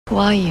Who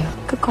are you?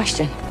 Good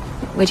question.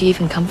 Where do you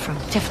even come from?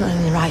 Definitely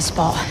in the right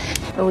spot.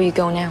 Where will you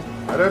go now?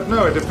 I don't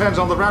know. It depends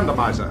on the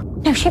randomizer.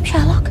 No ship,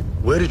 Sherlock.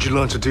 Where did you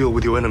learn to deal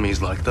with your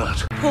enemies like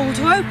that? Pull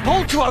to open.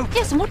 Pull to open.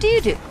 Yes, and what do you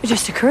do? We're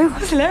just a crew.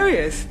 That's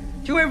hilarious.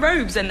 Do you wear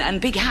robes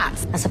and big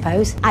hats? I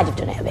suppose. I'd have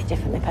done it a bit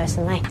differently,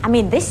 personally. I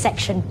mean, this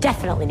section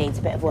definitely needs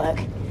a bit of work.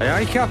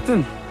 Aye, aye,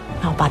 Captain.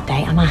 Not a bad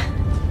day, am I?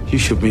 You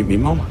should meet me,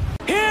 Mum.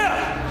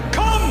 Here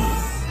come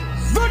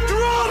the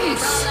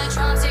drums!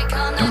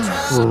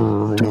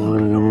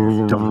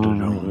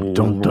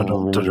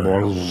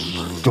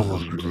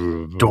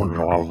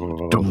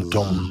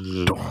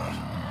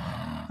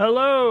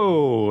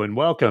 Hello, and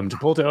welcome to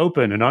Pull to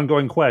Open, an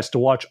ongoing quest to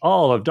watch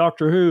all of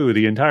Doctor Who,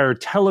 the entire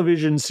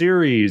television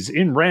series,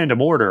 in random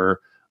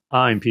order.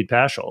 I'm Pete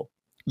Paschal.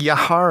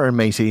 Yahar,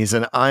 mateys,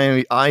 and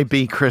I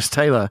be Chris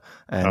Taylor,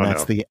 and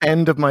that's the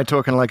end of my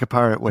talking like a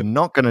pirate. We're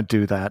not going to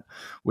do that.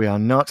 We are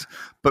not.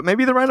 But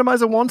maybe the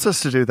randomizer wants us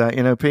to do that.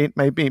 You know, Pete.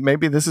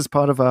 Maybe this is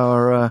part of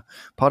our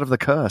part of the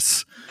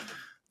curse.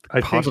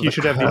 I think you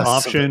should have the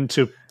option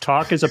to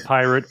talk as a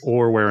pirate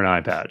or wear an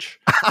eye patch,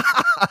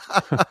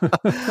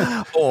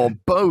 or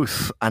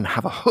both, and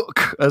have a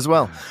hook as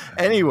well.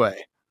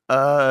 Anyway, we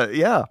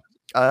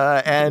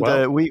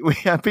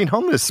have been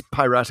on this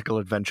piratical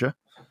adventure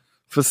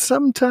for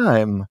some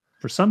time.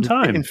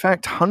 In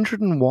fact,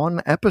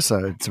 101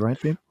 episodes,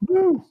 right, Pete?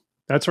 Woo.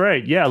 That's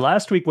right. Yeah,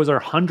 last week was our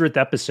 100th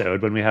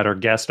episode when we had our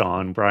guest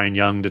on, Brian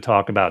Young, to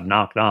talk about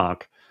Knock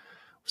Knock.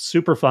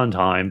 Super fun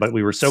time, but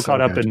we were so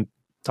caught up in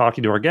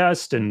talking to our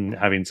guest and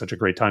having such a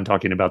great time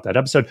talking about that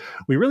episode.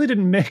 We really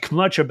didn't make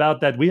much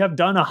about that. We have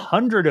done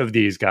 100 of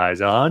these,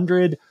 guys,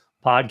 100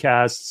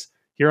 podcasts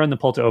here on the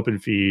Pull to Open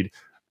feed.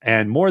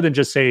 And more than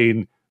just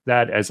saying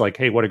that as like,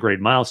 hey, what a great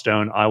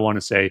milestone, I want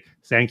to say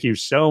thank you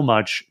so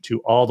much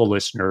to all the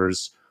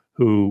listeners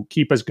who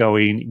keep us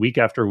going week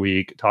after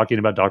week, talking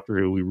about Doctor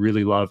Who. We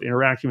really love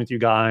interacting with you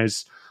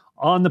guys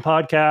on the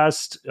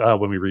podcast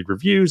when we read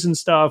reviews and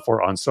stuff,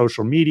 or on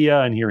social media,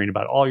 and hearing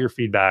about all your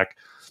feedback.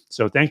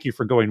 So thank you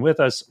for going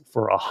with us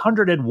for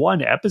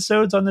 101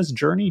 episodes on this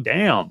journey.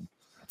 Damn.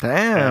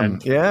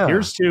 And yeah.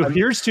 Here's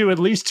to at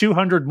least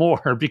 200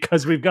 more,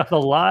 because we've got a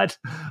lot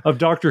of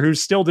Doctor Who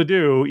still to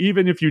do,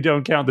 even if you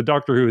don't count the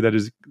Doctor Who that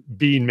is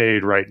being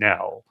made right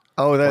now.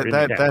 Oh,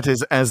 that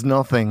is as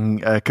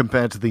nothing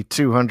compared to the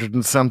 200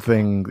 and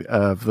something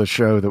of the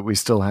show that we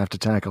still have to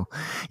tackle.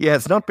 Yeah,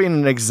 it's not been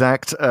an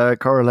exact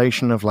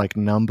correlation of like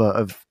number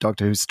of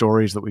Doctor Who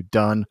stories that we've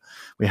done.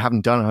 We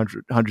haven't done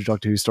 100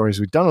 Doctor Who stories.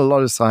 We've done a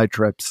lot of side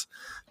trips,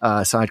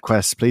 side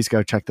quests. Please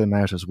go check them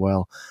out as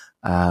well.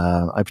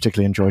 I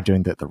particularly enjoyed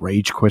doing the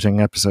rage quitting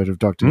episode of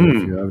Doctor Who,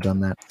 if you've ever done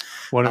that.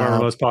 One of our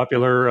most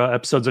popular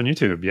episodes on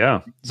YouTube,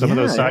 yeah. Some of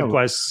those side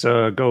quests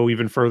go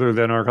even further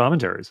than our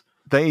commentaries.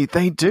 They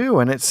do,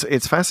 and it's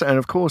fascinating. And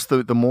of course,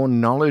 the more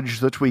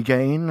knowledge that we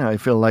gain, I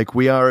feel like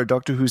we are a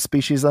Doctor Who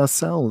species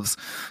ourselves,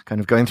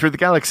 kind of going through the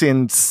galaxy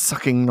and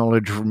sucking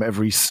knowledge from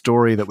every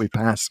story that we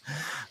pass.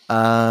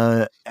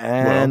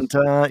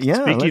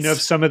 Speaking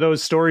of some of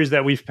those stories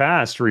that we've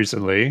passed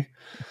recently,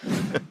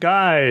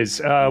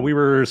 guys, we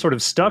were sort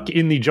of stuck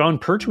in the John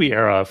Pertwee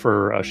era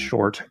for a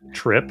short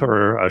trip,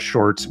 or a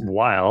short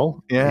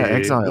while. Yeah,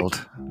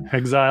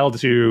 exiled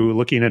to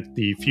looking at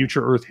the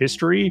future Earth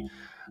history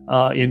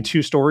in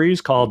two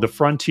stories called The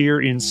Frontier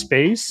in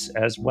Space,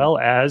 as well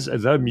as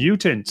The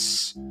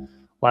Mutants.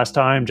 Last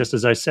time, just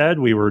as I said,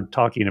 we were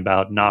talking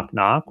about Knock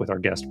Knock with our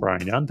guest,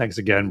 Brian Young. Thanks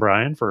again,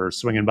 Brian, for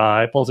swinging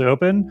by Pull to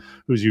Open,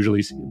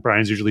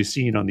 Brian's usually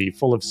seen on the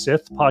Full of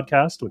Sith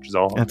podcast, which is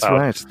all that's about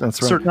right. a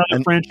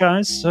certain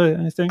franchise,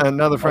 I think.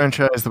 Another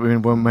franchise that we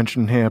won't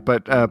mention here,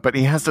 but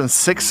he has done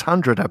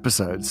 600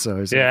 episodes, so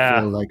it's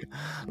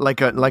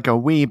like a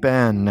wee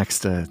band next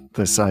to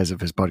the size of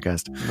his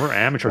podcast. We're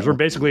amateurs. We're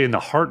basically in the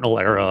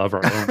Hartnell era of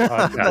our own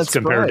podcast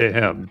compared to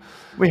him.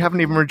 We haven't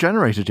even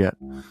regenerated yet.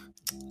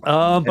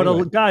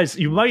 Guys,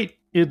 you might,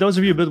 those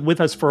of you who've been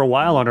with us for a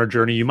while on our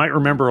journey, you might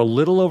remember a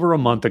little over a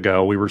month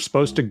ago, we were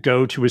supposed to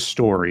go to a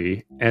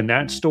story, and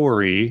that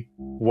story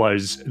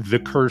was The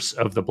Curse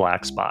of the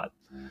Black Spot.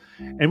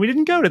 And we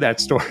didn't go to that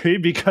story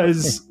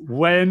because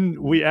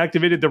when we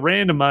activated the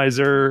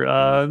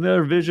randomizer,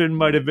 their vision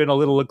might have been a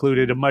little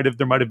occluded. There might have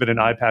been an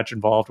eye patch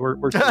involved.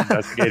 We're still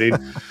investigating.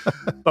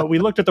 But we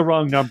looked at the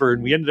wrong number,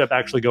 and we ended up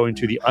actually going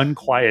to The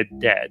Unquiet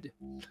Dead.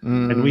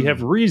 And we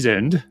have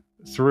reasoned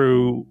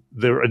through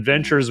the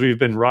adventures we've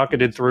been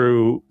rocketed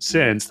through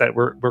since that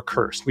we're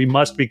cursed. We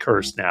must be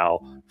cursed now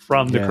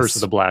from the Curse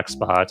of the Black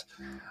Spot,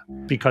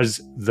 because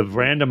the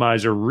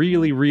randomizer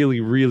really,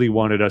 really, really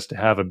wanted us to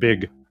have a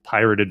big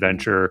pirate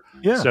adventure.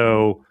 Yeah.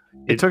 So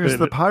it took us to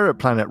the pirate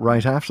planet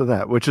right after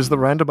that, which is the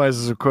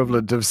randomizer's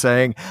equivalent of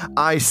saying,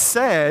 I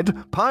said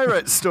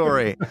pirate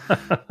story.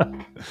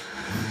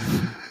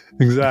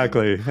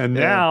 Exactly. And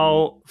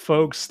now,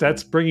 folks,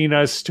 that's bringing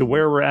us to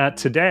where we're at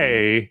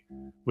today,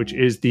 which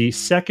is the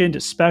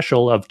second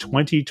special of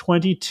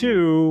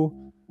 2022,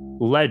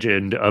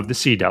 Legend of the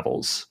Sea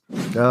Devils.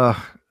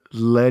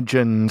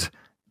 Legendary.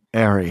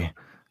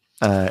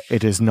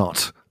 It is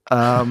not.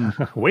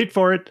 Wait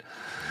for it.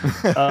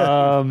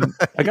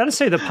 I got to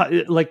say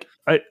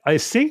I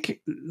think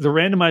the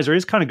randomizer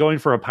is kind of going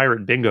for a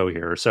pirate bingo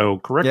here. So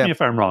correct me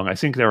if I'm wrong. I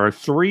think there are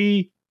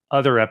 3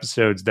 other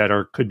episodes that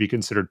could be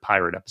considered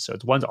pirate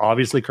episodes. One's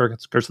obviously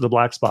Curse of the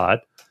Black Spot.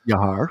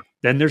 Yar.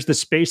 Then there's the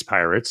Space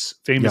Pirates,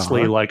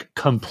 famously like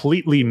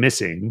completely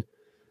missing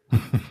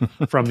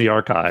from the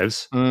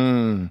archives.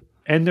 And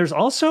there's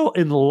also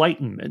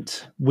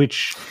Enlightenment,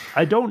 which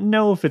I don't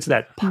know if it's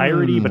that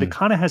piratey, but it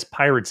kind of has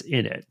pirates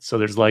in it. So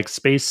there's like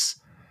space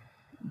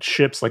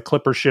ships, like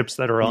clipper ships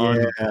that are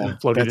on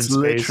floating in space.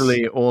 That's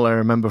literally all I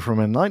remember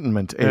from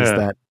Enlightenment is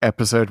that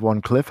episode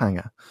 1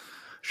 cliffhanger.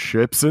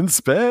 Ships in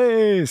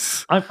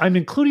space. I'm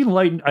including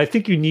Enlightenment. I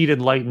think you need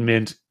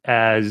Enlightenment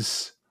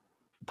as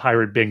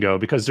pirate bingo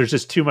because there's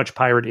just too much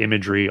pirate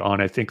imagery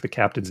on, I think the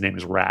captain's name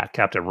is Rack,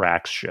 Captain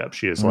Rack's ship.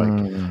 She is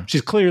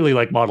she's clearly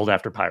like modeled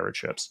after pirate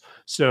ships.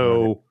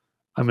 So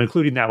I'm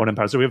including that one in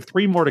pirate. So we have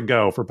 3 more to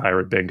go for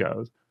pirate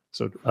bingo.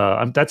 So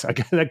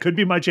that could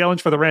be my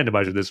challenge for the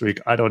randomizer this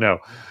week. I don't know.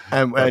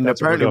 And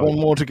apparently one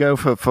more to go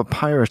for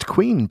Pirate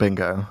Queen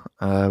bingo,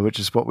 which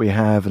is what we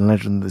have in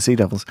Legend of the Sea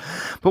Devils.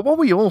 But what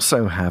we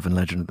also have in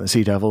Legend of the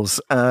Sea Devils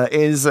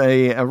is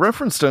a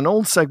reference to an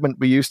old segment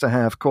we used to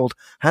have called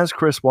Has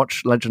Chris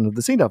Watched Legend of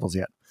the Sea Devils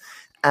Yet?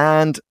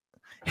 And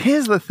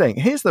here's the thing.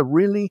 Here's the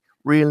really,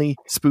 really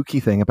spooky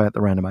thing about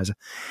the randomizer.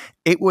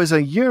 It was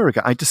a year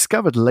ago. I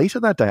discovered later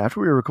that day, after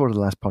we recorded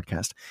the last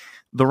podcast,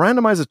 the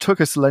randomizer took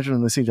us to Legend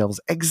of the Sea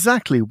Devils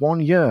exactly 1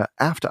 year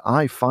after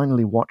I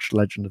finally watched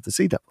Legend of the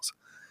Sea Devils.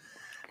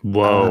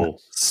 Whoa.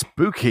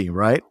 Spooky,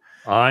 right?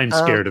 I'm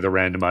scared of the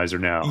randomizer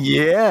now.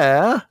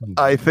 Yeah,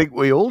 I think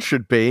we all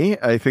should be.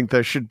 I think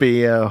there should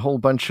be a whole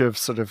bunch of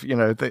sort of, the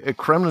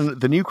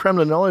new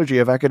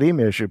Kremlinology of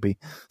academia should be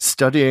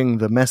studying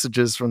the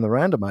messages from the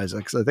randomizer,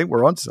 because I think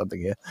we're onto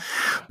something here.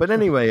 But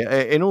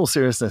anyway, in all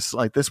seriousness,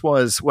 like this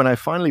was, when I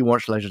finally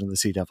watched Legend of the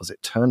Sea Devils,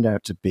 it turned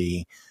out to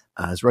be,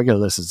 as regular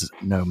listeners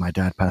know, my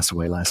dad passed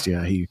away last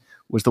year. He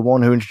was the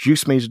one who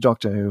introduced me to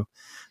Doctor Who.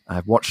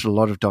 I've watched a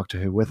lot of Doctor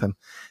Who with him.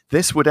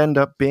 This would end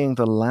up being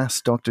the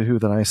last Doctor Who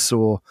that I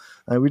saw.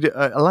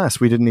 Alas,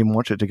 we didn't even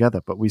watch it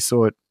together, but we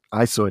saw it.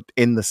 I saw it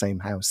in the same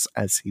house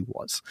as he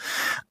was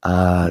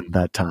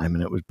that time,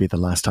 and it would be the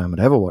last time I'd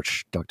ever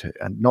watched Doctor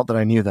Who. And not that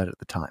I knew that at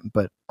the time,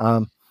 but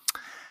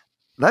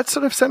that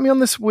sort of set me on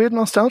this weird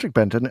nostalgic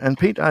bent. And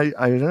Pete, I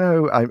don't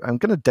know. I'm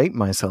going to date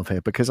myself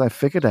here because I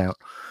figured out,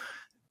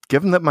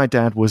 given that my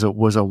dad was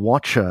a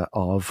watcher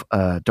of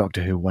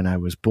Doctor Who when I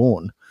was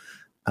born,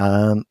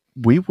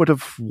 we would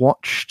have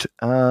watched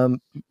the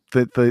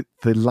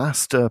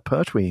last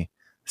Pertwee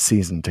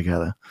season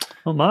together.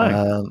 Oh my!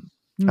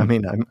 I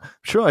mean, I'm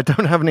sure I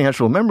don't have any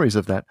actual memories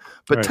of that,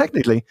 but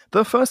technically,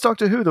 the first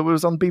Doctor Who that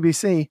was on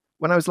BBC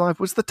when I was live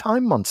was the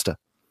Time Monster.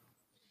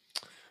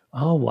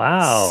 Oh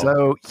wow!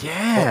 So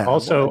yeah,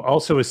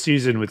 also a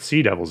season with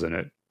Sea Devils in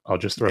it. I'll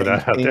just throw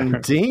that out there.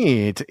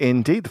 Indeed.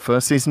 The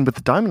first season with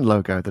the diamond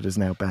logo that is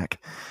now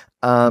back.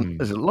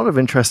 There's a lot of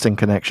interesting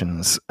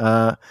connections.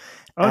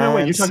 Oh no!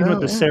 Wait, you're talking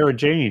about the Sarah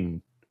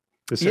Jane.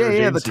 The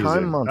Jane season.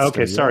 Time Monster.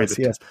 Okay, sorry.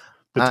 Yes.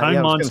 The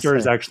Time Monster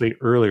is actually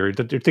earlier.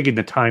 You're thinking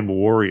the Time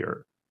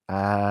Warrior.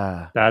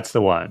 That's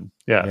the one.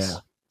 Yes.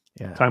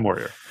 Yeah. Time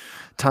Warrior.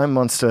 Time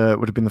Monster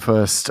would have been the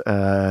first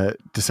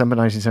December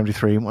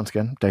 1973. Once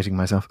again, dating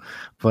myself,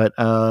 but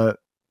that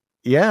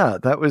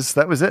was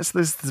it. So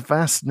there's this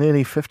vast,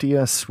 nearly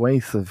 50-year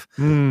swathe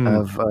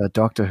of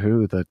Doctor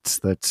Who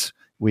that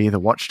we either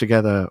watched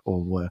together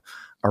or were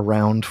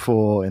around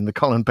for. In the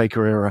Colin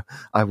Baker era,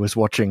 I was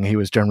watching. He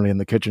was generally in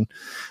the kitchen.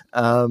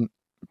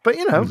 But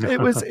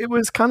it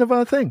was kind of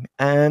our thing.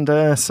 And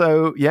it's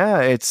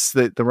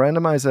the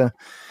randomizer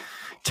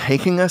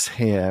taking us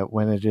here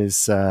when it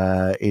is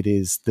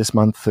this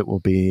month. It will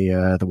be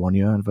the 1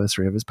 year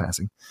anniversary of his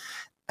passing.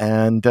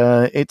 And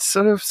it's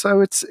sort of,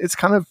 so it's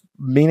kind of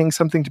meaning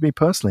something to me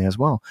personally as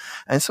well.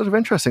 And it's sort of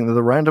interesting that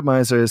the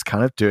randomizer is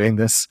kind of doing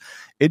this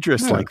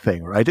Idris-like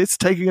thing, right? It's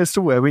taking us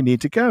to where we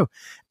need to go.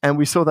 And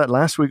we saw that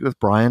last week with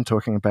Brian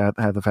talking about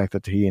how the fact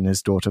that he and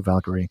his daughter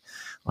Valkyrie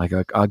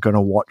are going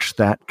to watch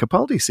that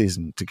Capaldi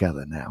season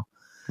together now.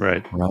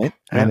 Right. Yeah.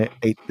 And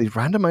the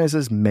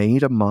randomizers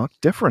made a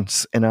marked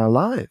difference in our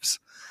lives,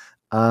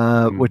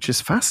 which is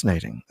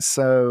fascinating.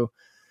 So,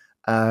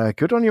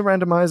 good on your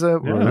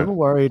randomizer. We're a little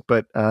worried,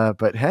 but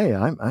hey,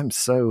 I'm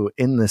so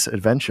in this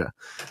adventure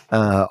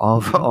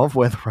of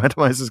where the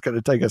randomizer is going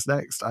to take us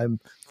next. I'm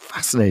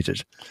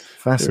fascinated.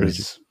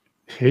 There's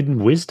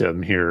hidden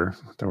wisdom here.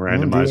 The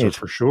randomizer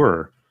for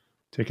sure,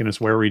 taking us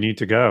where we need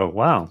to go.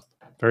 Wow,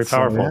 very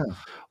powerful.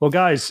 Well,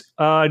 guys,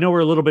 I know we're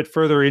a little bit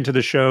further into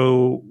the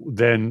show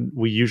than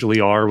we usually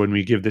are when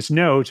we give this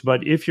note,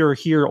 but if you're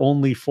here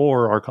only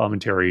for our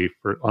commentary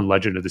on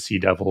Legend of the Sea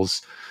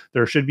Devils,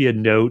 there should be a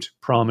note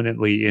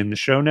prominently in the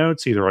show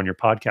notes, either on your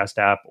podcast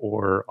app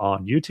or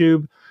on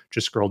YouTube.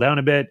 Just scroll down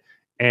a bit,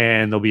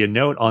 and there'll be a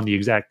note on the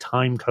exact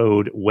time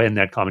code when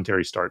that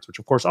commentary starts, which,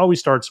 of course, always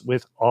starts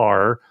with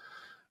our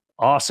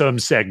awesome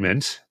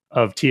segment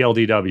of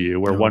TLDW,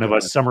 where one of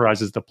us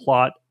summarizes the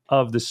plot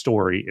of the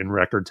story in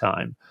record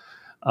time.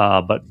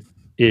 But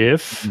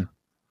if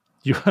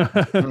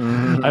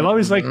I'm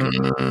always like,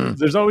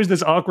 there's always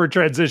this awkward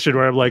transition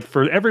where I'm like,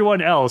 for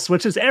everyone else,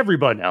 which is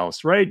everyone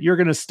else, right? You're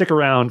going to stick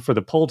around for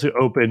the pull to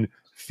open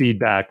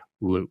feedback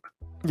loop.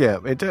 Yeah,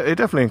 it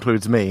definitely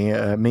includes me.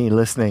 Me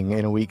listening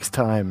in a week's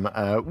time.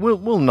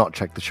 We'll not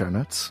check the show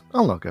notes.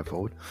 I'll not go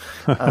forward.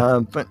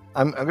 But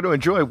I'm going to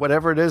enjoy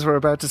whatever it is we're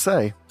about to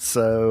say.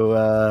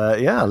 So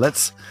yeah,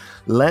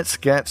 let's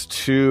get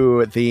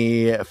to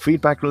the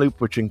feedback loop,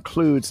 which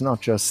includes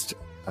not just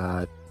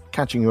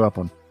catching you up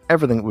on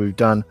everything that we've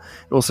done.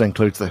 It also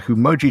includes the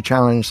Humoji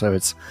Challenge. So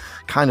it's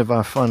kind of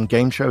our fun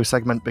game show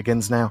segment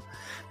begins now.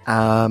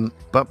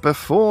 But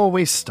before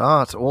we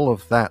start all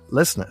of that,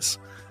 listeners,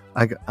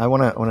 I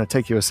want to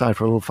take you aside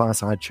for a little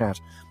fireside chat,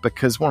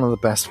 because one of the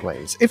best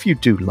ways, if you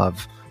do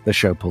love the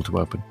show Pull to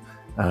Open,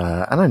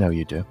 and I know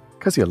you do,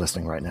 because you're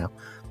listening right now,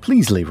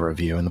 please leave a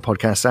review in the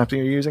podcast app that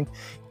you're using,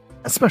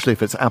 especially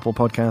if it's Apple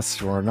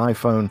Podcasts or an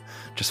iPhone.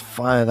 Just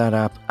fire that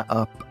app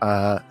up.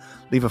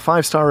 Leave a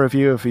 5-star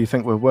review if you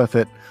think we're worth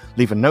it.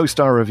 Leave a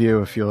no-star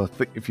review if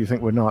you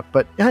think we're not.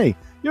 But hey,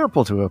 you're a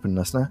Pull to Open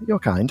listener. You're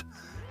kind.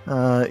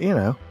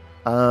 We'll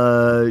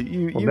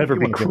never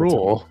be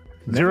cruel.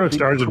 0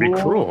 stars would be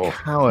cruel.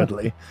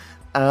 Cowardly.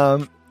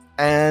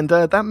 And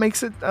that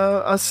makes it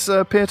us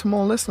appear to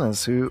more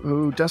listeners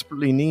who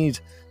desperately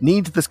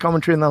need this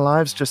commentary in their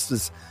lives, just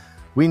as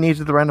we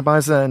needed the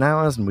randomizer in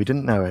ours and we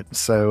didn't know it.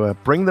 So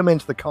bring them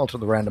into the cult of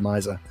the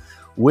randomizer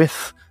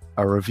with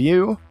a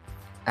review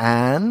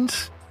and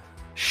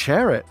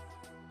share it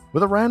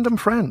with a random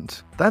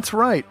friend. That's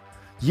right.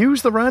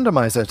 Use the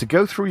randomizer to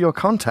go through your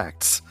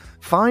contacts.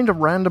 Find a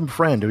random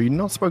friend who you've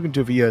not spoken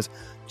to for years.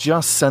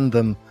 Just send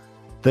them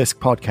this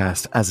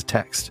podcast as a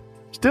text.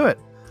 Just do it.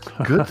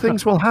 Good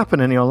things will happen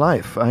in your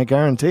life. I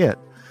guarantee it.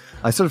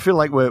 I sort of feel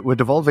like we're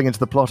devolving into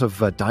the plot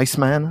of Dice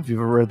Man. Have you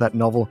ever read that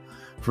novel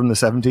from the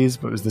 70s?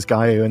 But it was this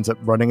guy who ends up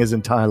running his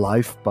entire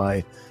life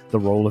by the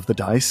roll of the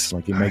dice.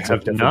 Like he makes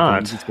up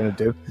different things he's going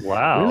to do.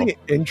 Wow. Really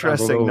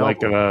interesting novel.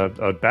 Like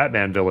a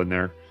Batman villain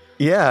there.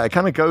 Yeah, it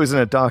kind of goes in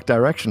a dark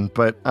direction.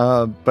 But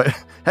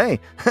hey,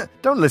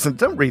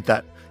 don't read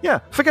that. Yeah,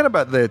 forget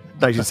about the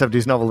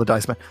 1970s novel, The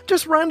Dice Man.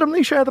 Just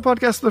randomly share the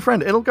podcast with a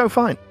friend. It'll go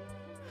fine.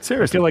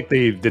 Seriously. I feel like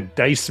the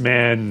Dice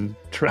Man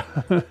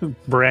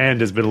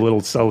brand has been a little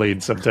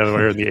sullied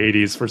somewhere in the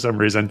 80s for some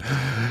reason.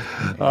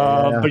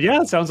 But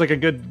yeah, it sounds like a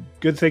good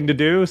thing to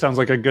do. Sounds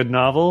like a good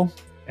novel.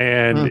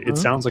 And it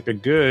sounds like a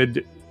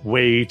good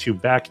way to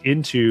back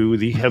into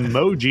the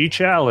Emoji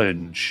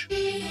Challenge.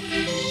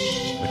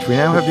 Which we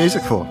now have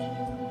music for.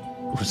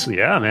 So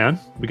yeah, man.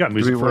 We got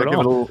music for it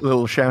all. Give a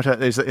little shout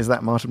out. Is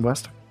that Martin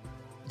West?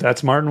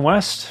 That's Martin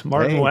West.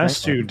 Martin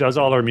West, who does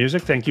all our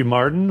music. Thank you,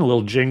 Martin. A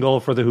little jingle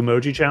for the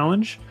Humoji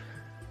Challenge.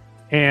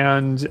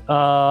 And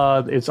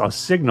it's a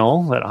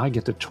signal that I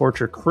get to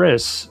torture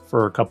Chris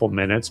for a couple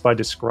minutes by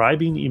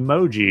describing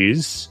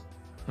emojis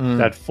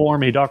that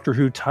form a Doctor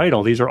Who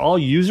title. These are all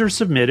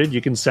user-submitted.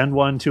 You can send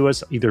one to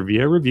us either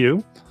via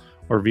review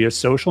or via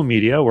social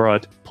media. We're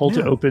at Pull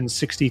to Open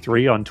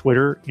 63 on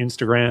Twitter,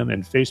 Instagram,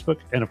 and Facebook.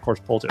 And, of course,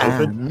 Pull to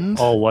Open,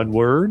 all one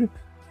word,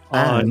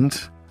 on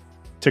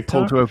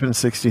TikTok. Pull to Open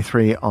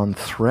 63 on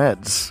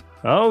Threads.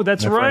 Oh,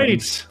 that's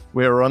right.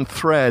 We're on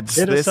Threads.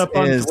 Hit us up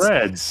on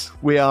Threads.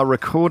 We are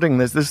recording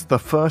this. This is the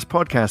first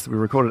podcast that we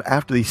recorded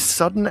after the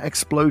sudden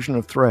explosion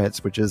of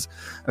Threads, which is,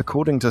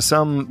 according to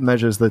some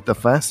measures, the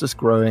fastest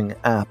growing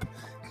app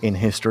in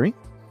history.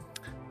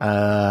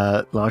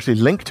 Largely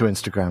linked to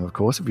Instagram, of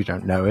course. If you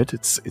don't know it,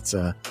 it's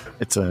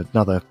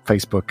another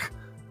Facebook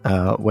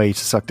way to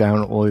suck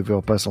down all of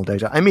your personal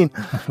data. I mean,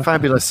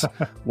 fabulous,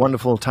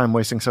 wonderful,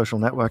 time-wasting social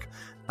network.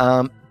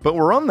 But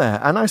we're on there,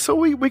 and I saw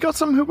we got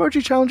some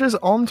Humoji challenges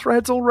on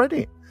Threads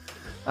already,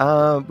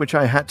 which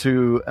I had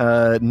to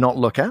not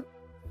look at.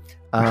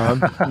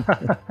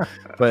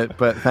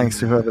 But thanks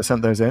to whoever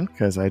sent those in,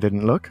 because I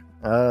didn't look.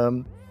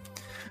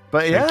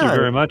 But yeah, thank you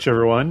very much,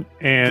 everyone.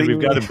 And we've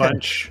got a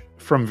bunch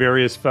from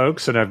various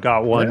folks, and I've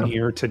got one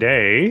here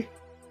today.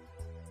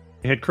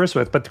 Hit Chris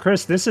with, but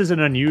Chris, this is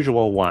an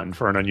unusual one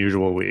for an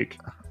unusual week.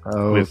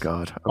 Oh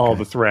God! Okay. All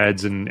the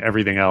threads and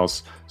everything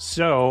else.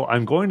 So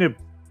I'm going to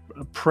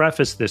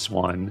preface this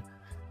one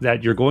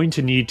that you're going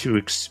to need to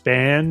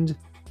expand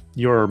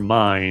your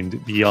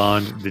mind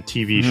beyond the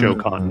TV show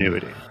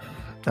continuity.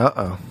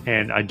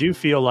 And I do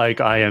feel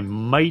like I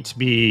might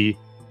be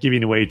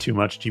giving away too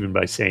much even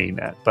by saying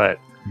that. But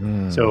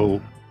so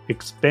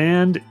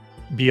expand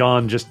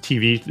beyond just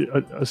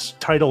TV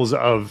titles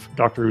of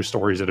Doctor Who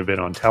stories that have been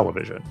on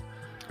television.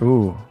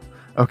 Ooh,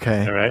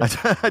 okay. All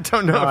right. I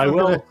don't know. I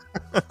will.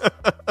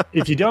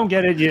 If you don't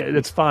get it,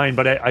 it's fine.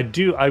 But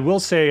I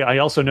will say, I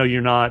also know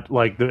you're not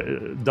like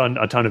done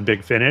a ton of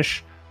Big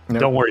Finish.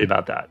 Nope. Don't worry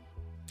about that.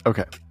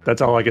 Okay,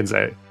 that's all I can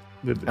say.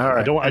 All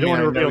right. I don't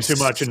want to reveal too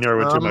much and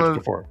narrow it too much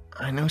before.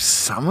 I know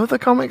some of the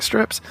comic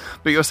strips,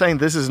 but you're saying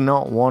this is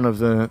not one of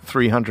the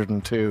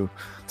 302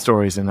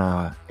 stories in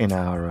our.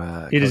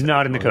 It is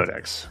not in the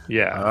Codex.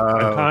 Yeah,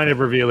 I'm kind of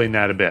revealing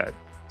that a bit.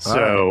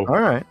 So all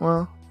right.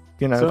 Well,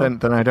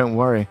 then I don't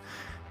worry.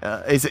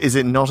 Is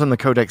it not in the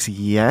Codex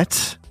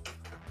yet?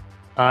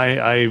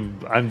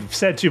 I've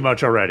said too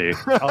much already.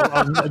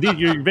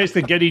 You're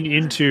basically getting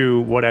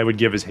into what I would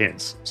give as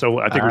hints. So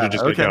I think we should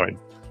just get going.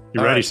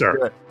 You ready, sir?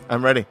 Good.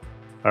 I'm ready.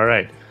 All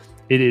right.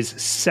 It is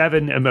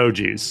 7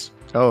 emojis.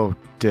 Oh,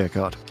 dear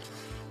God.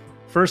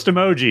 First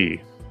emoji,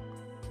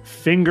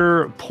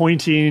 finger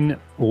pointing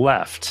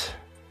left.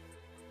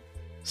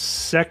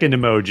 Second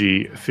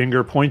emoji,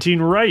 finger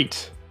pointing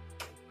right.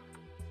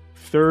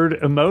 Third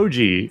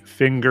emoji,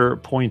 finger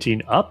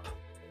pointing up.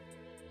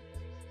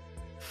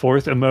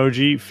 Fourth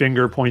emoji,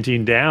 finger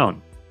pointing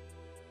down.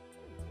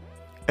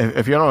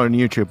 If you're not on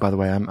YouTube, by the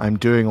way, I'm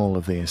doing all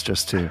of these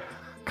just to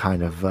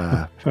kind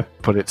of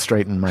put it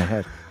straight in my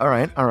head. All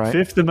right.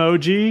 Fifth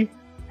emoji,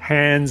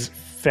 hands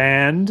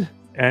fanned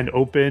and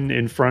open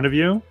in front of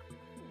you.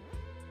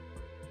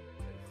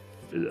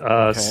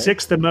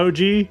 Sixth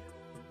emoji,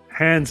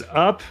 hands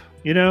up.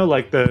 You know,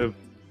 like the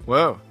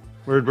whoa,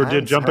 we're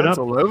jumping hands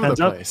up all over hands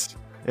the up. place.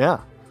 Yeah.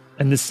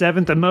 And the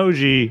seventh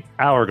emoji,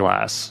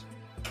 hourglass.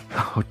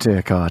 Oh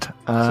dear God.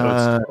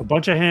 So it's a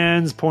bunch of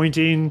hands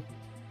pointing,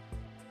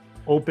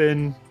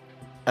 open.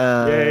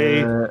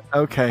 Yay.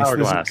 Okay, so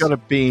this has got to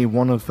be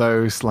one of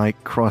those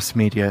like cross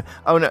media.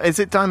 Oh no, is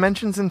it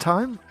Dimensions in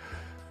Time?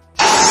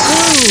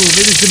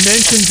 It is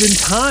Dimensions in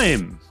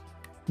Time.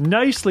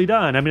 Nicely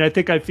done. I mean,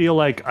 I feel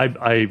like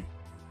I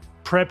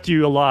prepped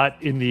you a lot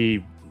in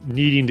the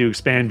needing to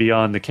expand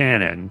beyond the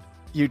canon.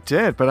 You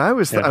did, but I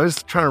was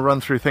trying to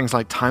run through things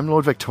like Time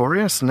Lord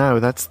Victorious.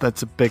 No, that's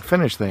a Big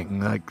Finish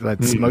thing. Like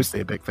that's mostly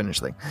a Big Finish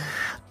thing.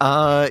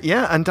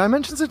 And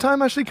Dimensions of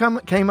Time actually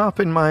came up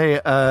in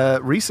my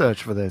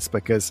research for this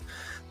because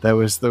there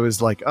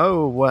was like,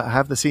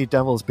 have the Sea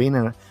Devils been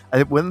in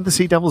it? Weren't the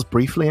Sea Devils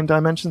briefly in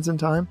Dimensions in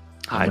Time?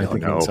 I don't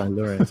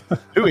know.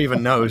 Who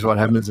even knows what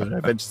happens in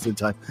Adventures in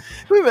Time?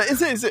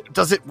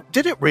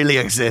 Did it really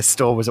exist,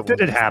 or was it?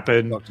 Did it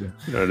happen? I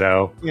don't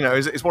know. You know,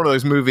 it's one of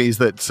those movies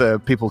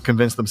that people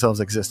convinced themselves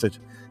existed.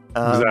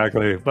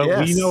 Exactly. But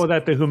we know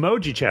that the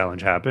Humoji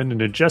Challenge happened,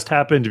 and it just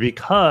happened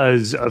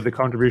because of the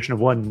contribution of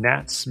one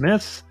Nat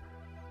Smith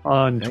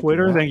on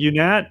Twitter. Thank you,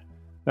 Nat.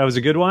 That was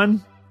a good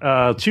one.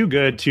 Too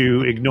good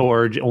to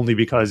ignore, only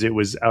because it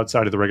was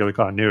outside of the regular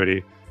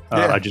continuity.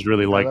 I just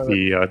really liked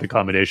the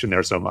combination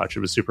there so much. It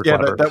was super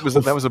clever. That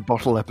was a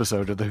bottle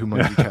episode of the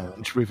Humoji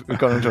Challenge. We've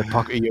gone into a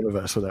pocket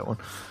universe with that one.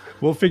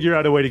 We'll figure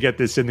out a way to get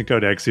this in the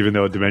codex, even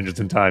though Dimensions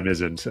in Time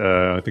isn't.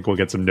 I think we'll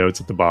get some notes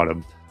at the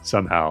bottom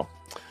somehow.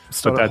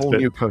 Start a whole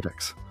new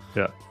codex.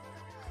 Yeah.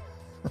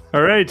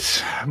 All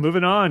right,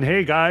 moving on.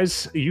 Hey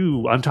guys,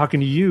 I'm talking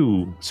to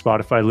you,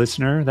 Spotify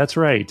listener. That's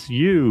right.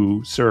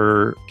 You,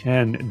 sir,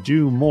 can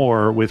do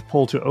more with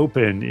Pull to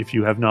Open if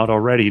you have not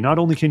already. Not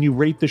only can you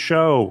rate the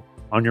show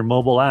on your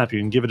mobile app, you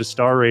can give it a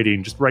star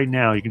rating just right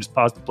now. You can just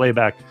pause the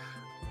playback,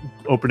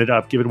 open it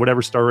up, give it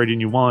whatever star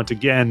rating you want.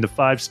 Again, the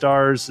 5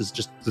 stars is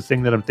just the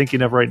thing that I'm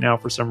thinking of right now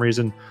for some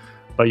reason,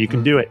 but you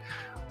can do it.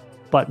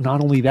 But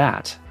not only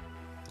that,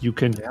 you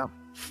can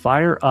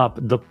fire up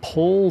the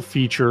poll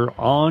feature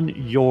on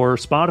your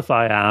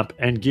Spotify app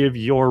and give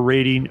your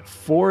rating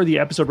for the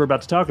episode we're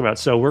about to talk about.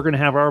 So we're going to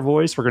have our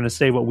voice. We're going to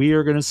say what we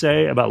are going to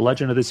say about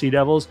Legend of the Sea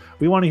Devils.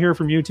 We want to hear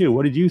from you too.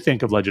 What did you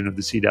think of Legend of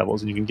the Sea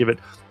Devils? And you can give it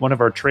one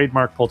of our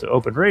trademark Pull to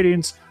Open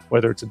ratings,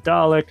 whether it's a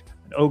Dalek,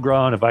 an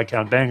Ogron, a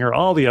Viscount Banger,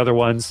 all the other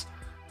ones,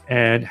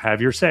 and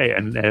have your say.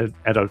 And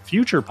at a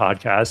future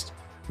podcast,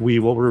 we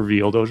will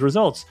reveal those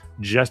results,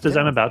 just as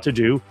I'm about to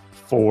do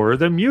for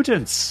the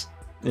mutants.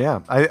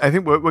 Yeah, I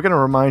think we're going to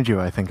remind you,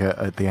 at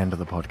the end of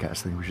the podcast. I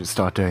think we should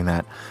start doing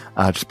that.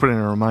 Just put in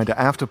a reminder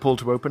after Pull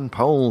to Open,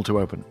 Poll to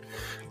Open.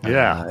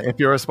 Yeah. If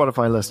you're a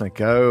Spotify listener,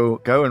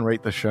 go and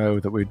rate the show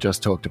that we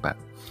just talked about.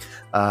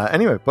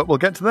 Anyway, but we'll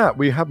get to that.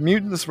 We have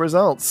Mutants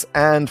results,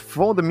 and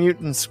for the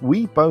Mutants,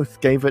 we both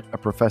gave it a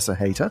Professor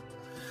Hater,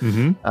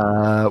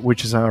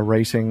 which is our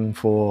rating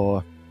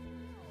for...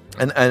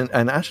 And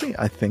actually,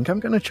 I think I'm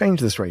going to change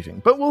this rating,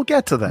 but we'll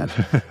get to that.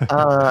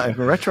 I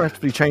can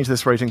retroactively change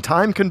this rating.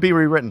 Time can be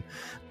rewritten,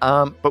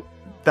 but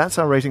that's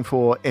our rating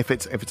for if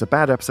it's a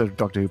bad episode of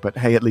Doctor Who. But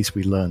hey, at least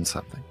we learned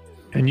something.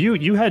 And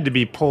you had to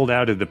be pulled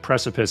out of the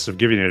precipice of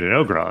giving it an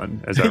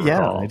Ogron, as I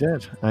recall. Yeah,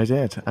 I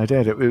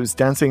did. It was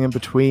dancing in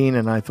between,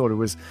 and I thought it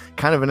was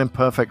kind of an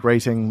imperfect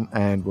rating.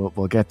 And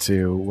we'll get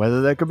to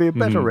whether there could be a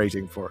better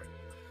rating for it.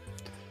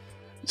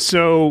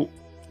 So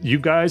you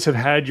guys have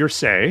had your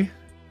say.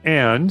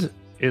 And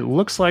it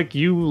looks like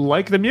you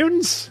like the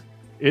mutants.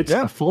 It's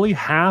fully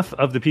half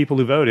of the people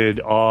who voted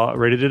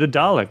rated it a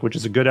Dalek, which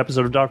is a good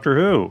episode of Doctor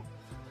Who.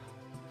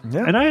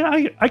 Yeah. And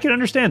I can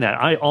understand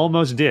that. I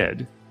almost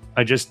did.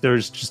 It's a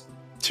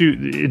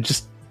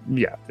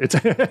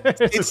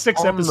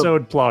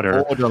 6-episode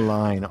plotter.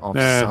 Borderline of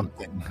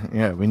something.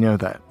 Yeah, we know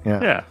that.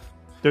 Yeah.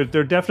 There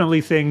are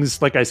definitely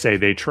things, like I say,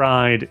 they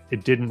tried.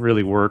 It didn't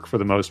really work for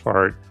the most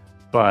part,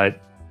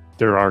 but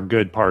there are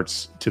good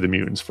parts to the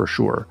mutants for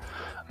sure.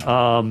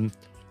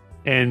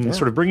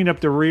 Sort of bringing up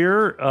the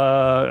rear,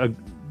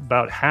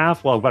 about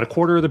a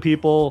quarter of the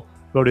people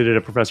voted it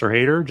a Professor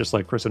Hater, just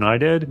like Chris and I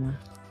did.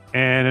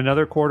 And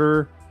another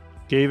quarter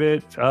gave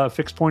it a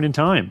fixed point in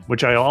time,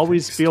 which I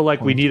always feel like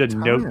we need a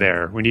note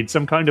there. We need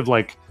some kind of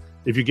like,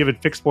 if you give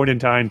it fixed point in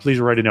time, please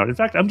write a note. In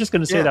fact, I'm just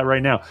going to say that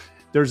right now.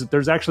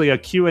 There's actually a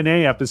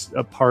Q&A episode,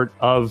 a part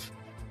of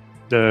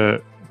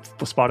the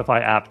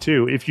Spotify app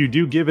too. If you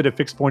do give it a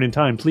fixed point in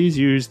time, please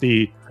use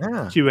the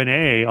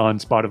Q&A on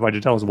Spotify to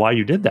tell us why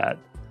you did that.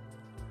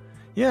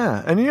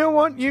 Yeah, and you know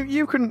what?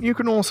 You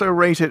can also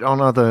rate it on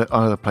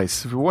other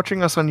places. If you're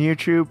watching us on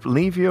YouTube,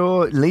 leave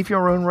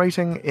your own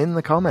rating in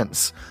the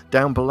comments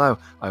down below.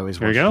 I always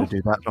want you to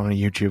do that on a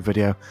YouTube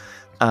video.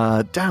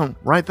 Down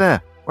right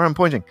there where I'm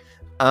pointing.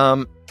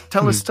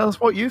 Tell us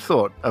what you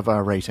thought of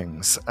our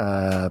ratings.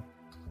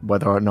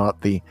 Whether or not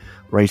the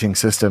rating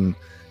system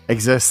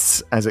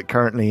exists as it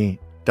currently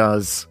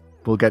does.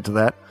 We'll get to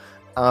that.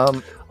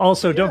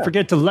 Also, don't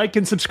forget to like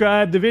and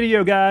subscribe the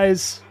video,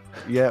 guys.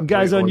 Yeah,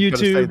 guys on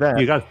YouTube,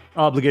 you got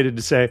obligated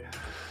to say,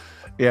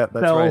 that's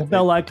right.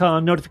 Bell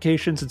icon,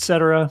 notifications,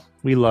 etc.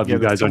 We love you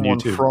guys on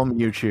YouTube. From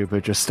YouTube, who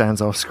just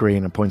stands off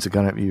screen and points a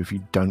gun at you if you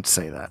don't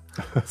say that.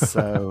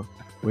 So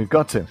we've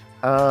got to.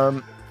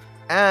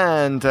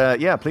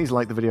 Please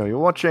like the video you're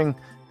watching.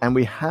 And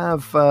we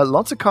have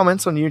lots of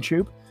comments on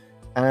YouTube.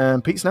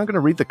 And Pete's now going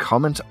to read the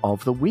comment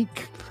of the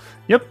week.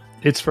 Yep.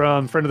 It's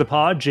from friend of the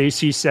pod,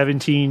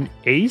 JC17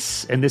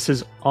 Ace. And this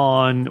is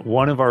on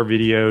one of our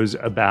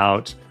videos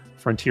about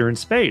Frontier in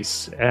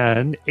Space.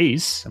 And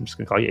Ace, I'm just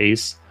going to call you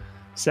Ace,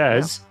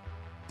 says,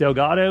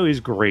 Delgado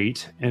is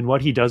great, and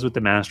what he does with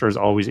the Master is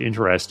always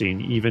interesting,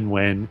 even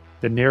when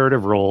the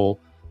narrative role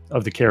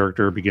of the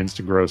character begins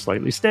to grow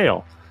slightly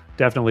stale.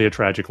 Definitely a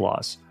tragic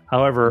loss.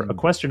 However, a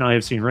question I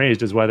have seen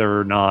raised is whether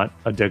or not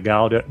a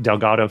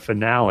Delgado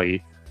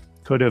finale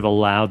could have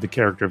allowed the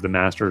character of the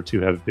Master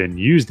to have been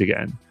used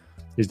again.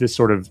 Is this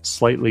sort of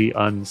slightly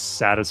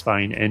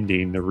unsatisfying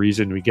ending the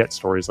reason we get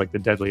stories like The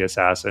Deadly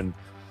Assassin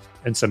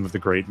and some of the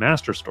great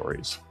Master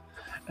stories?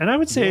 And I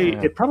would say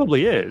it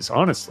probably is,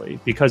 honestly,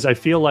 because I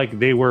feel like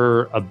they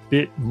were a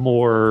bit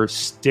more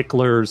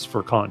sticklers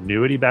for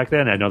continuity back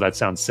then. I know that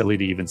sounds silly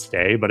to even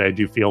say, but I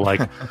do feel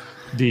like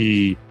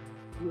the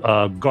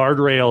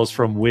guardrails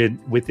from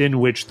within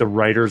which the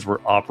writers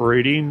were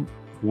operating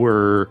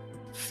were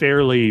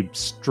fairly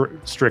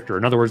stricter.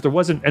 In other words, there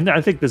wasn't, and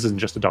I think this isn't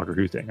just a Doctor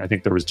Who thing. I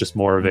think there was just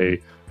more of a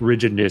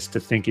rigidness to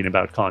thinking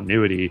about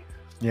continuity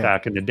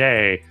back in the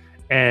day.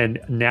 And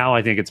now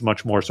I think it's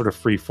much more sort of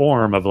free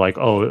form of like,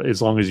 oh, as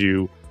long as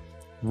you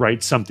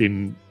write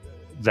something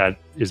that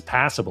is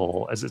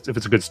passable, as if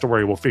it's a good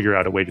story, we'll figure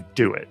out a way to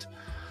do it.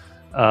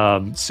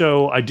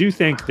 So I do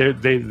think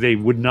they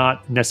would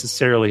not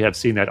necessarily have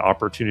seen that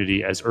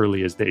opportunity as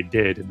early as they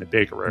did in the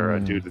Baker era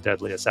due to The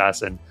Deadly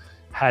Assassin,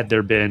 had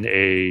there been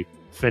a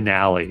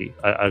finale,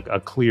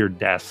 a clear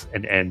death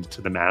and end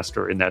to the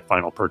Master in that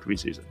final Pertwee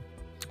season.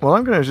 Well,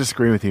 I'm going to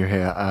disagree with you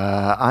here.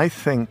 I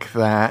think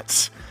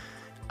that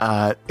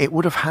it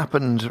would have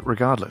happened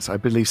regardless. I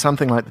believe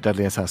something like The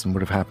Deadly Assassin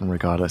would have happened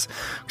regardless.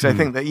 Because I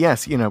think that,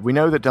 yes, we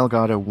know that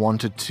Delgado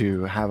wanted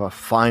to have a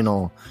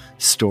final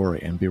story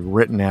and be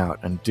written out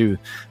and do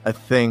a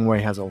thing where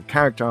he has a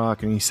character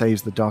arc and he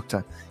saves the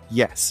Doctor.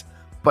 Yes.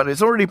 But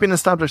it's already been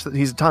established that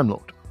he's a Time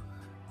Lord.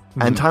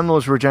 And Time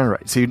Lords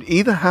regenerate. So you'd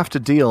either have to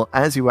deal,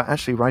 as you were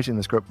actually writing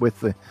the script, with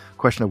the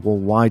question of, well,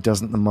 why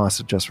doesn't the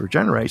Master just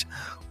regenerate?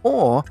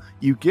 Or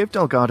you give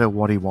Delgado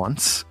what he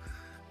wants,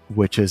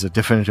 which is a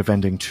definitive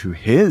ending to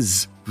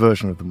his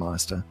version of the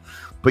Master,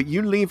 but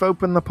you leave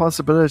open the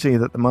possibility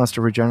that the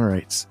Master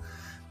regenerates,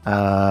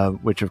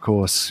 which of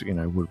course,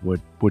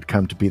 would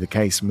come to be the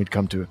case, and we'd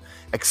come to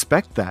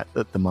expect that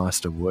the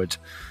Master would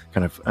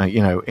kind of,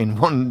 in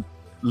one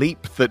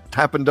leap that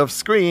happened off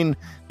screen,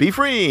 be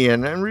free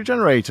and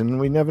regenerate, and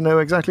we never know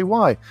exactly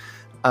why.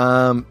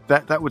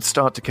 That would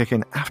start to kick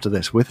in after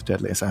this with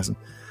Deadly Assassin.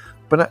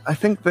 But I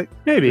think that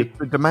maybe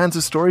the demands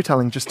of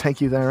storytelling just take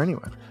you there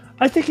anyway.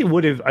 I think it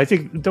would have.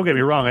 Don't get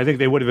me wrong. I think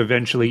they would have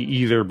eventually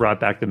either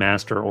brought back the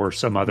Master or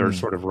some other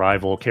sort of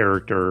rival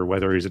character,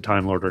 whether he's a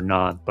Time Lord or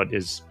not, but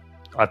is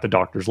at the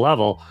Doctor's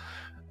level.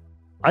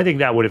 I think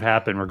that would have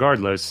happened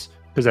regardless,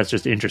 because that's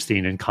just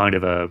interesting and kind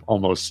of a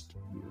almost,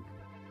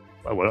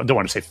 I don't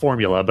want to say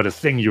formula, but a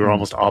thing you were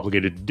almost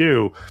obligated to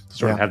do to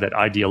sort of have that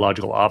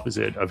ideological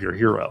opposite of your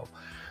hero.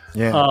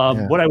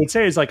 What I would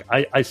say is, like,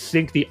 I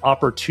think the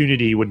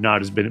opportunity would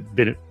not have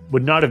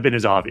been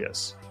as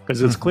obvious.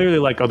 Because it's clearly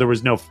like, there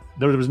was no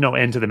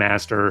end to the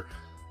Master.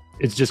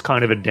 It's just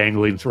kind of a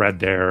dangling thread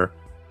there,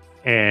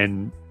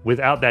 and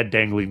without that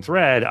dangling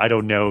thread, I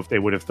don't know if they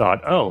would have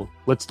thought, oh,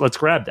 let's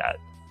grab that.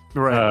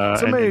 Right.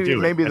 So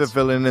maybe the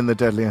villain in The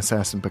Deadly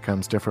Assassin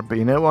becomes different. But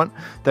you know what?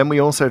 Then we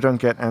also don't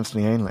get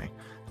Anthony Ainley,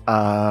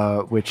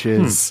 which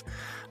is,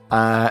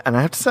 and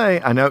I have to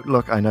say, I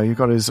know you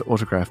got his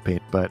autograph,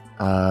 Pete, but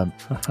I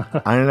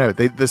don't know.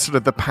 The sort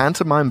of the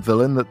pantomime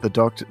villain that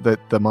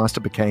the Master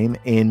became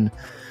in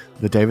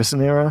the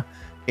Davison era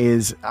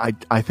is,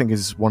 I think,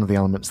 is one of the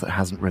elements that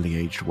hasn't really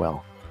aged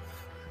well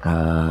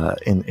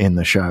in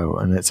the show,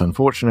 and it's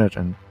unfortunate.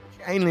 And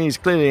Ainley's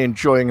clearly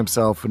enjoying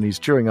himself and he's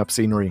chewing up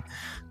scenery,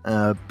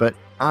 but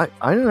I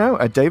don't know,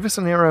 a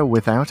Davison era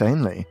without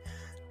Ainley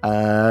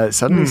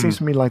Suddenly seems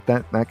to me like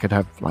that could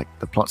have, like,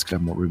 the plots could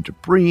have more room to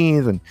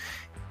breathe, and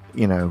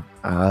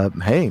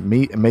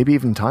maybe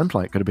even Time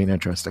Flight could have been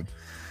interesting.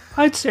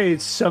 I'd say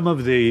some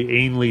of the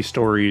Ainley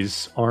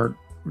stories aren't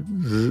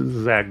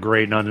that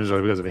great, not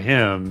necessarily because of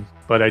him,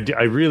 but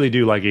I really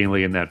do like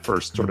Ainley in that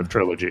first sort of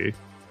trilogy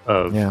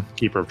of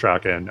Keeper of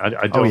Traken.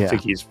 I don't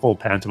think he's full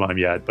pantomime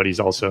yet, but he's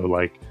also,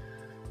 like,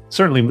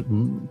 certainly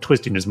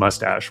twisting his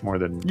mustache more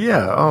than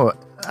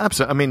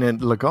absolutely. I mean, in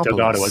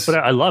Delgado was, but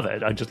I love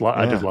it. I just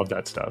love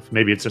that stuff.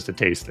 Maybe it's just a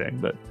taste thing,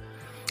 but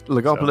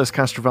Logopolis,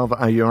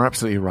 Castrovalva, you're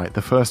absolutely right.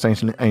 The first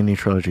Ainley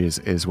trilogy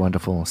is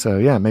wonderful. So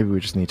yeah, maybe we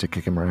just need to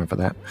kick him around for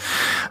that.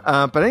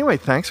 But anyway,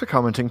 thanks for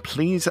commenting.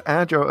 Please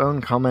add your own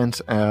comment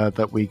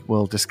that we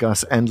will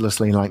discuss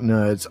endlessly like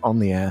nerds on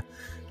the air.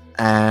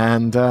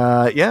 And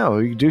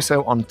you do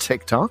so on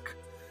TikTok,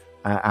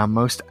 our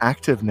most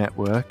active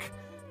network,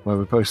 where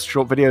we post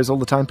short videos all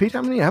the time. Pete,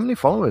 how many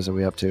followers are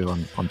we up to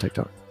on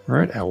TikTok?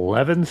 We're at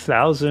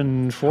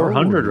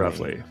 11,400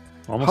 roughly.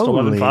 Almost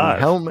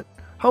 11,500.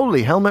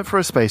 Holy helmet for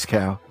a space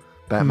cow,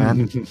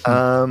 Batman.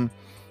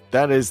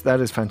 That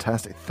is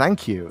fantastic.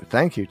 Thank you,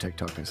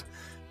 TikTokers,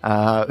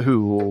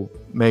 who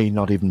may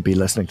not even be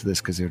listening to this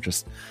because you're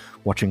just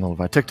watching all of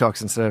our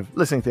TikToks instead of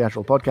listening to the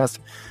actual podcast.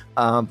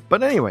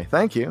 But anyway,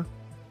 thank you.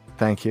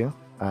 Keep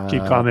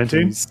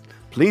commenting.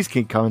 Please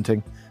keep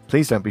commenting.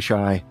 Please don't be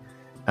shy.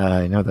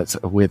 I know that's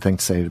a weird thing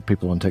to say to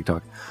people on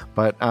TikTok,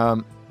 but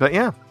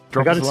yeah.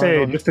 I got to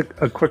say, just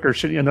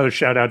another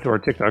shout out to our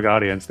TikTok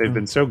audience. They've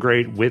been so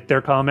great with their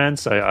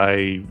comments.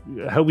 I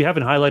hope we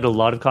haven't highlighted a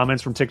lot of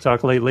comments from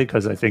TikTok lately,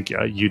 because I think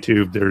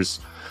YouTube, there's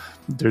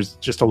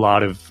just a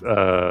lot of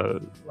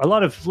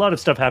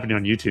stuff happening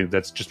on YouTube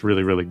that's just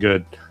really, really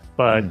good.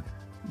 But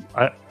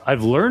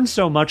I've learned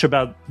so much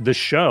about the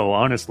show,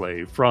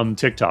 honestly, from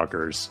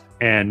TikTokers,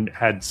 and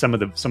had some of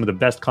the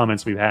best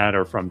comments we've had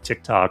are from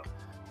TikTok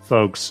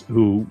folks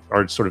who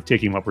are sort of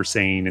taking what we're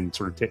saying and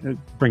sort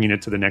of bringing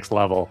it to the next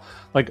level.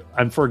 Like,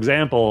 for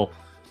example,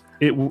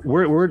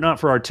 were it not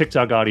for our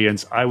TikTok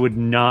audience, I would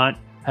not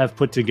have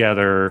put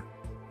together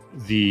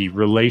the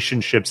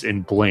relationships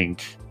in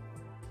Blink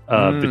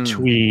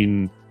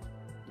between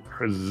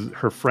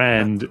her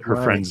friend,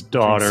 friend's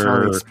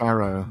daughter,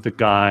 the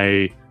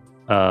guy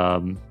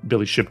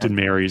Billy Shipton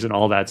marries, and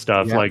all that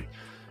stuff. Yeah. Like,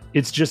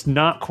 it's just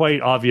not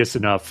quite obvious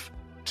enough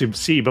to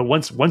see, but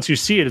once you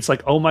see it, it's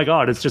like, oh my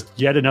god, it's just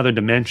yet another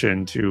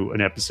dimension to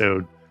an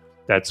episode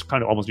that's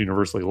kind of almost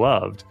universally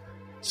loved.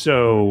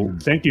 So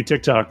thank you,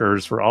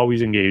 TikTokers, for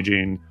always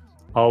engaging,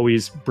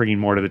 always bringing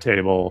more to the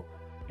table,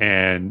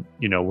 and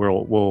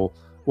we'll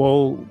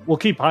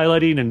keep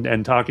highlighting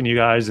and talking to you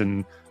guys,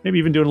 and maybe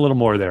even doing a little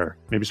more there.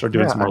 Maybe start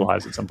doing some more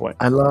lives at some point.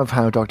 I love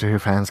how Doctor Who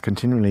fans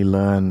continually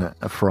learn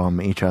from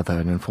each other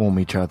and inform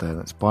each other.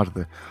 That's part of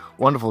the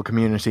wonderful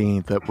community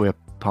that we're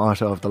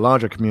part of, the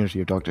larger community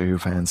of Doctor Who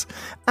fans,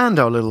 and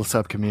our little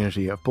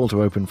sub-community of Pull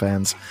to Open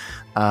fans.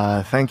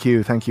 Thank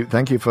you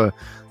for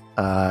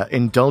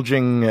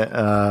indulging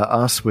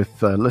us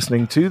with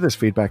listening to this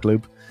feedback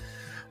loop.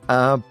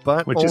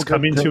 But which is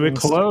coming to a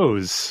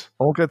close.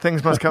 All good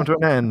things must come to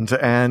an end,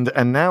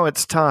 and now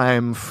it's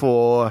time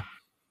for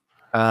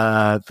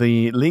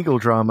the legal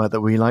drama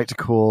that we like to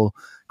call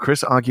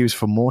Chris argues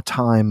for more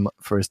time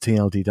for his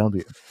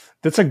TLDW.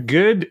 That's a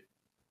good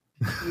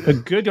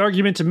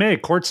argument to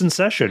make. Court's in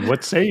session.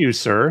 What say you,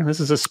 sir?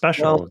 This is a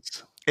special. Well,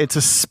 it's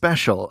a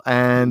special,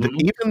 and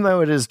even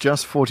though it is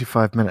just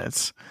 45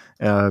 minutes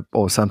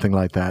or something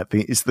like that,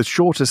 it's the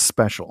shortest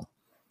special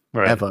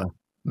ever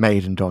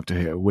made in Doctor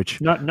Who, which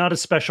not a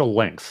special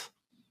length.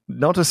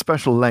 Not a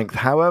special length.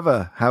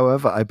 However,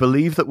 I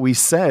believe we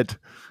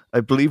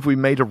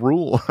made a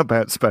rule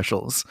about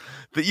specials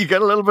that you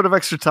get a little bit of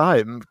extra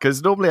time,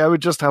 because normally I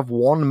would just have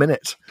 1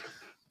 minute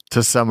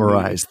to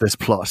summarize this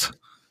plot.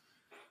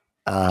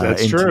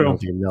 That's true.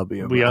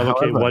 We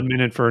allocate 1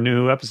 minute for a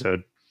new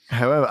episode.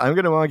 However, I'm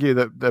going to argue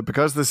that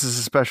because this is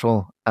a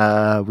special,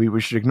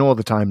 we should ignore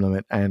the time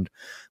limit. And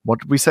what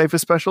did we say for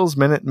specials?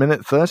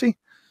 Minute 30?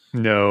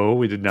 No,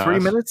 we did not. 3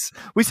 minutes?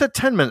 We said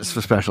 10 minutes for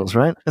specials,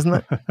 right? Isn't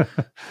it?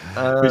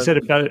 We said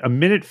about a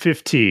minute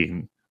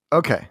 15.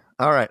 Okay.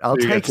 All right. I'll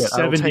take it.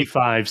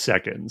 75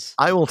 seconds.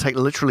 I will take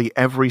literally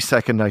every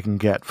second I can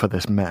get for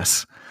this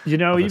mess.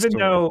 Even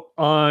though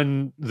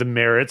on the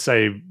merits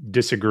I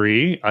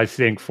disagree, I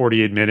think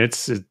 48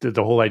 minutes,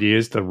 the whole idea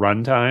is the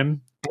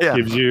runtime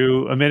gives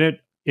you a minute.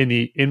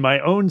 In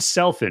my own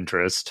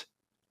self-interest,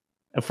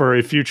 for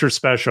a future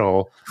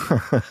special,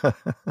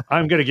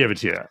 I'm going to give it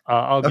to you.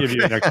 I'll give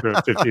you an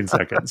extra 15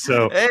 seconds.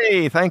 So,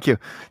 hey, thank you.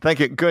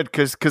 Good,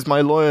 because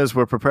my lawyers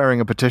were preparing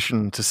a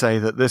petition to say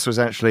that this was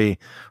actually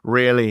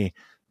really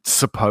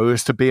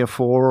supposed to be a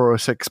 4 or a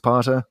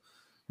 6-parter.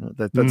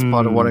 That's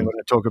part of what I'm going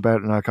to talk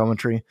about in our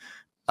commentary.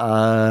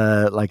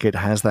 Like, it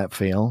has that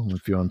feel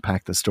if you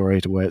unpack the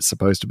story to where it's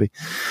supposed to be.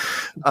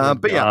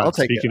 But yeah, I'll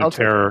take it. Speaking of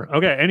terror.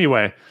 Okay,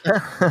 anyway,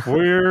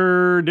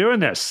 we're doing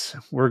this.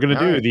 We're going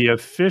to do the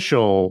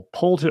official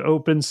Pull to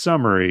Open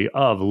summary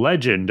of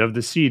Legend of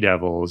the Sea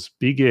Devils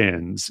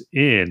begins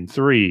in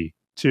 3,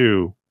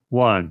 2,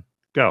 1,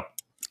 go.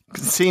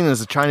 seen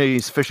as a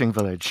Chinese fishing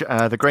village.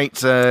 The great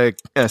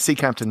sea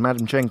captain,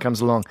 Madam Cheng,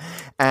 comes along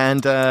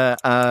and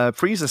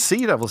frees a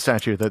sea devil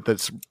statue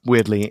that's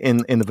weirdly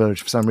in the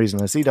village for some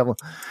reason. A sea devil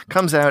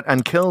comes out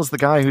and kills the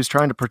guy who's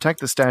trying to protect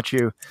the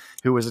statue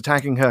who was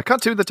attacking her.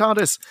 Cut to the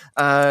TARDIS,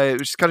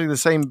 which is cutting the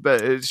same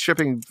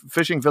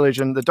fishing village,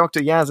 and the Doctor,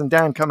 Yaz, and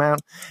Dan come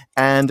out,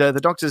 and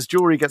the Doctor's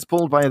jewelry gets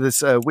pulled by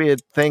this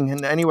weird thing,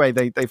 and anyway,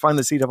 they find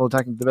the sea devil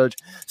attacking the village.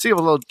 Sea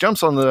devil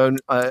jumps on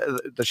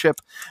the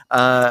ship.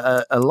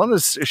 A lot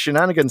of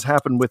shenanigans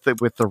happen with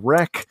the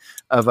wreck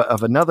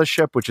of another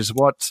ship, which is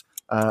what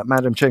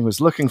Madam Cheng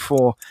was looking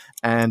for,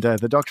 and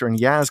the Doctor and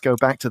Yaz go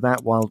back to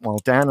that while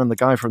Dan and the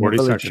guy from the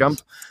village jump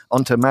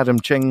onto Madam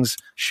Cheng's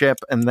ship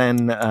and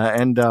then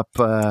end up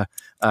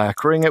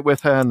crewing it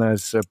with her, and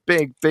there's a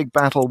big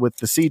battle with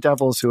the Sea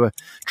Devils who are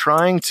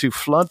trying to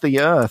flood the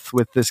Earth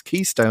with this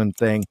keystone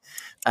thing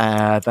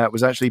that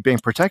was actually being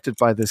protected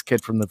by this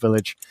kid from the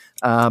village.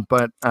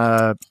 But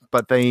the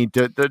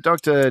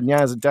Doctor,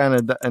 Nyaz,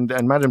 Dan,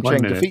 and Madam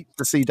Cheng defeat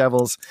the Sea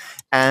Devils,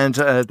 and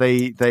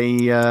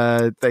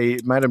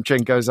Madam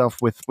Cheng goes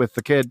off with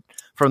the kid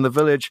from the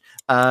village.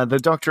 The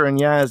Doctor and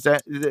Yaz,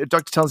 the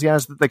Doctor tells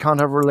Yaz that they can't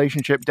have a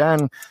relationship.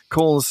 Dan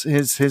calls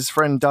his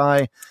friend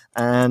Di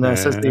and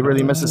says that he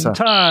really misses her.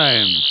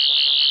 Time.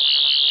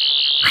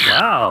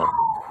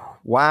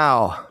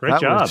 Wow. Great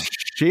job. Was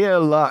sheer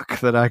luck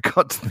that I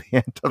got to the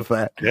end of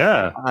that.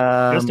 Yeah.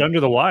 Just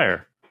under the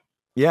wire.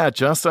 Yeah,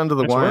 just under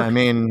the wire. Work. I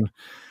mean,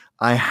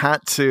 I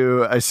had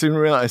to. I soon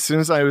realized, as soon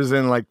as I was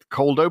in like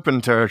cold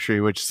open territory,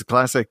 which is a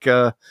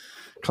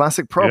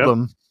classic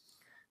problem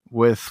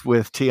with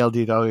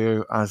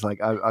TLDW. I was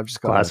like, I've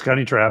just got classic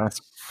honey trap.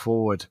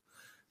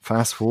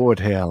 Fast forward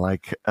here.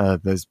 Like,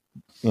 there's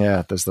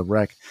the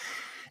wreck.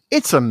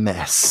 It's a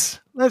mess.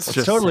 It's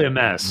just totally a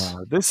mess.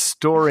 No, this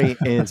story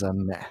is a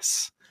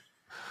mess,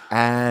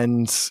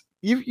 and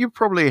you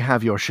probably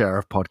have your share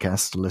of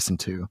podcasts to listen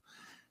to.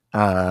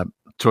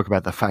 Talk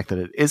about the fact that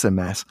it is a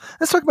mess.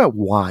 Let's talk about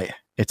why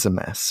it's a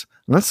mess.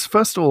 Let's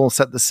first of all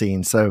set the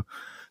scene. So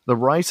the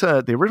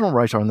original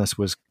writer on this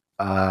was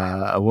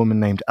a woman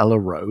named Ella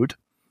Road.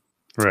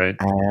 Right.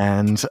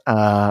 And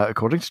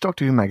according to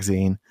Doctor Who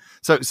magazine,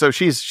 so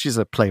she's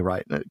a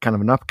playwright, kind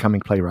of an upcoming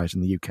playwright in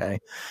the UK,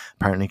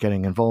 apparently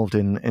getting involved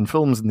in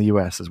films in the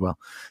US as well.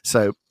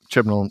 So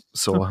Chibnall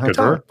saw her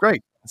talent.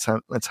 Great.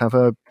 Let's have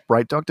her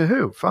write Doctor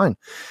Who. Fine.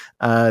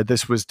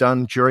 This was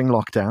done during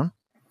lockdown.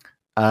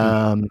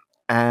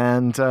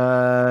 And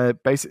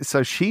basically,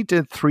 so she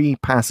did 3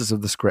 passes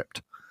of the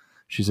script.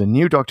 She's a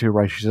new Doctor Who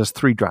writer. She does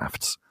 3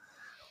 drafts.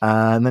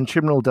 And then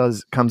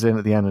Chibnall comes in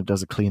at the end and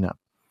does a cleanup.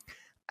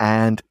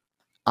 And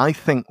I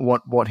think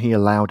what he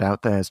allowed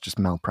out there is just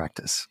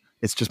malpractice.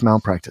 It's just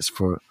malpractice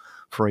for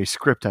a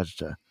script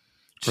editor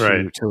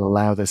to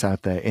allow this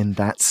out there in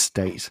that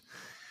state.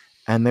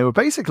 And they were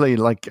basically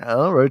like,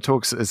 Ella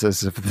talks as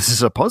if this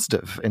is a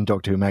positive in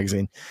Doctor Who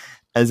magazine.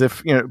 As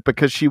if,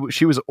 because she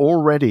was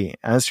already,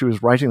 as she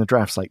was writing the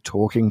drafts, like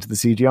talking to the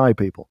CGI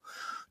people,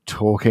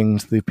 talking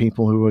to the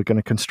people who were going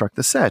to construct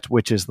the set,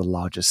 which is the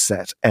largest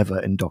set ever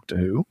in Doctor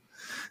Who,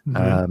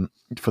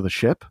 for the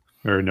ship.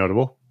 Very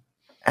notable.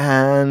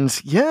 And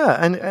so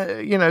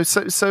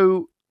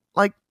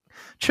like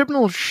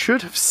Chibnall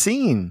should have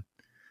seen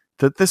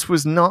that this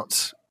was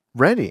not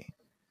ready.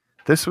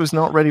 This was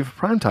not ready for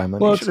prime time,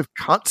 and he should have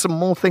cut some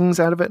more things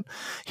out of it.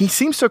 He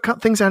seems to have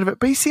cut things out of it,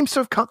 but he seems to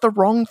have cut the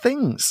wrong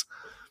things.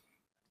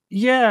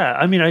 Yeah,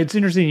 I mean, it's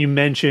interesting you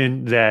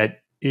mentioned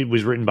that it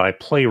was written by a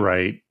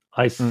playwright.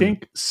 I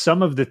think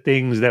some of the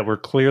things that were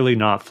clearly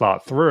not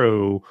thought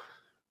through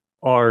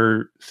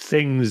are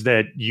things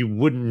that you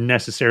wouldn't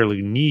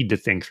necessarily need to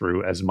think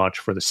through as much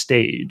for the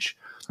stage.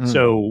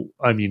 So,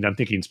 I mean, I'm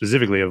thinking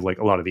specifically of like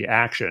a lot of the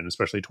action,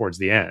 especially towards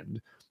the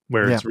end,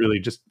 where it's really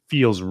just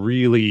feels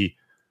really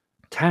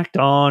tacked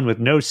on with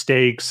no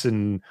stakes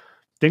and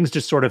things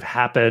just sort of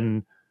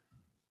happen.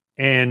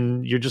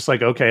 And you're just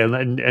like, okay,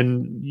 and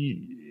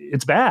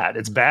it's bad.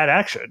 It's bad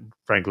action,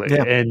 frankly.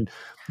 Yeah. And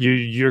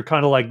you're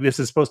kind of like, this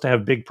is supposed to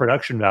have big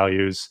production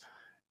values,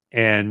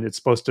 and it's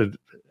supposed to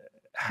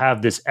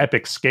have this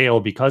epic scale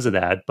because of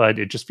that, but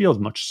it just feels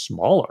much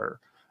smaller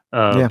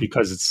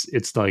because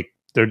it's like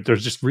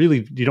there's just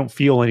really, you don't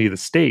feel any of the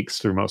stakes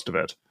through most of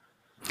it,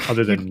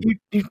 other than you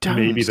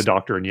maybe the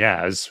Doctor and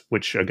Yaz,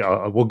 which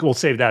we'll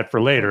save that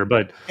for later.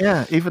 But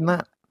yeah, even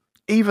that.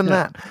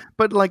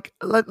 But like,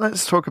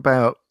 let's talk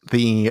about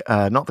the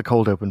not the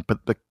cold open,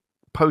 but the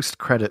post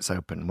credits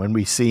open when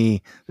we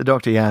see the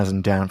Doctor, Yaz,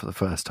 and Dan for the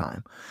first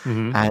time,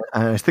 and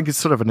I think it's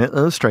sort of an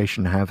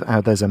illustration of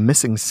how there's a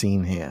missing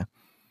scene here.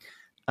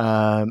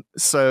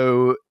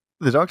 So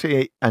the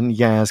Doctor and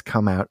Yaz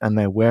come out and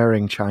they're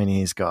wearing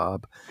Chinese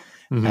garb,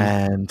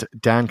 and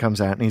Dan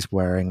comes out and he's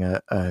wearing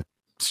a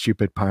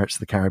stupid Pirates of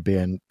the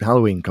Caribbean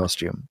Halloween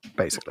costume,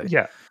 basically.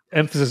 Yeah,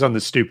 emphasis on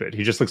the stupid.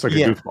 He just looks like a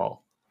goofball.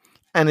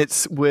 And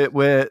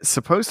we're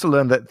supposed to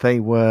learn that they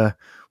were.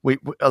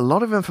 A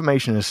lot of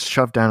information is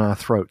shoved down our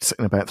throats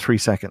in about 3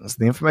 seconds.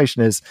 The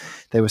information is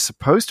they were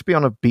supposed to be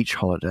on a beach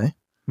holiday.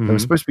 They were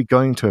supposed to be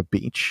going to a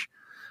beach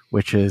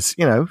which is,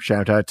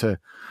 shout out to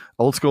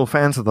old school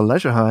fans of the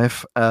Leisure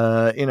Hive.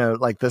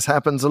 Like this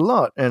happens a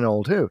lot in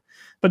Old Who.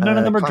 But none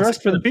of them are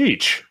dressed for the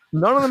beach.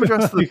 None of them are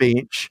dressed for the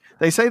beach.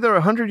 They say they're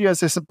 100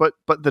 years distant, but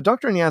the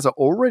Doctor and Yaz are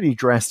already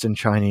dressed in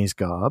Chinese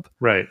garb.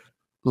 Right.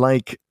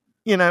 Like,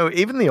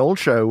 even the old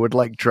show would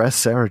like dress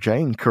Sarah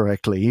Jane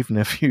correctly, even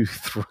if you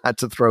had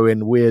to throw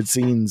in weird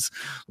scenes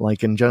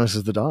like in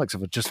Genesis of the Daleks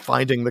of just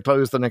finding the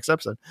clothes the next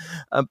episode.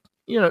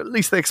 At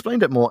least they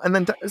explained it more. And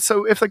then,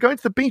 so if they're going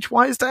to the beach,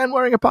 why is Dan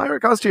wearing a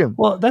pirate costume?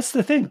 Well, that's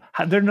the thing.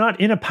 They're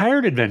not in a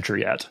pirate adventure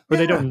yet, or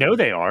they don't know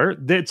they are.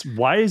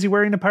 Why is he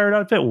wearing a pirate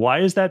outfit? Why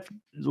is that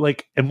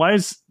and why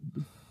is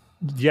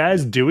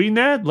Yaz doing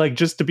that? Like,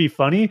 just to be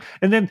funny?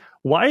 And then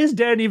why is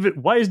Dad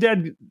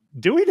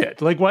doing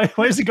it? Like, why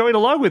is he going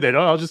along with it?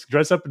 Oh, I'll just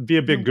dress up and be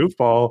a big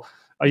goofball.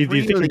 Do you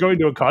think you're going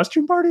to a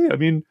costume party? I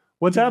mean,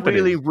 what's happening?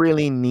 Really,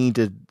 really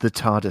needed the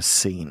TARDIS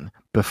scene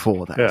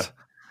before that.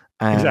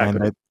 Yeah,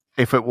 exactly.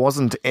 If it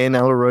wasn't in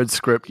Ella Rhodes'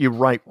 script, you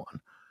write one,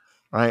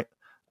 right?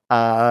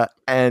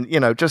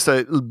 Just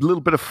a little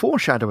bit of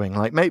foreshadowing.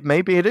 Like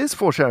maybe it is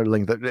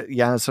foreshadowing that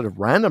Yaz sort of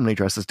randomly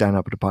dresses Dan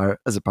up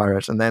as a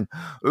pirate, and then,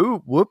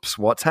 ooh, whoops,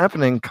 what's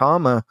happening?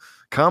 Karma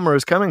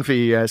is coming for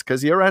you, Yaz,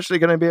 because you're actually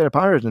going to be at a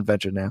pirate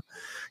adventure now,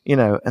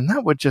 and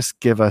that would just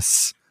give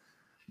us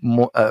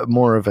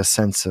more of a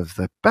sense of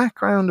the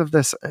background of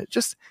this.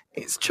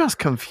 It's just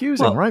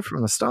confusing right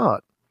from the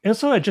start.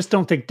 Also, I just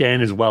don't think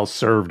Dan is well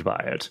served by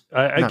it.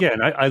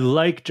 I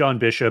like John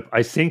Bishop.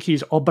 I think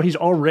he's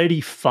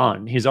already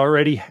fun. He's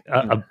already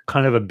a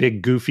kind of a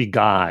big goofy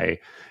guy,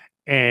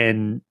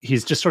 and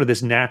he's just sort of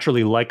this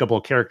naturally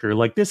likable character.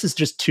 Like, this is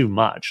just too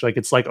much. Like,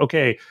 it's like,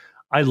 okay,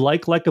 I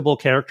like likable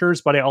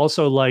characters, but I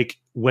also like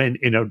when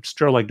in a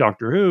show like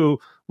Doctor Who,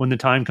 when the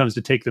time comes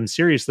to take them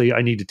seriously,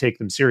 I need to take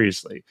them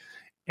seriously,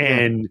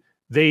 and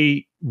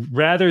they,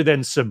 rather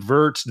than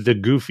subvert the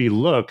goofy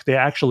look, they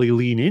actually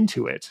lean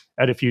into it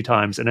at a few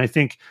times. And I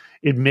think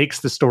it makes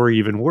the story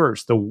even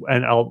worse.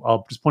 And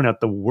I'll just point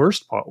out the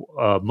worst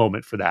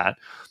moment for that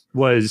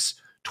was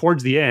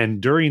towards the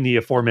end, during the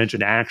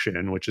aforementioned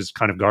action, which is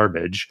kind of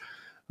garbage.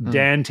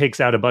 Dan takes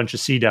out a bunch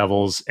of Sea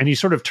Devils, and he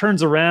sort of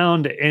turns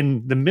around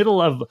in the middle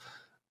of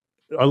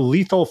a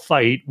lethal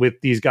fight with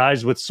these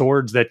guys with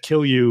swords that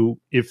kill you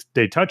if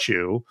they touch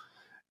you.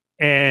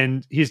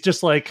 And he's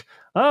just like,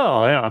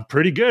 oh, yeah, I'm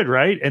pretty good,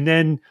 right? And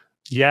then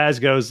Yaz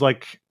goes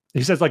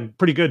he says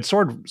pretty good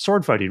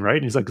sword fighting, right?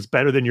 And he's like, it's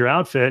better than your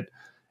outfit.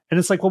 And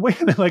it's like, well,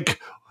 wait a minute, like,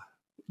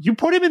 you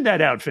put him in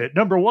that outfit,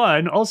 number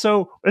one.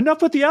 Also,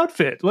 enough with the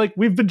outfit. Like,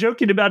 we've been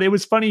joking about it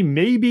was funny.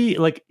 Maybe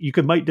like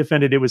might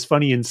defend it was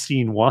funny in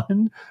scene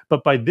one,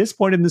 but by this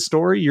point in the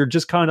story, you're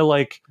just kind of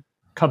like,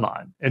 come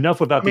on,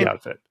 enough about the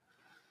outfit.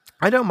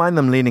 I don't mind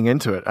them leaning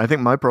into it. I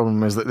think my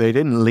problem is that they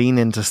didn't lean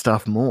into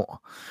stuff more.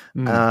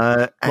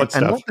 What stuff?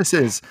 And what this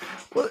is,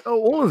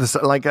 all of this,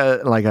 like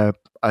a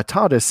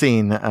TARDIS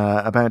scene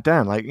about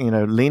Dan,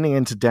 leaning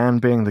into Dan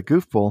being the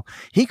goofball.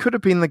 He could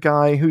have been the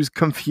guy who's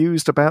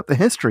confused about the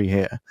history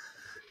here,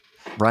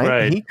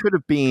 right? He could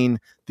have been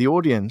the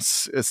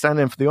audience,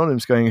 standing for the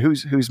audience, going,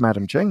 "Who's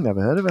Madam Ching?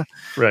 Never heard of her."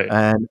 Right.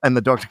 And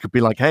the Doctor could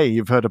be like, "Hey,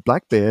 you've heard of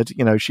Blackbeard?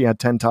 She had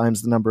 10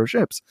 times the number of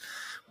ships."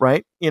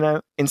 Right?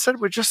 Instead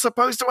we're just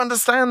supposed to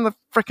understand the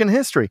freaking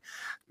history.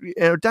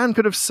 Dan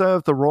could have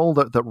served the role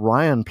that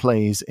Ryan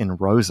plays in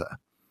Rosa.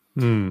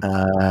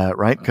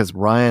 Right? Because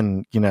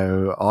Ryan,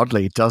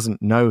 oddly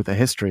doesn't know the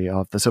history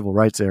of the civil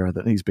rights era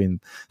that he's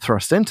been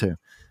thrust into,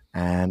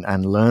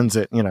 and learns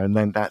it, and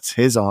then that's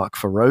his arc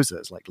for Rosa.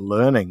 It's like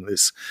learning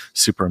this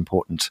super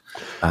important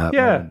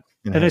moment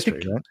in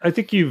history, I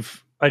think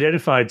you've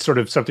identified sort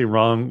of something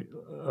wrong.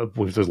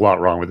 There's a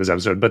lot wrong with this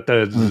episode, but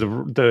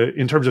the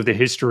in terms of the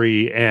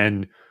history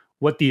and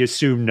what the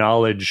assumed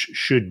knowledge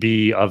should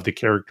be of the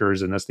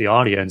characters and thus the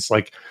audience,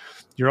 like,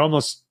 you're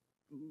almost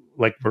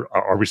like,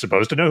 are we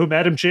supposed to know who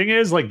Madam Ching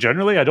is? Like,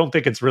 generally, I don't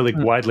think it's really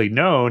widely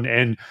known.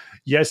 And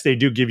yes, they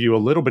do give you a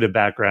little bit of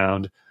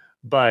background,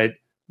 but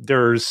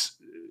there's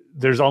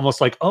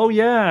almost like, oh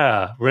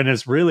yeah, when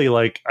it's really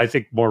like, I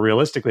think more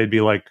realistically, it'd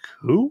be like,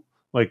 who?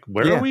 Like,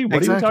 where are we?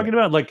 What are you talking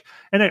about? Like,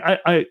 and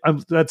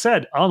I'm that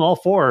said, I'm all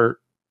for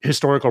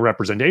historical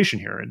representation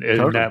here, and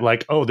that,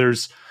 like, oh,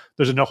 there's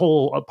a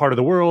whole part of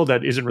the world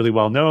that isn't really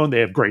well known. They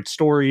have great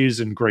stories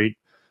and great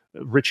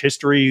rich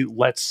history.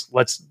 Let's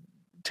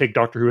take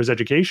Doctor Who as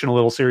education a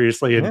little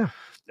seriously and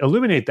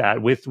illuminate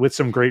that with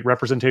some great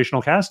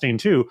representational casting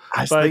too.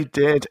 As they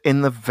did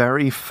in the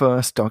very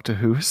first Doctor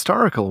Who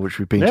historical, which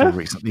we've been to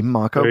recently,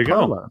 Marco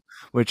Polo,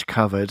 which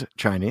covered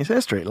Chinese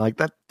history. Like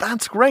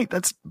that's great.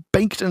 That's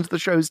baked into the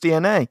show's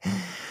DNA.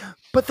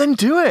 But then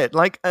do it,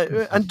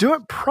 and do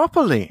it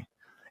properly.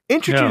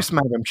 Introduce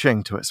Madam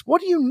Ching to us.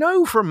 What do you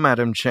know from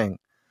Madam Ching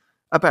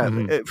about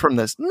from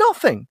this?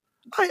 Nothing.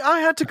 I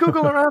had to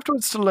Google her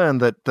afterwards to learn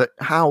that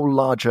how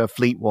large her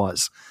fleet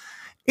was.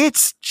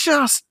 It's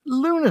just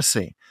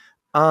lunacy.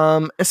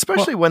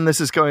 Especially when this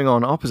is going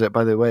on opposite.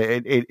 By the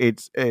way,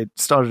 it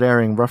started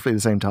airing roughly the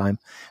same time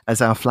as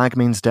Our Flag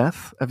Means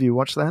Death. Have you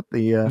watched that?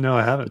 No,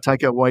 I haven't.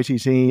 Taika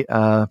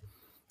Waititi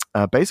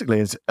basically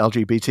is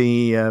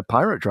LGBT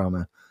pirate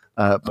drama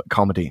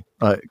comedy,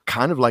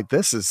 kind of like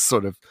this is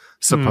sort of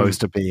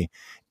supposed to be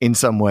in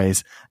some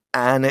ways,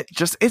 and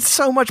it's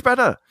so much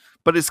better.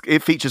 But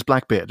it features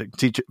Blackbeard.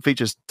 It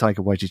features Taika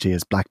Waititi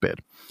as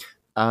Blackbeard.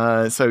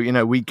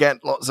 So, we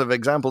get lots of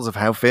examples of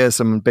how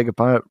fearsome and big a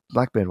pirate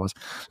Blackbeard was.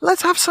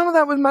 Let's have some of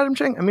that with Madam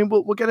Ching. I mean,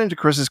 we'll get into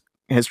Chris's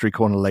history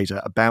corner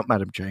later about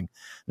Madam Ching,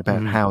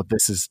 about how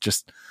this is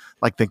just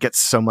like they get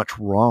so much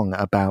wrong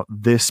about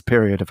this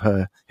period of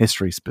her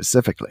history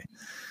specifically.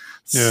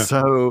 Yeah.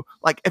 So,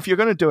 like, if you're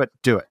going to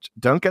do it.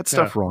 Don't get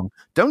stuff wrong.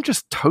 Don't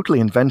just totally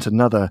invent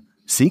another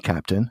sea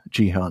captain,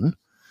 Ji-hun,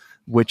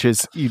 which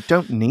is, you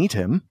don't need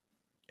him.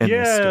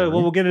 Well,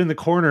 we'll get in the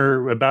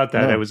corner about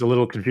that. I was a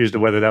little confused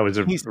of whether that was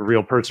a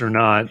real person or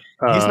not.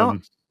 He's not.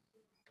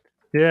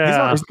 Yeah, he's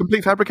not. It's a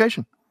complete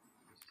fabrication,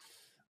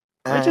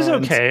 which is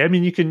okay. I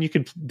mean, you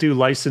can do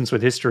license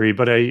with history,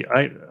 but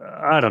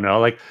I don't know.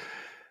 Like,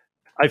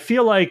 I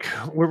feel like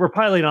we're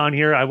piling on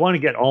here. I want to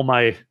get all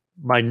my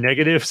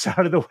negatives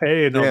out of the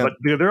way, but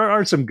there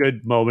are some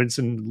good moments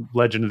in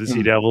Legend of the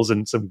Sea Devils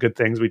and some good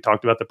things. We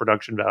talked about the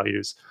production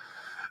values,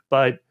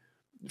 but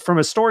from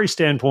a story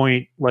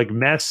standpoint, like,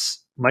 mess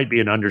might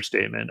be an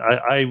understatement.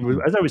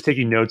 As I was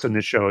taking notes on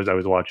this show as I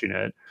was watching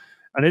it,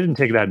 and I didn't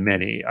take that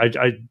many.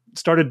 I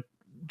started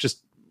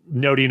just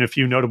noting a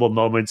few notable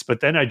moments, but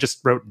then I just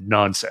wrote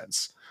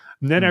nonsense.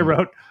 And then I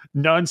wrote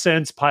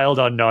nonsense piled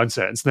on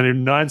nonsense.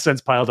 Then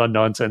nonsense piled on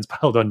nonsense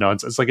piled on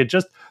nonsense. Like, it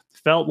just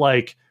felt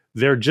like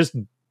they're just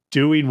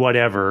doing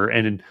whatever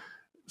and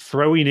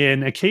throwing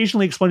in,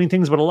 occasionally explaining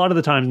things, but a lot of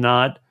the time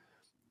not.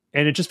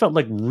 And it just felt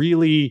like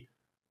really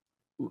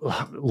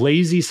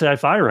lazy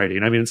sci-fi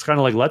writing. I mean, it's kind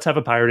of like, let's have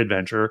a pirate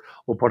adventure.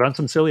 We'll put on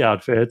some silly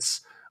outfits.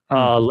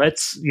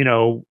 Let's,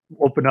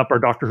 open up our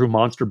Doctor Who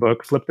monster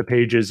book, flip the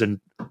pages, and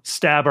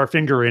stab our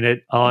finger in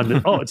it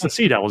on, it's the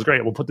Sea Devils.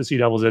 Great. We'll put the Sea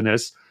Devils in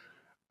this.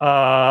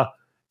 And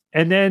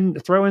then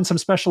throw in some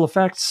special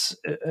effects,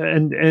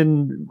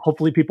 and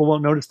hopefully people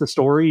won't notice the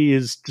story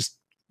is just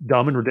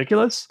dumb and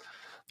ridiculous.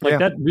 Like,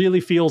 that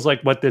really feels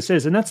like what this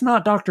is. And that's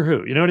not Doctor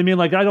Who. You know what I mean?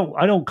 Like, I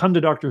don't come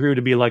to Doctor Who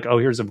to be like, oh,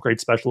 here's some great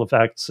special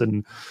effects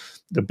and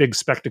the big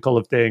spectacle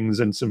of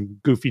things and some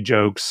goofy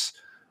jokes.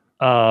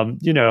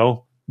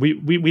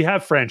 We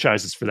have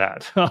franchises for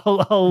that.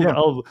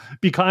 I'll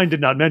be kind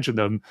and not mention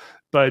them,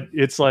 but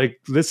it's like,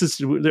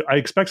 I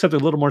expect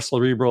something a little more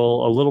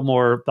cerebral, a little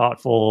more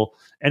thoughtful.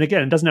 And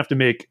again, it doesn't have to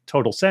make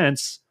total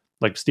sense.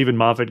 Like, Stephen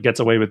Moffat gets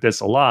away with this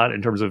a lot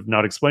in terms of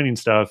not explaining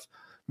stuff,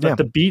 but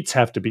the beats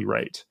have to be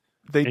right.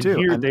 They do.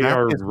 Here and they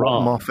are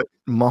wrong.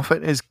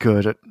 Moffat is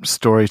good at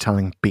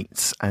storytelling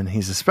beats, and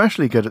he's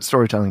especially good at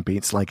storytelling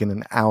beats like in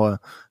an hour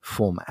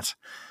format.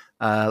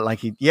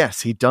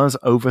 He does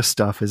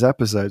overstuff his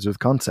episodes with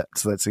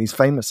concepts. He's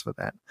famous for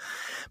that.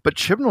 But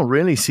Chibnall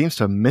really seems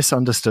to have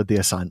misunderstood the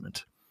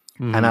assignment.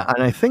 And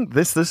I think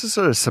this has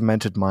sort of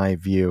cemented my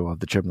view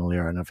of the Chibnall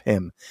era and of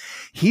him.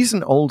 He's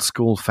an old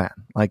school fan.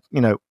 Like,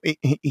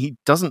 he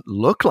doesn't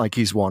look like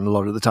he's one a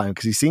lot of the time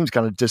because he seems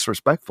kind of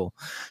disrespectful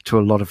to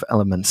a lot of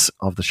elements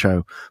of the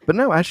show. But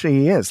no, actually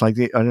he is. Like,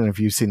 I don't know if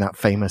you've seen that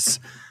famous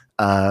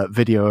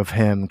video of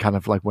him kind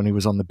of like when he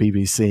was on the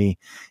BBC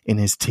in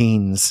his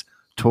teens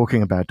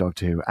talking about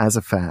Doctor Who as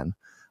a fan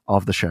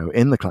of the show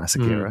in the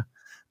classic era.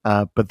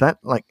 But that,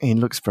 like, he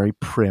looks very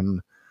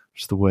prim.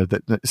 Which is the word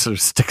that sort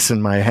of sticks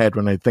in my head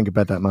when I think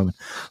about that moment.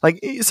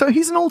 Like, so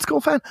he's an old school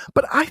fan,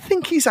 but I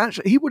think he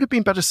would have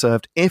been better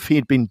served if he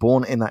had been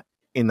born in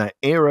that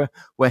era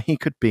where he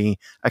could be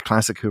a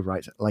classic Who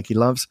writer. Like, he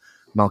loves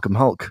Malcolm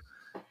Hulke,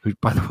 who,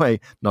 by the way,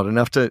 not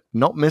enough to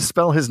not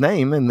misspell his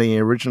name in the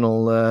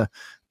original,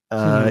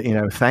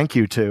 thank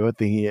you to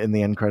in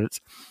the end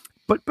credits.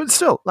 But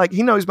still, like,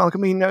 he knows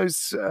Malcolm. He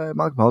knows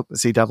Malcolm Hulke, the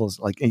Sea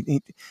Devils. Like,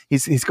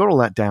 he's got all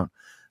that down,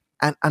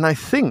 and I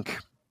think,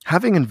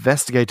 having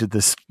investigated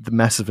the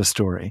mess of a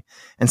story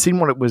and seen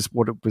what it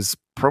was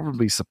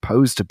probably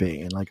supposed to be,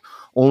 and like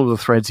all of the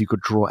threads you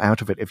could draw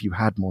out of it if you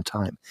had more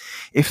time.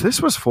 If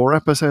this was 4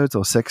 episodes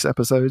or 6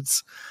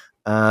 episodes,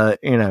 God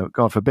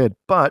forbid,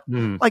 but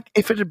like,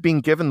 if it had been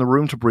given the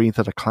room to breathe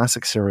that a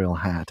classic serial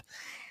had,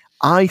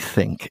 I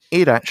think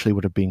it actually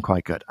would have been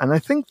quite good. And I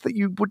think that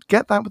you would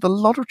get that with a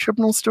lot of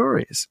Chibnall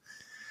stories.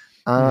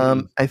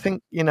 I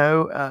think,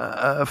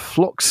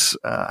 Flux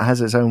has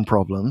its own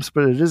problems,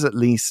 but it is at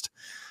least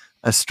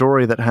a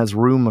story that has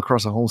room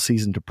across a whole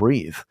season to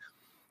breathe.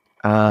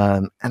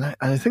 And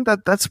I think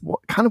that's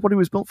kind of what he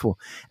was built for.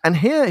 And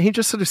here he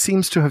just sort of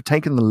seems to have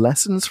taken the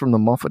lessons from the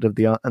Moffat and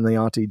the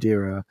RTD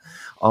era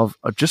of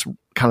just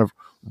kind of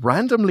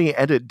randomly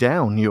edit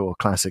down your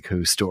classic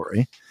Who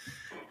story.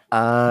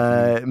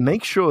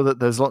 Make sure that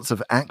there's lots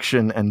of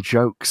action and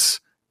jokes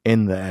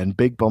in there and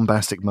big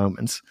bombastic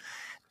moments.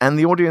 And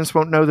the audience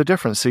won't know the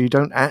difference, so you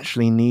don't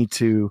actually need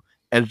to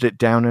edit it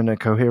down in a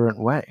coherent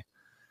way.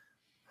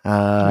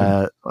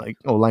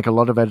 Like a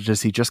lot of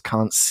editors, he just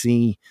can't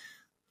see,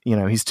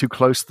 he's too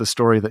close to the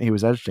story that he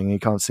was editing. He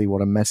can't see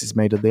what a mess is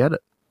made of the edit.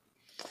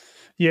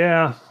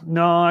 Yeah,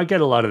 no, I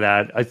get a lot of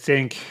that. I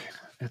think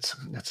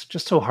it's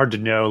just so hard to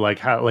know, like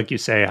how, like you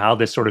say, how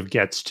this sort of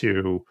gets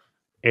to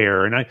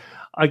air. And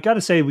I got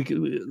to say,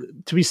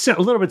 to be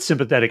a little bit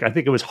sympathetic, I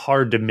think it was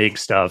hard to make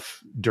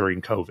stuff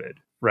during COVID,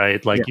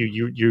 right? Like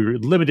you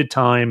limited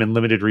time and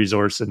limited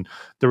resource, and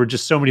there were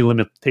just so many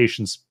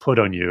limitations put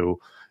on you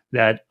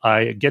that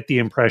I get the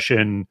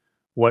impression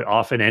what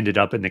often ended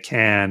up in the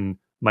can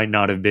might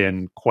not have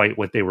been quite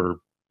what they were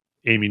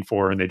aiming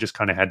for, and they just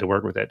kind of had to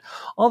work with it.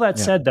 All that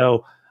said,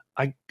 though,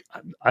 I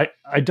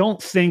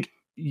don't think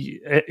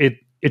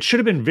it should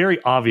have been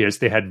very obvious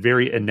they had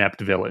very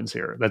inept villains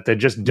here, that they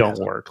just don't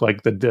work.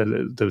 Like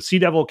the Sea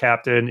Devil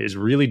captain is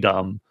really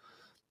dumb.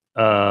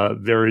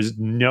 There is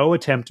no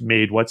attempt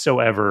made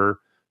whatsoever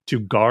to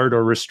guard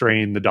or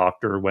restrain the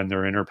Doctor when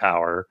they're in her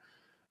power,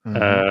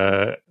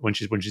 when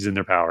she's in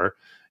their power.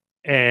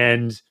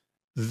 And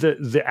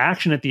the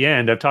action at the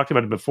end, I've talked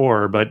about it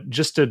before, but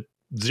just to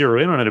zero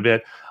in on it a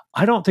bit,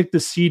 I don't think the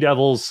Sea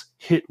Devils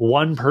hit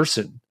one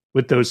person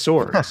with those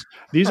swords.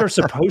 These are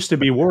supposed to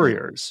be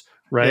warriors,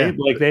 right?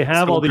 Like they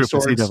have all these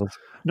swords.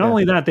 Not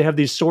only that, they have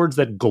these swords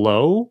that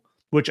glow,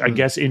 which I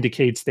guess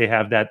indicates they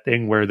have that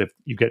thing where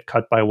you get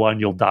cut by one,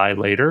 you'll die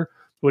later,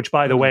 which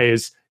by the way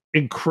is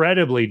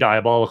incredibly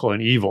diabolical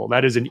and evil.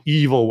 That is an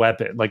evil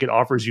weapon. Like it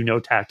offers you no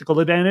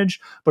tactical advantage,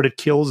 but it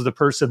kills the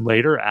person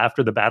later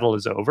after the battle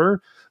is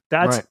over.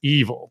 That's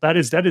evil. That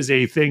is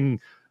a thing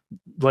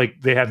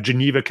like they have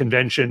Geneva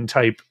Convention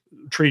type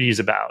treaties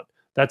about.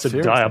 That's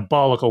a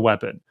diabolical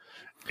weapon.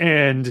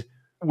 And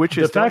which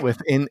is dealt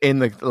with in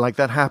the, like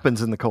that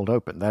happens in the cold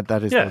open. That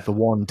is the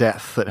one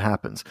death that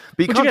happens.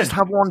 But you can't just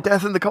have one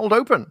death in the cold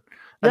open.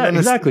 And then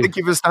exactly. I think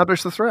you've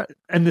established the threat.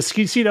 And the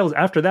Sea Devils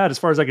after that, as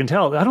far as I can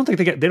tell, I don't think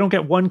they don't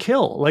get one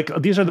kill. Like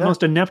these are the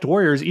most inept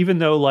warriors, even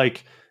though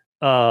like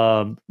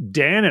Dan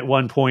at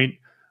one point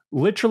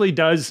literally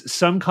does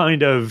some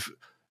kind of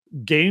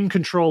game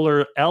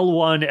controller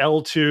L1,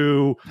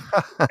 L2,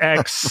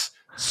 X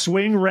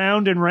swing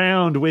round and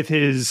round with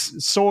his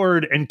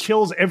sword and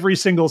kills every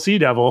single Sea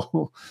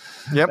Devil.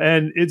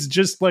 And it's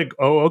just like,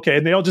 oh, okay.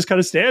 And they all just kind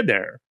of stand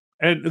there.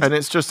 And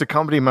it's just a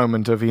comedy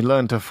moment of he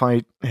learned to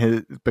fight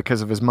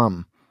because of his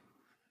mum.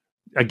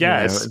 I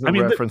guess. I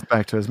mean, reference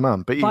back to his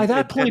mum. But by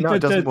that point,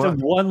 the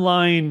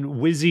one-line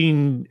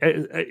whizzing,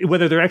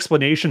 whether they're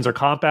explanations or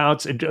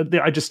cop-outs,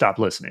 I just stopped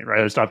listening,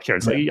 right? I stopped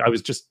caring. Like, I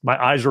was just,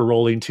 my eyes were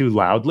rolling too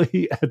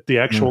loudly at the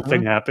actual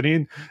thing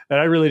happening, and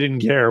I really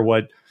didn't care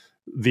what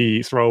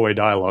the throwaway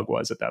dialogue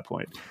was at that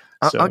point.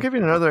 So. I'll give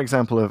you another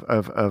example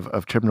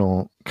of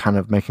Chibnall kind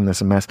of making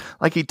this a mess.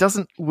 Like he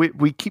doesn't,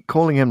 we keep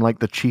calling him like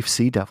the Chief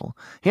Sea Devil.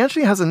 He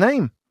actually has a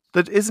name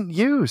that isn't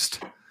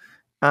used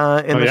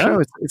in the show.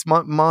 It's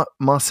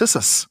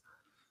Marcissus.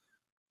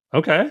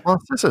 Okay.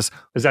 Marcissus.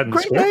 Is that in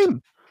great the script?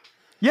 name?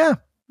 Yeah.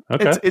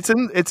 Okay. It's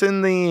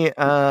in the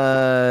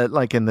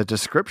like in the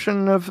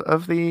description of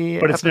the.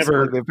 But it's episode,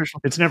 never the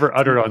official. It's never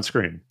uttered on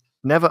screen.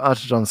 Never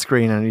uttered on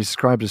screen, and he's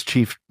described as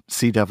Chief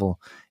Sea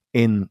Devil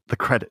in the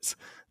credits.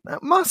 Now,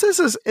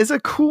 Marcissus is a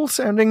cool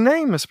sounding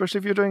name, especially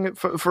if you're doing it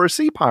for a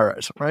sea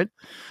pirate, right?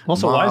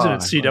 Also, why isn't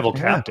it Sea Devil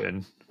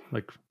Captain?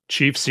 Like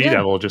Chief Sea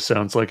Devil just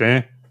sounds like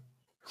and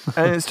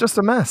it's just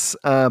a mess.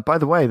 By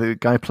the way, the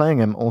guy playing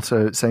him,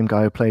 also same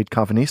guy who played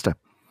Carvanista.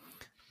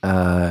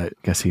 I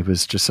guess he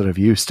was just sort of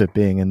used to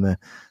being in the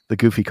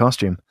goofy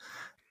costume.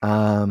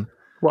 Well,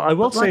 I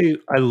will say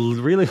I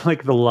really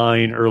like the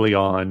line early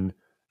on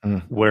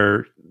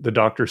where the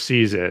Doctor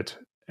sees it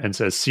and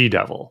says Sea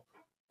Devil.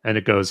 And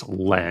it goes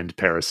land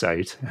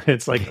parasite.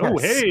 It's like, oh,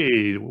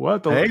 hey,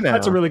 what the?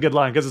 That's a really good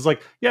line because it's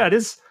like, yeah, it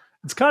is.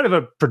 It's kind of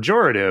a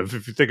pejorative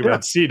if you think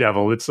about Sea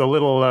Devil. It's a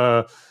little,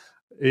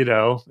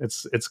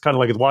 it's kind of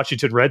like the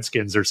Washington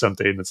Redskins or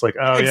something. It's like,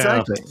 oh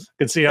exactly. Yeah, I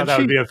can see how that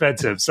would be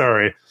offensive.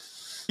 Sorry.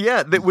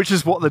 Yeah, which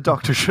is what the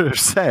Doctor should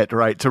have said,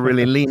 right? To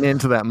really lean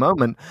into that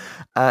moment.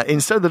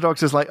 Instead, the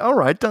Doctor's like, all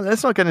right,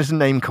 let's not get into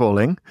name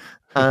calling,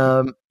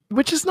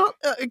 which is not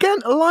again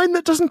a line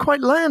that doesn't quite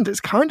land. It's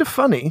kind of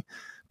funny.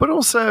 But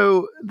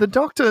also, the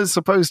Doctor is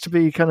supposed to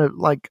be kind of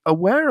like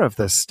aware of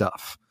this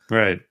stuff,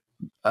 right?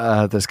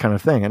 This kind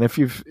of thing, and if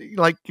you've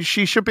like,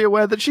 she should be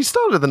aware that she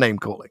started the name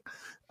calling,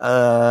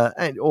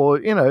 or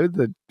in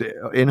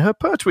her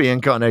Pertwee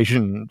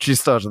incarnation, she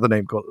started the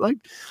name calling. Like,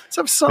 let's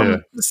have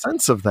some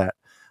sense of that.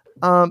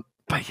 But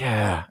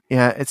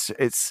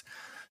it's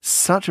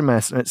such a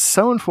mess, and it's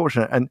so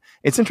unfortunate, and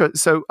it's interesting.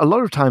 So a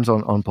lot of times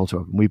on Paul to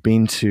Open, we've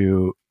been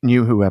to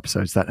New Who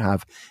episodes that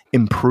have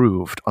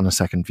improved on a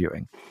second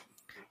viewing.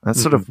 That's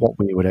sort of what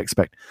we would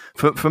expect.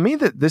 For me,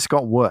 that this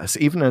got worse,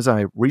 even as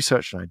I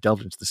researched and I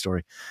delved into the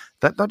story.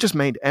 That just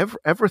made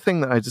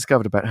everything that I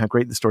discovered about how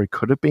great the story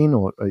could have been,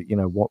 or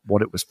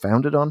what it was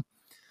founded on,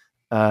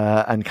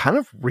 and kind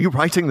of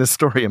rewriting the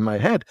story in my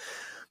head,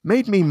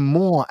 made me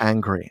more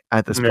angry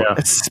at this point,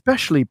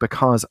 especially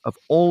because of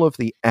all of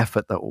the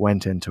effort that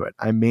went into it.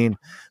 I mean,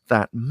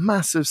 that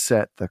massive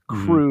set, the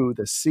crew,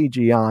 the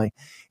CGI.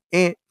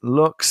 It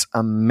looks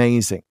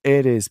amazing.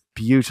 It is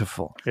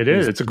beautiful. It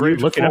is. It's a great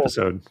looking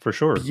episode for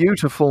sure.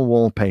 Beautiful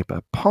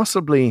wallpaper.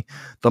 Possibly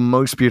the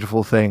most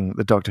beautiful thing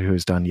the Doctor Who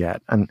has done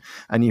yet. And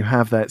you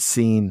have that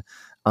scene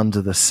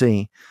under the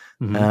sea.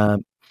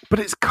 Mhm. But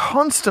it's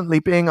constantly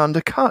being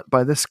undercut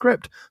by the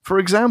script. For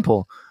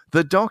example,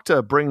 the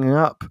Doctor bringing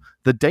up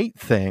the date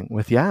thing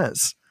with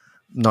Yaz.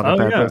 Not a Oh,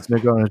 bad yeah. person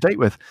to go on a date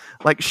with.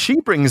 Like,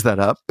 she brings that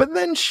up, but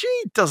then she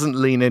doesn't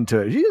lean into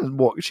it.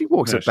 She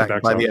walks Yeah, it she back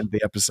backs by off. the end of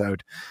the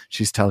episode.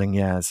 She's telling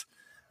Yaz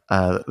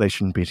that they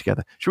shouldn't be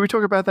together. Should we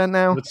talk about that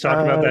now? Let's talk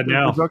about that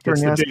now. The Doctor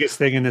That's and the Yaz? biggest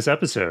thing in this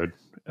episode.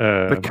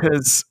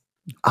 Because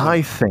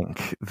I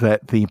think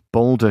that the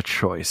bolder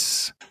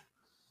choice,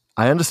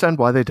 I understand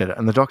why they did it,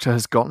 and the Doctor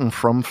has gotten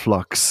from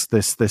Flux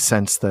this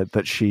sense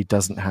that she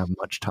doesn't have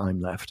much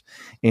time left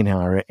in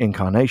her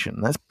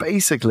incarnation. That's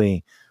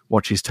basically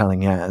what she's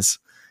telling Yaz.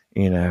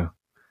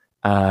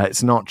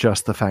 It's not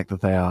just the fact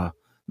that they are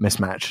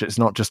mismatched. It's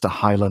not just a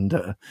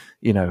Highlander,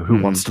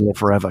 who wants to live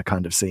forever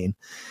kind of scene.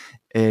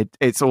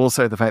 It's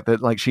also the fact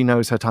that, like, she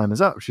knows her time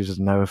is up. She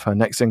doesn't know if her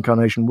next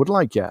incarnation would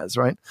like Yaz,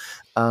 right?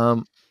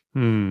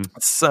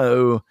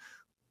 So,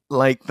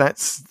 like,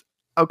 that's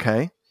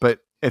okay. But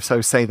if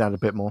so, say that a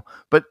bit more.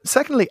 But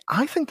secondly,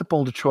 I think the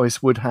bolder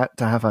choice would have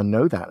to have her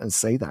know that and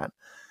say that,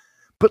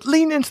 but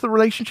lean into the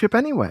relationship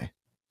anyway.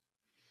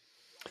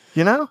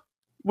 That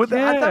would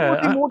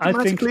be more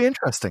dramatically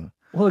interesting.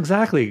 Well,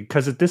 exactly,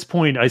 because at this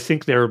point, I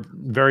think they're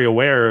very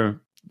aware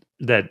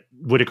that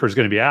Whittaker's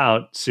going to be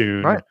out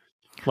soon. Right.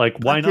 Like,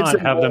 why not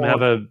have them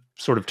have a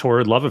sort of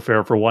torrid love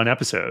affair for one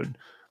episode?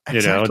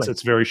 Exactly.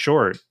 It's very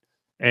short,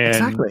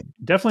 and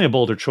definitely a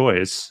bolder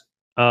choice.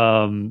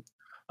 I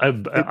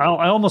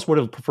almost would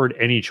have preferred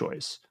any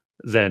choice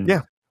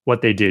than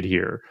what they did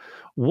here.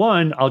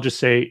 One, I'll just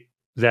say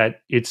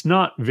that it's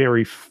not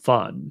very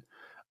fun.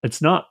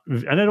 It's not,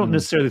 and I don't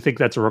necessarily think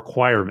that's a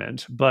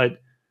requirement,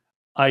 but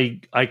I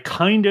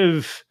kind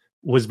of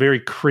was very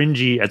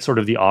cringy at sort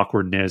of the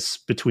awkwardness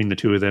between the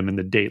two of them in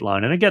the date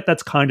line. And I get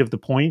that's kind of the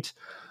point,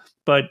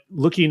 but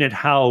looking at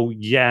how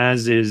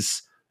Yaz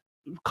is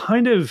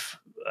kind of,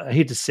 I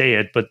hate to say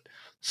it, but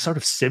sort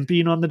of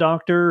simping on the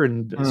Doctor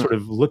and sort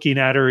of looking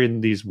at her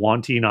in these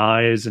wanting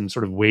eyes and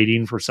sort of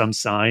waiting for some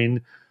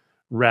sign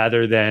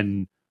rather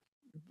than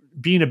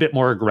being a bit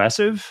more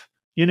aggressive,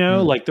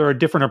 like there are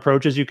different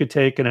approaches you could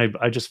take. And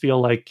I just feel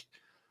like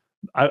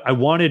I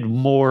wanted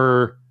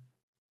more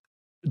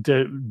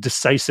the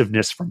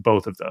decisiveness from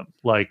both of them.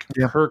 Like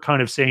her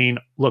kind of saying,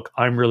 look,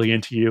 I'm really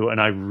into you and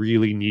I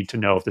really need to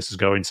know if this is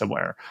going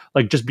somewhere.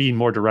 Like just being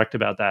more direct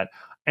about that.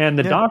 And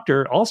the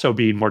Doctor also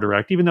being more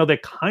direct, even though they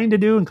kind of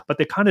do, but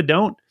they kind of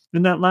don't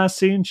in that last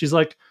scene. She's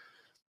like,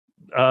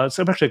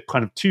 so actually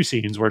kind of two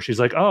scenes where she's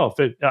like, oh,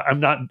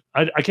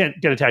 I can't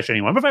get attached to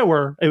anyone. But if I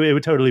were, it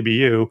would totally be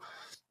you.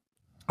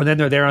 And then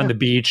they're there on the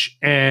beach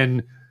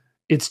and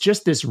it's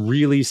just this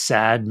really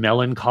sad,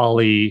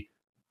 melancholy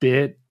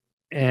bit.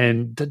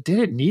 And did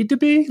it need to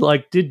be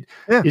like,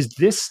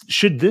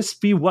 should this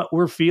be what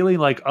we're feeling?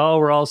 Like, oh,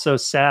 we're all so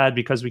sad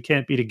because we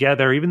can't be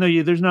together, even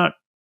though there's not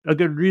a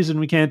good reason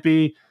we can't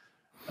be.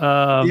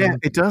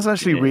 It does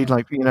actually read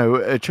like,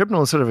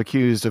 Chibnall is sort of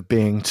accused of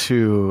being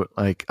too,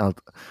 like, I'm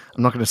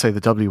not going to say the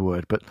W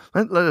word, but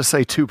let us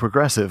say too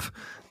progressive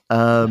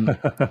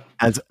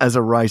as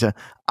a writer.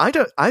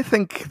 I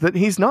think that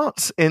he's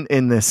not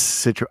in this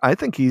situation. I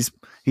think he's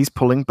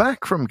pulling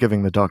back from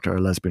giving the Doctor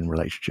a lesbian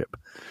relationship.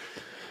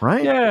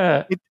 Right?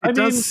 Yeah. It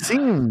does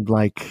seem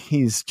like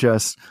he's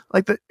just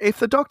like if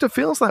the Doctor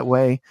feels that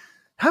way,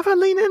 have her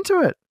lean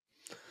into it.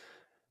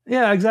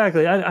 Yeah,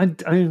 exactly. I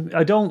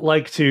don't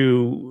like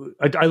to.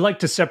 I like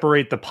to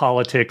separate the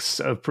politics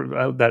of,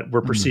 that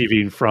we're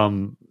perceiving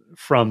from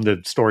the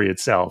story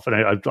itself, and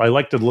I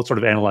like to sort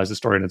of analyze the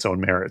story on its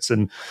own merits.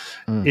 And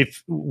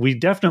if we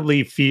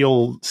definitely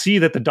see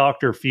that the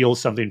Doctor feels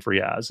something for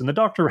Yaz, and the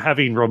Doctor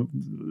having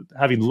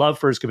love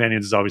for his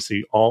companions is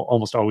obviously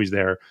almost always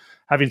there.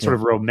 Having sort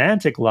of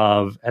romantic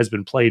love has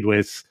been played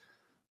with,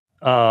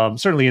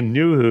 certainly in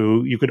New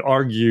Who. You could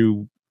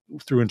argue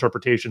through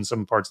interpretation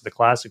some parts of the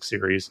classic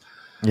series.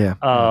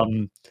 But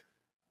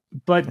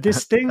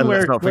this thing and where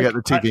let's not forget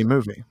the TV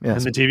movie.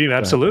 Yes. And the TV,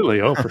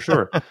 absolutely. Oh, for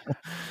sure.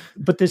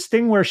 But this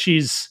thing where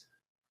she's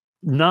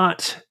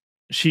not,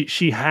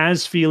 she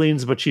has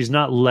feelings, but she's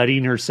not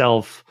letting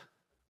herself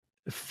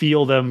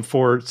feel them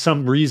for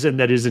some reason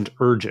that isn't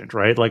urgent,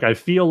 right? Like I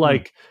feel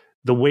like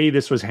the way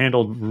this was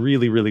handled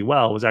really, really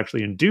well was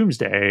actually in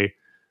Doomsday.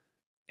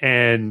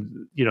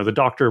 And, the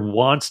Doctor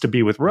wants to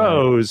be with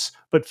Rose,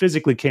 but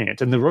physically can't.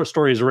 And the Rose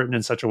story is written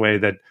in such a way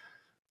that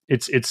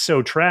it's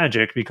so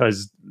tragic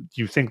because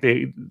you think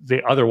they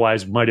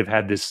otherwise might have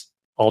had this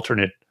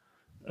alternate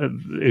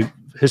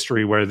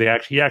history where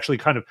he actually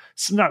kind of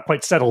not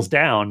quite settles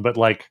down, but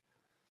like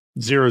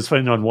zeroes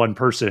in on one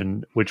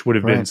person, which would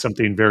have been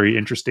something very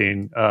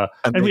interesting. I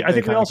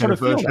think we all sort of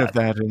feel version of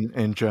that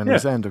in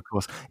Journey's End, of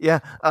course. We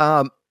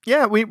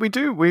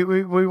do.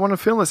 We want to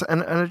feel this,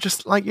 and it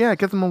just like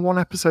give them a one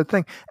episode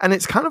thing, and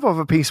it's kind of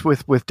a piece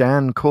with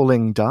Dan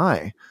calling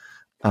Di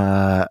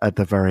at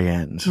the very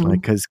end,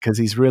 like because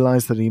he's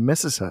realized that he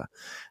misses her,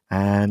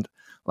 and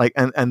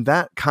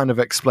that kind of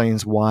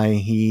explains why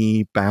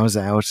he bows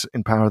out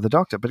in Power of the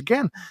Doctor. But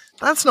again,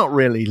 that's not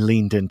really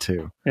leaned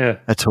into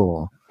at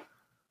all.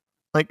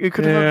 Like, you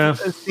could have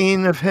a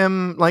scene of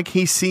him, like,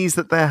 he sees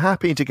that they're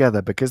happy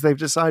together because they've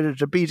decided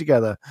to be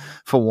together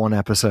for one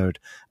episode.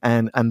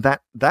 And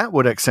that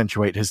would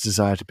accentuate his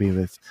desire to be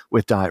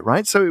with Di,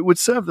 right? So it would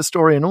serve the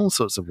story in all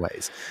sorts of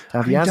ways to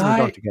have Yaz and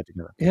the Doctor get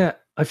together. Yeah,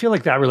 I feel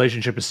like that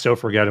relationship is so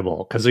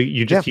forgettable because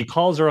he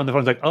calls her on the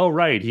phone, like, oh,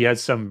 right, he has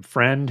some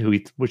friend who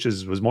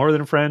was more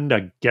than a friend.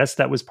 I guess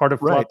that was part of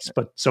Flux,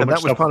 but so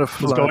much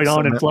stuff was going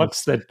on in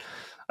Flux that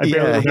I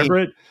barely remember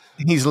it.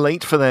 He's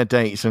late for their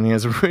date, and he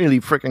has a really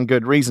freaking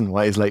good reason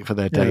why he's late for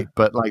their date.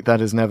 But like that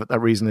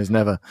reason is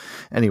never.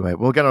 Anyway,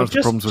 we'll get on to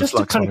the problems with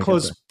Flux. Just to kind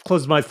of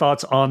close my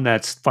thoughts on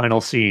that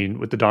final scene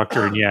with the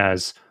Doctor and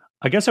Yaz.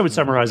 I guess I would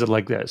summarize it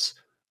like this: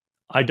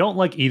 I don't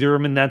like either of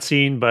them in that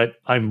scene, but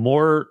I'm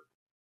more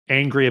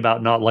angry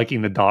about not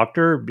liking the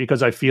Doctor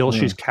because I feel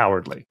she's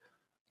cowardly.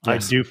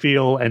 Yes. I do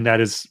feel, and that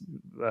is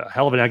a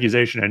hell of an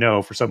accusation, I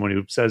know, for someone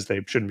who says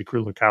they shouldn't be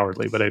cruel or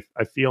cowardly, but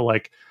I feel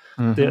like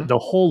the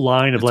whole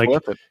line of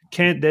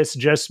can't this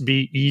just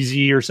be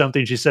easy or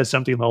something? She says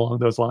something along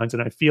those lines.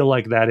 And I feel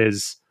like that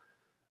is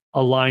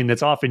a line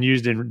that's often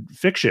used in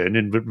fiction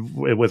and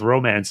with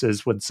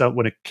romances when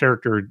a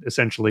character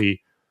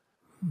essentially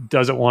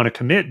doesn't want to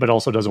commit, but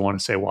also doesn't want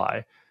to say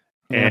why.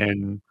 Yeah.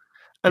 And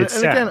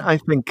again, I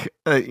think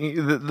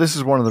this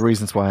is one of the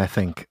reasons why I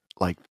think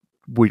like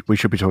we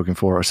should be talking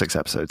 4 or 6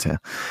 episodes here.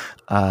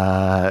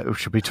 We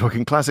should be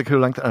talking classic Who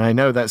length, and I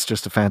know that's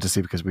just a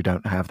fantasy because we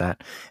don't have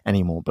that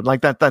anymore. But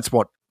like that's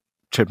what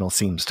Chibnall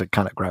seems to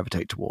kind of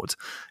gravitate towards.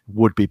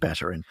 Would be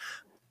better in,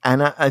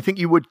 and I think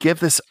you would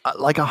give this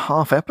like a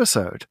half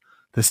episode.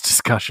 This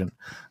discussion,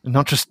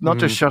 not just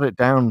shut it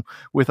down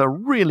with a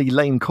really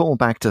lame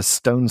callback to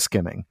stone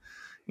skimming,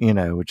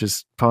 which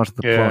is part of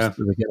the plot at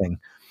the beginning.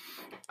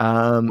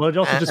 Well, it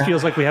also just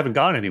feels like we haven't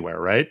gone anywhere,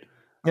 right?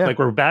 Yeah. Like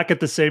we're back at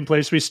the same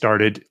place we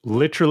started,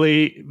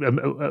 literally,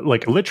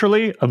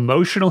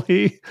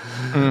 emotionally,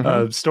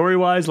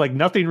 story-wise, like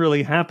nothing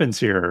really happens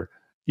here,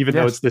 even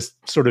though it's this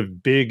sort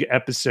of big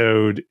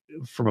episode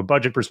from a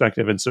budget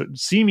perspective, and so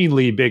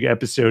seemingly big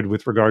episode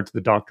with regard to the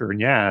Doctor and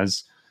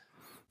Yaz,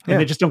 and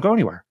they just don't go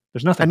anywhere.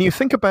 There's nothing. And you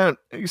think about,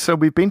 so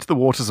we've been to the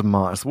Waters of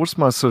Mars. The Waters of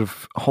Mars sort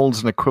of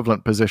holds an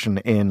equivalent position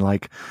in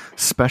like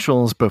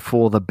specials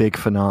before the big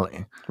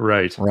finale.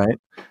 Right.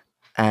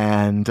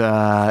 And,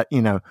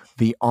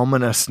 the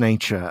ominous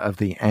nature of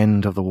the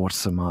end of the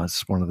Waters of Mars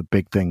is one of the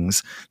big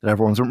things that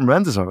everyone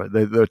remembers of it.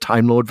 The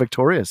Time Lord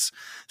Victorious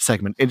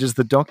segment. It is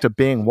the Doctor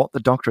being what the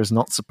Doctor is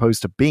not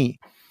supposed to be.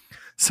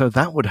 So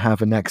that would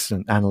have an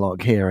excellent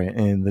analog here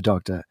in the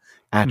Doctor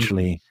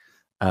actually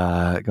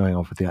going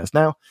off with the eyes.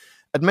 Now,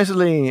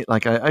 admittedly,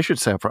 like I should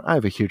say up front, I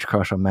have a huge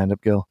crush on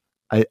Mandip Gill.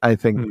 I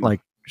think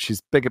like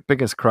she's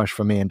biggest crush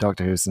for me in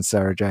Doctor Who since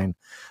Sarah Jane.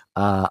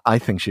 I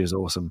think she is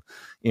awesome.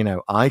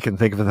 I can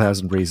think of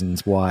 1,000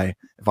 reasons why,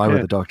 if I were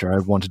the Doctor, I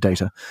would want to date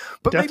her.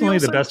 But definitely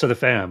also, the best of the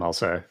fam, I'll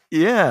say.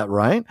 Yeah,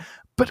 right.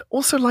 But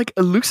also, like,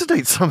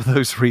 elucidate some of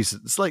those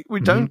reasons. Like, we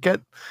don't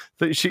get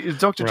that. The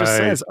Doctor just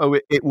says, "Oh,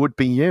 it would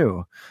be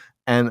you,"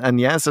 and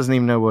Yaz doesn't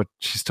even know what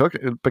she's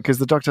talking because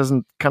the Doctor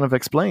doesn't kind of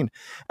explain,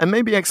 and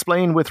maybe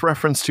explain with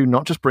reference to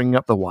not just bringing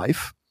up the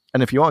wife.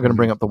 And if you are going to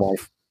bring up the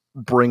wife,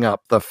 bring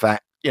up the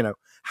fact,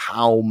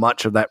 how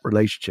much of that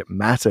relationship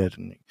mattered.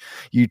 And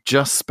you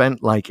just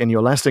spent in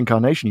your last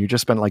incarnation, you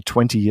just spent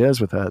 20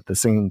 years with her at the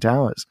Singing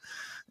Towers,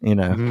 she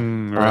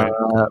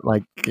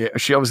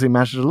obviously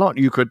mattered a lot.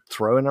 You could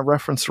throw in a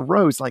reference to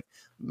Rose. Like,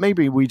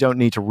 maybe we don't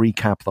need to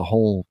recap the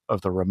whole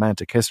of the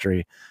romantic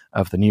history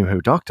of the New Who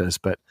Doctors,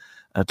 but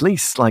at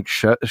least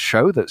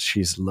show that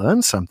she's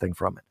learned something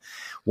from it.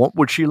 What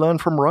would she learn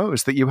from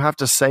Rose? That you have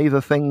to say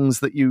the things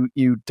that you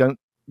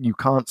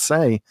can't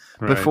say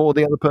before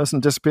the other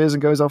person disappears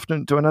and goes off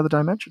into another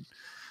dimension.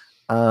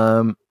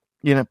 But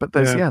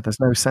there's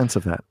no sense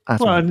of that.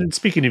 And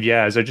speaking of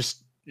Yaz,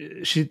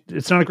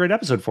 it's not a great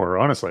episode for her,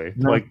 honestly.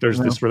 There's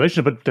this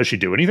relationship, but does she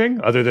do anything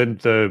other than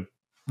the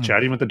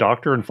chatting with the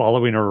Doctor and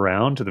following her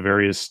around to the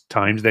various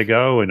times they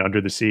go and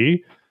under the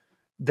sea?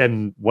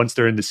 Then once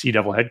they're in the Sea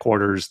Devil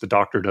headquarters, the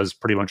Doctor does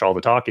pretty much all the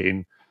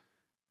talking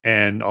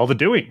and all the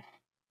doing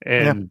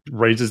and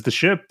raises the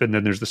ship. And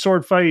then there's the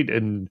sword fight,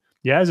 and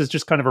Yaz is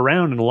just kind of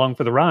around and along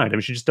for the ride. I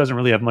mean, she just doesn't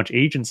really have much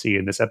agency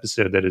in this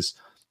episode that is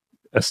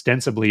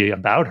ostensibly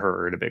about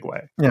her in a big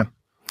way. Yeah.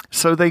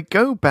 So they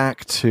go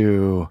back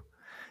to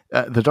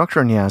the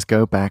Doctor and Yaz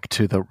go back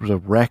to the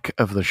wreck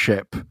of the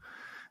ship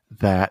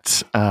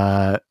that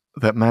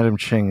Madame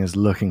Ching is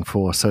looking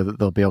for, so that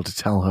they'll be able to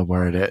tell her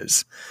where it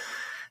is.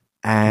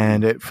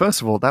 And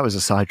first of all, that was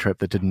a side trip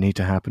that didn't need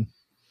to happen.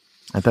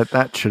 And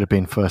that should have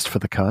been first for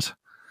the cut.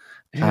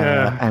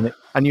 Yeah.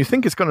 And you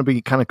think it's going to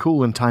be kind of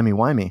cool and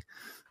timey-wimey,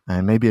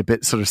 and maybe a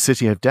bit sort of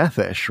City of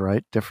Death-ish,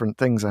 right? Different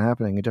things are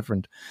happening in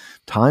different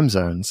time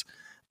zones.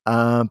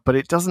 But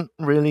it doesn't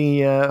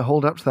really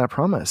hold up to that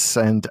promise.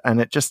 And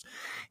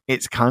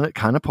it's kind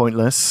of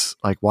pointless.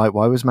 Like, why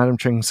was Madame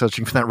Ching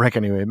searching for that wreck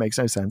anyway? It makes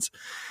no sense.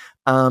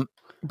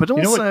 But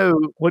You know also,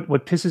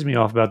 what pisses me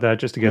off about that,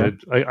 just to get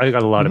it, I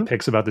got a lot of Mhm.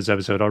 picks about this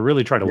episode. I'll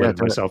really try to Yeah, limit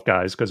do it. myself,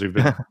 guys, because we've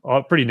been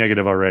all pretty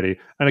negative already.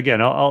 And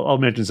again, I'll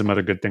mention some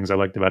other good things I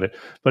liked about it.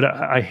 But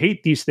I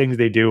hate these things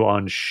they do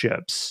on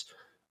ships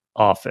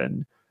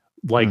often.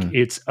 Like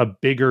it's a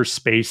bigger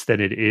space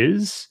than it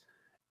is.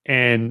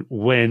 And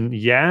when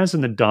Yaz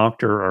and the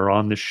doctor are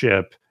on the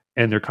ship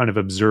and they're kind of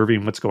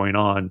observing what's going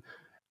on,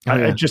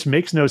 it just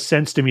makes no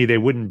sense to me they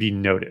wouldn't be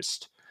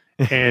noticed.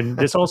 And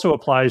this also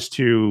applies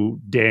to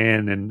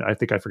Dan and I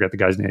think I forget the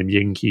guy's name,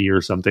 Yingki or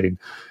something.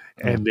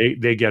 And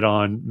they get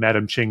on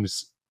Madame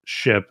Ching's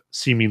ship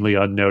seemingly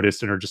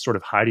unnoticed and are just sort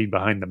of hiding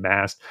behind the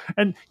mast.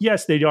 And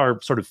yes, they are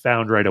sort of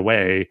found right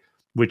away,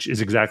 which is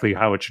exactly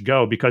how it should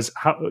go.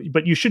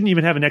 But you shouldn't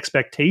even have an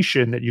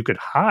expectation that you could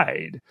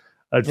hide.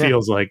 It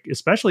feels like,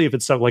 especially if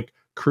it's something like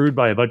crewed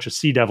by a bunch of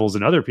sea devils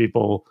and other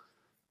people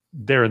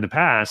there in the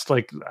past.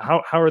 Like,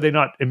 how are they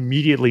not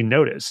immediately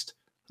noticed?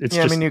 It's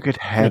I mean, you could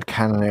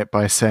headcanon it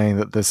by saying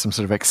that there's some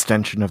sort of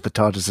extension of the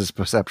TARDIS's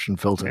perception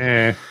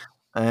filter.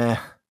 But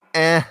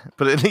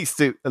at least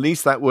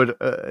that would,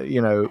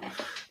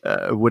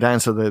 would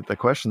answer the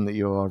question that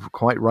you are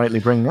quite rightly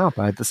bringing up.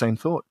 I had the same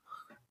thought.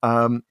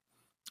 But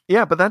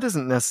that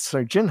isn't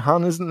necessary. Jin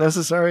Han isn't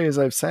necessary, as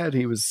I've said.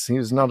 He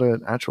was not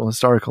an actual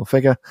historical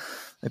figure.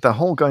 Like, the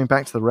whole going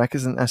back to the wreck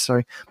isn't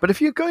necessary. But if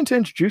you're going to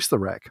introduce the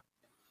wreck,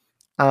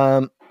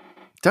 don't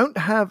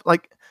have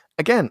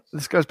again,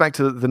 this goes back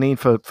to the need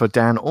for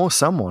Dan or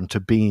someone to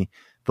be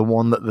the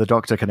one that the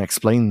Doctor can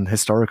explain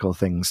historical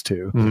things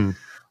to.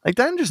 Like,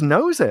 Dan just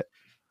knows it.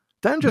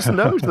 Dan just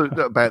knows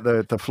about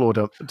the Floor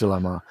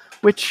Dilemma,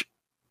 which,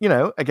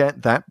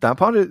 again, that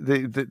part of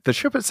the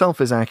ship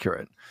itself is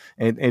accurate.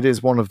 It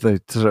is one of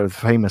the sort of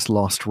famous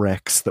lost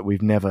wrecks that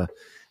we've never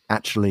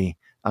actually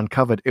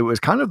uncovered. It was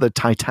kind of the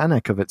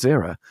Titanic of its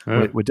era.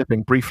 We're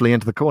dipping briefly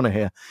into the corner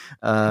here.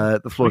 The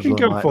Floor we can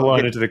go full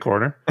on into the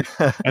corner.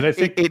 And I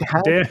think it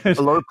had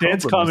a lot of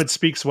Dan's comment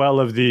speaks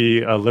well of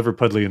the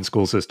Liverpudlian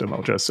school system,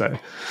 I'll just say.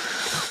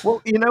 Well,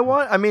 you know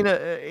what? I mean,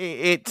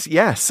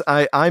 yes,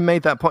 I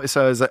made that point.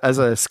 So as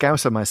a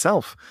Scouser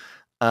myself,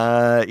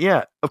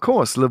 of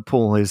course,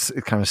 Liverpool is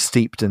kind of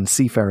steeped in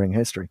seafaring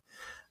history.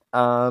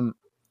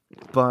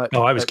 But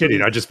I was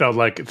kidding. I just felt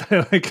like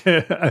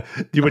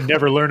you would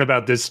never learn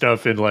about this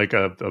stuff in like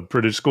a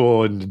British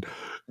school, and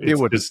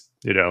it's just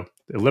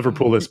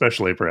Liverpool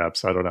especially,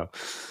 perhaps. I don't know.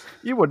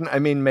 You wouldn't. I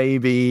mean,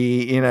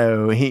 maybe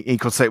he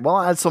could say, "Well,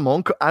 I had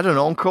an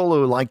uncle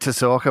who liked to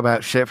talk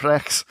about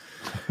shipwrecks,"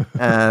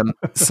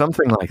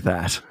 something like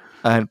that.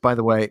 And by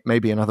the way,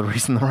 maybe another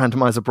reason the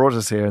randomizer brought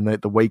us here in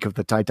the wake of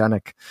the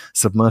Titanic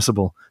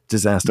submersible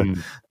disaster.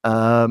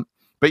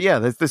 But yeah,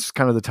 this is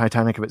kind of the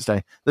Titanic of its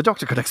day. The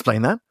Doctor could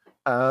explain that.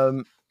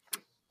 And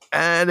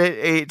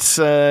there's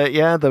a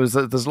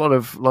lot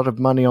of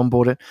money on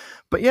board it,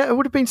 but yeah, it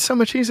would have been so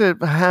much easier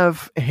to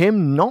have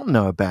him not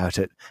know about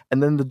it,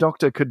 and then the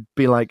Doctor could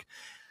be like,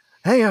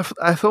 "Hey,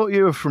 I thought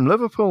you were from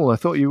Liverpool. I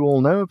thought you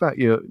all knew about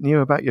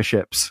your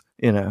ships,"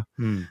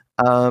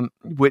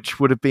 which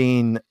would have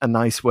been a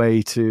nice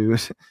way to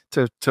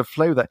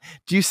flow that.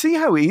 Do you see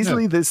how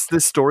easily this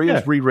story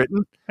is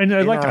rewritten? And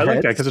I like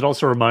that because it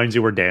also reminds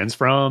you where Dan's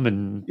from,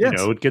 and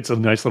it gets a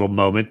nice little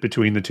moment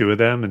between the two of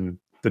them, and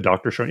the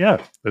Doctor showing,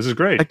 this is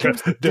great.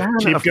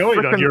 Keep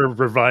going on your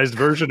revised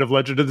version of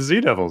Legend of the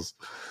Sea Devils.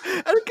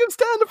 And it gives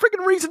Dan a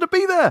freaking reason to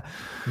be there.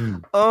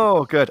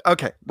 Oh, good.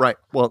 Okay, right.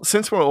 Well,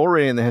 since we're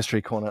already in the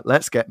history corner,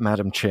 let's get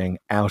Madam Ching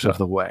out of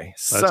the way.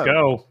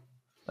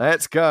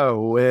 Let's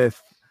go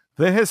with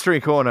the history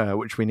corner,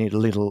 which we need a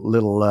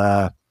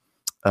little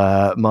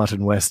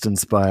Martin West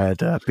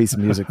inspired piece of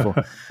music for.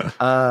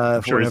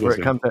 Whenever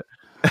it comes to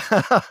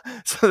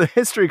so the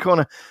history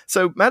corner.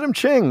 So Madam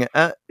Ching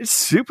is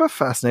super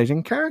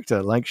fascinating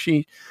character. Like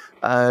she's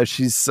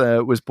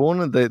was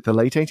born in the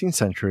late 18th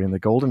century in the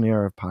golden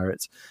era of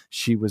pirates.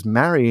 She was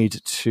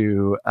married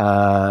to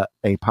a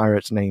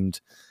pirate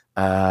named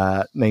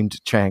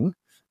Cheng,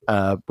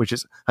 which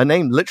is her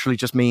name literally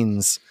just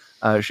means.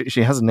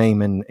 She has a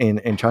name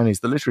in Chinese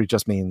that literally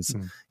just means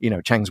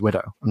Cheng's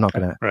widow. I'm not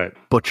going to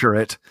butcher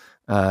it.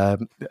 But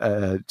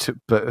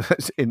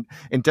in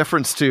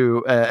deference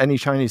to any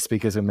Chinese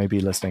speakers who may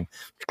be listening,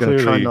 I'm going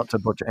to try not to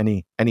butcher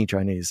any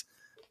Chinese.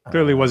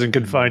 Clearly wasn't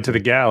confined to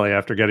the galley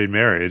after getting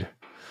married.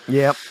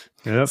 Yep.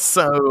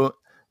 So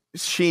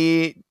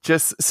he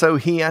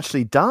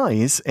actually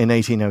dies in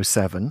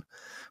 1807,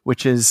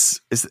 which is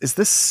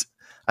this,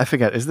 I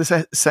forget, is this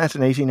set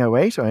in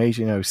 1808 or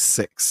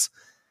 1806?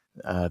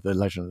 The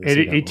Legend of the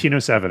Sea Devil.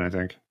 1807, I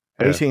think.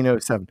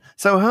 1807.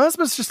 So her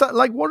husband's just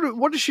like,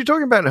 what is she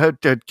talking about? Her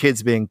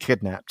kids being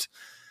kidnapped.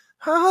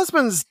 Her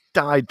husband's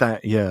died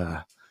that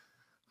year.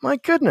 My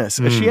goodness.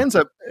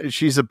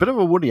 She's a bit of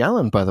a Woody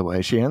Allen, by the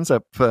way. She ends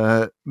up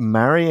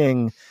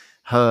marrying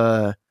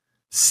her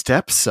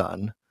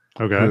stepson,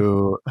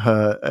 who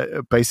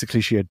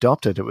basically she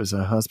adopted. It was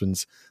her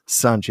husband's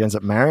son. She ends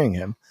up marrying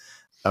him.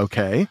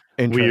 Okay.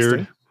 Interesting.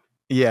 Weird.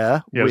 Yeah,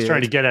 I was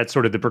trying to get at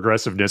sort of the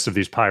progressiveness of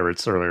these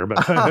pirates earlier,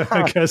 but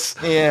I guess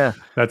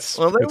that's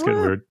kind of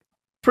weird.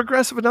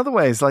 progressive in other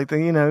ways, like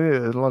a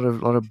lot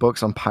of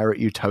books on pirate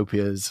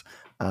utopias.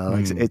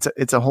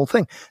 It's a whole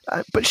thing.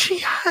 But she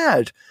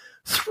had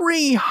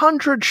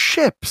 300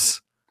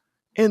 ships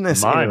in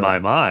this era.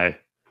 My.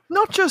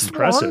 Not just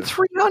Impressive. one,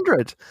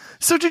 300.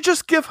 So to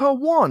just give her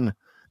one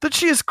that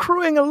she is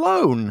crewing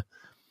alone.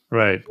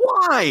 Right.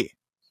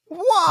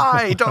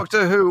 Why,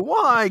 Doctor Who?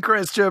 Why,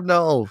 Chris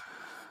Chibnall?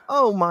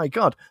 Oh, my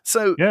God.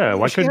 So yeah,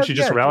 why couldn't she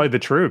just rally the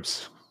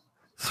troops?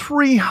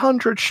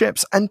 300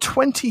 ships and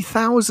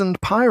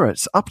 20,000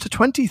 pirates, up to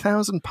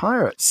 20,000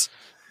 pirates.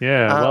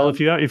 Yeah, well, if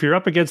you're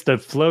up against a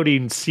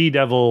floating Sea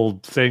Devil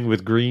thing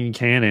with green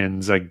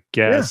cannons, I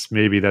guess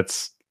maybe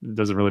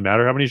doesn't really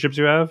matter how many ships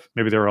you have.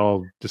 Maybe they're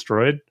all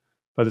destroyed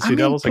by the Sea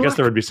Devils. I guess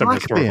there would be some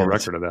historical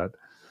record of that.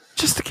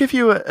 Just to give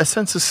you a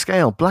sense of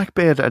scale,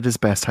 Blackbeard at his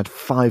best had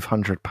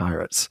 500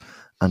 pirates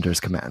under his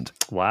command.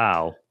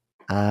 Wow.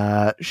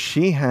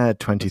 She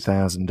had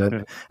 20,000.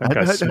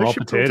 Small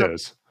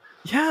potatoes.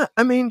 Yeah,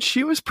 I mean,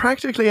 she was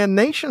practically a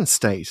nation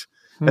state.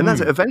 And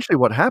that's eventually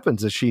what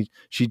happens is she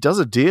does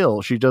a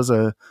deal. She does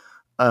a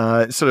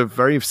sort of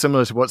very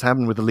similar to what's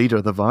happened with the leader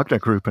of the Wagner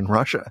group in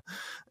Russia.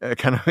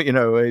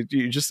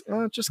 You just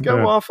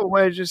go off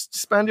away, just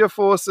disband your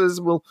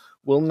forces.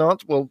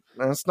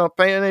 Let's not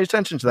pay any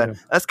attention to that. Yeah.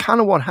 That's kind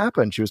of what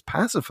happened. She was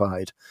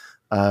pacified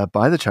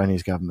by the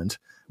Chinese government.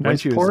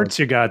 Nice ports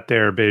you got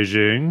there,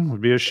 Beijing.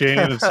 Would be a shame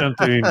if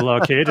something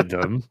blockaded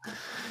them.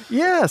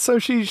 Yeah, so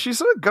she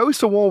sort of goes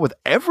to war with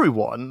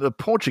everyone, the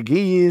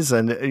Portuguese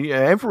and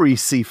every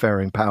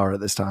seafaring power at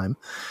this time.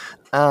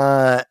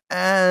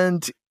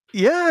 And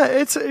yeah,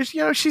 it's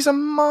she's a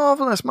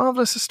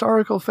marvelous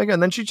historical figure.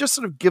 And then she just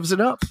sort of gives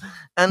it up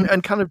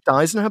and kind of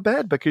dies in her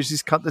bed because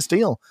she's cut this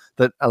deal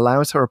that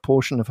allows her a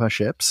portion of her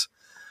ships.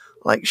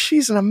 Like,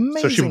 she's an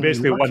amazing. So she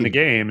basically won the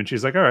game, and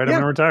she's like, "All right, I'm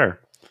going to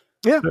retire."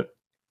 Yeah,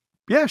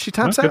 yeah, she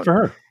taps out. Good for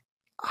her.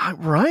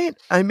 Right?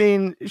 I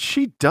mean,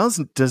 she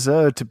doesn't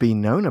deserve to be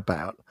known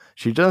about.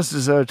 She does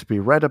deserve to be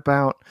read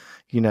about.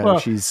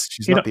 She's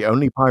not the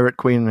only pirate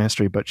queen in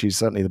history, but she's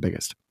certainly the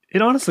biggest.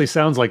 It honestly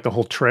sounds like the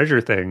whole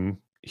treasure thing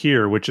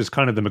here, which is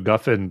kind of the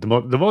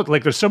MacGuffin.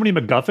 Like, there's so many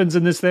MacGuffins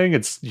in this thing.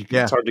 It's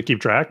hard to keep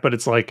track, but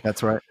it's like,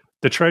 that's right.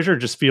 The treasure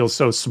just feels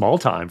so small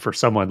time for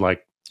someone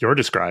like you're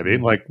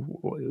describing. Like,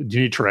 do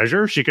you need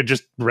treasure? She could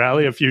just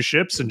rally a few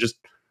ships and just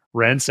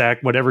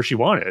ransack whatever she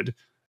wanted,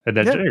 and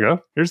then there you go.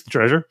 Here's the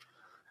treasure.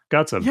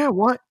 Got some. Yeah,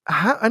 what?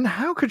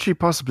 How could she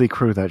possibly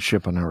crew that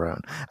ship on her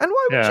own? And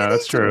why would she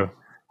that's true.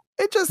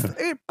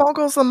 It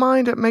boggles the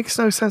mind. It makes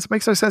no sense. It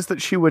makes no sense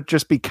that she would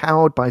just be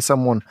cowed by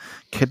someone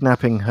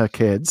kidnapping her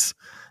kids,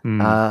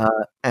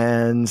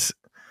 and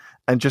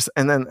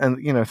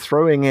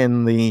throwing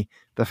in the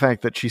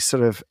fact that she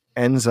sort of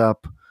ends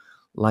up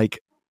like,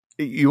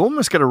 you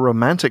almost get a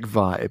romantic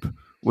vibe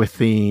with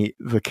the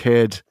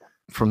kid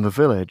from the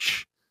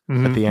village.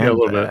 At the end,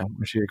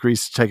 she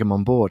agrees to take him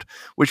on board,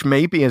 which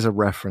maybe is a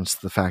reference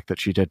to the fact that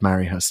she did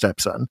marry her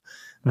stepson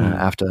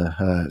after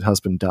her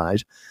husband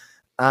died,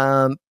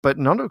 but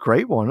not a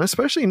great one,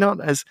 especially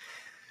not as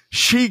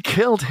she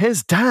killed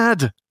his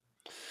dad.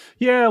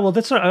 Yeah, well,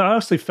 that's what I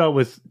honestly felt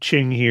with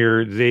Ching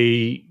here.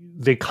 They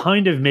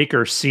kind of make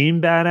her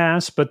seem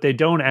badass, but they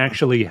don't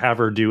actually have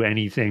her do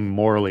anything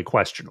morally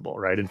questionable,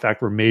 right? In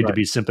fact, we're made to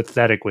be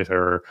sympathetic with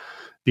her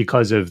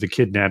because of the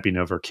kidnapping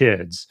of her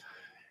kids.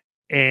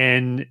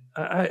 And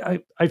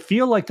I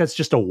feel like that's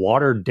just a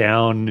watered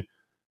down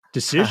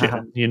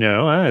decision,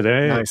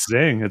 Nice.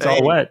 Zing, it's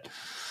all wet.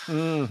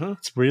 Mm-hmm.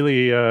 It's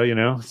really,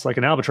 it's like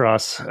an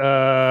albatross.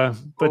 But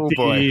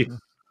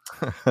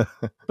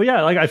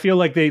yeah, like, I feel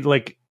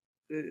like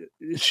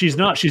she's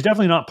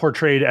definitely not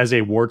portrayed as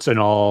a warts and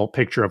all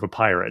picture of a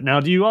pirate.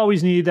 Now, do you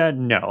always need that?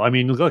 No. I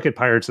mean, look at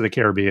Pirates of the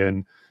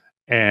Caribbean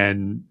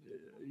and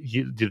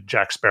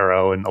Jack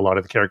Sparrow and a lot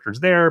of the characters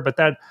there, but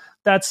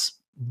that's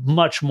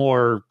much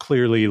more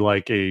clearly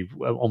like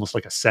almost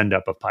like a send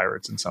up of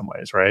pirates in some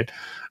ways, right?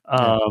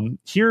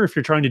 Here, if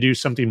you're trying to do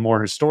something more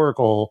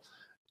historical,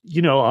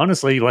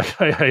 honestly, like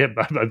I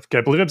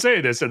can't believe I'm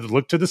saying this, and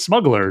look to the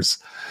smugglers,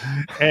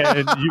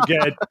 and you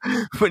get.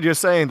 When you're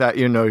saying that,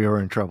 you're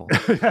in trouble.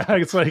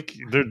 It's like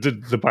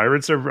the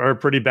pirates are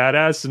pretty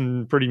badass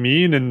and pretty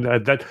mean, and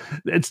that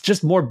it's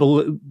just more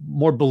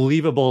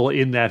believable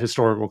in that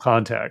historical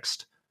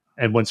context.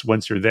 And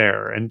once you're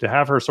there, and to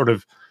have her sort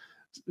of.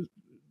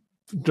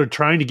 They're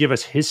trying to give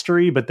us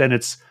history, but then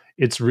it's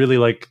really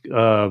like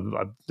I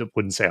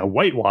wouldn't say a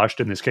whitewashed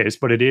in this case,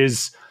 but it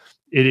is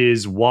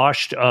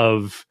washed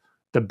of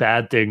the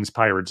bad things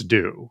pirates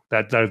do.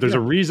 That there's a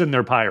reason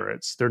they're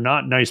pirates. They're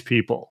not nice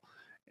people,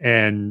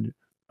 and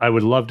I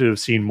would love to have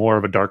seen more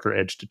of a darker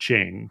edge to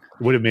Ching.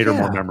 It would have made her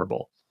more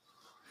memorable.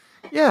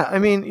 Yeah, I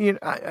mean, you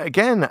got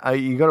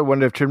to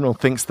wonder if Chibnall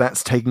thinks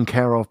that's taken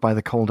care of by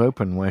the cold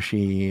open, where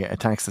she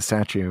attacks the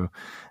statue,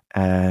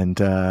 and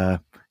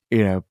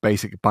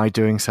basically by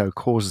doing so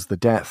causes the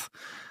death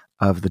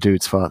of the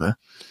dude's father.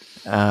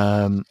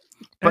 But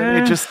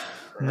it just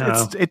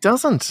it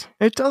doesn't.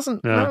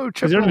 No, you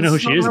don't even know who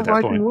she is at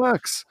that point.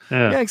 Works.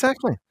 Yeah,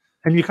 exactly.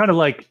 And you kind of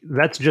like,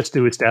 that's just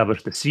to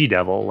establish the Sea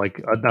Devil,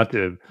 like not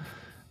to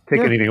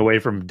take anything away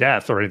from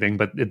death or anything,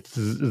 but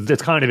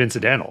it's kind of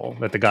incidental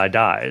that the guy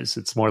dies.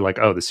 It's more like,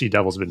 oh, the Sea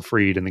Devil's been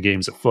freed and the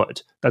game's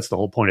afoot. That's the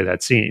whole point of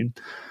that scene.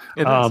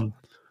 It is.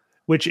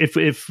 Which,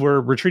 if we're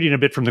retreating a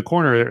bit from the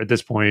corner at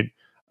this point,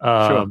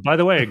 Sure. by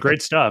the way,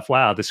 great stuff.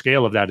 Wow, the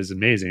scale of that is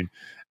amazing.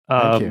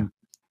 Thank you.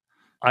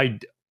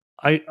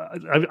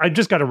 I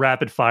just got to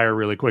rapid fire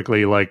really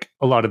quickly, like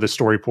a lot of the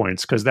story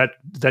points, because that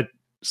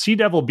Sea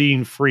Devil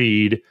being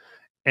freed,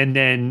 and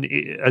then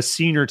a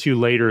scene or two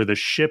later, the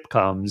ship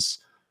comes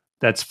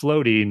that's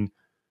floating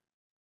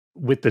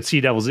with the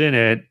Sea Devils in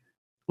it.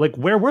 Like,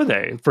 where were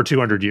they for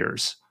 200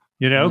 years?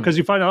 You know, because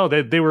you find out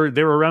they were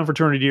around for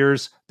 200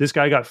 years. This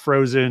guy got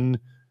frozen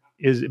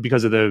is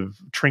because of the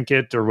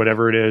trinket or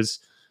whatever it is,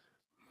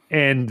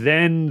 and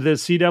then the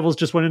Sea Devils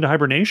just went into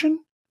hibernation.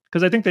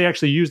 Because I think they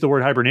actually used the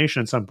word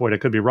hibernation at some point. I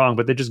could be wrong,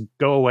 but they just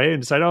go away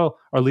and decide, oh,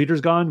 our leader's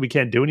gone. We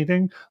can't do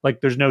anything. Like,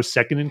 there's no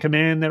second in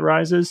command that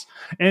rises.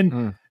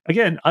 And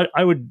again,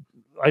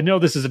 I know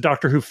this is a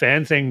Doctor Who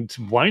fan thing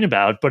to whine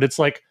about, but it's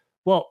like,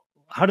 well,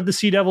 how did the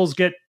Sea Devils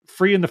get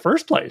free in the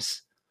first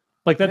place?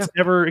 Like, that's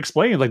never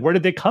explained. Like, where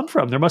did they come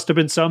from? There must have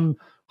been some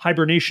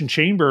hibernation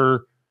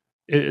chamber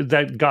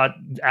that got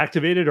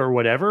activated or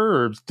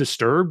whatever, or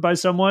disturbed by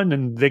someone,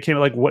 and they came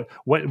like,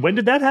 when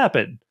did that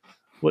happen?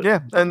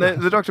 Yeah, and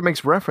the Doctor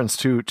makes reference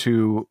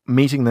to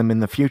meeting them in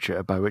the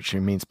future, by which she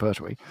means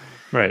Pertwee.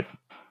 Right.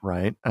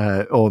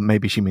 Or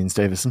maybe she means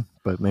Davison,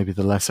 but maybe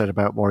the less said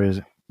about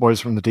Warriors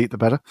from the Deep, the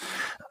better.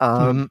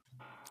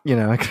 You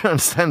know, I can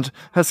understand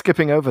her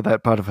skipping over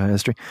that part of her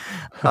history.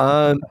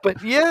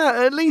 But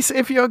yeah, at least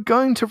if you're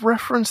going to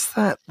reference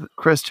that,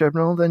 Chris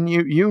Chibnall, then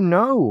you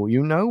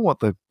know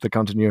what the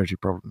continuity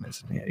problem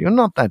is in here. You're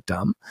not that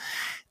dumb.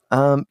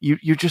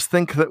 You just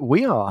think that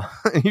we are.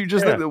 You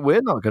just think that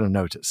we're not going to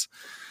notice.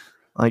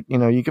 Like, you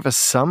know, you give us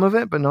some of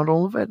it, but not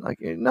all of it. Like,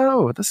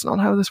 no, that's not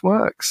how this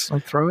works.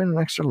 Like, throw in an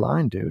extra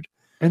line, dude.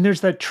 And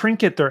there's that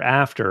trinket they're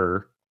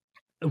after,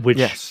 which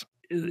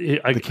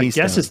I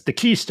guess is the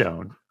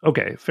keystone.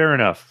 Okay, fair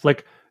enough.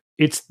 Like,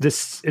 it's a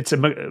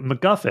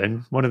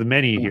MacGuffin, one of the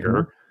many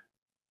here,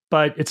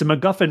 but it's a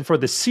MacGuffin for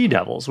the Sea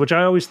Devils, which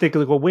I always think,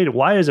 like, well, wait,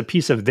 why is a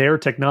piece of their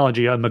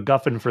technology a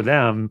MacGuffin for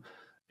them?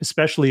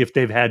 Especially if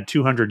they've had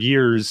 200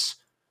 years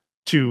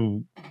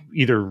to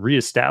either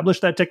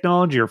reestablish that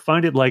technology or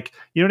find it. Like,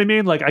 you know what I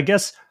mean? Like, I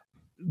guess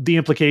the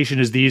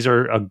implication is these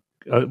are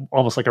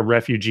almost like a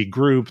refugee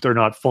group. They're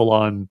not full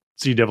on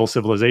Sea Devil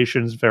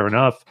civilizations. Fair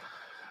enough.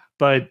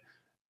 But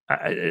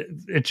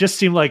it just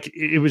seemed like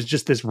it was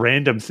just this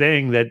random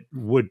thing that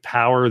would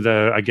power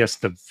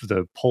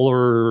the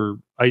polar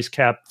ice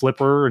cap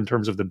flipper in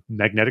terms of the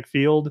magnetic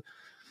field.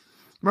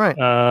 Right.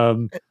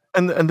 And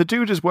the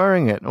dude is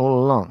wearing it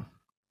all along.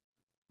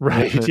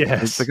 Right,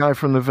 yes. It's the guy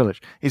from the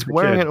village. He's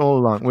wearing it all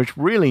along, which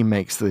really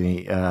makes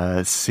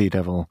the Sea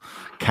Devil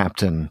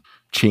captain,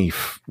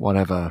 chief,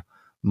 whatever,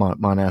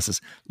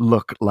 Marnassus,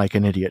 look like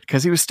an idiot,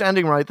 because he was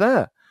standing right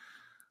there.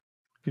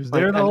 He was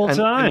there the whole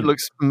time. And it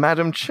looks,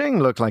 Madam Ching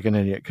looked like an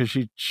idiot, because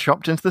she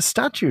chopped into the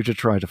statue to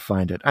try to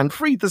find it, and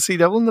freed the Sea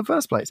Devil in the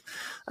first place.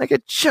 Like,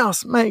 it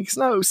just makes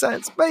no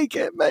sense. Make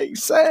it make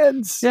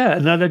sense. Yeah,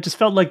 and I just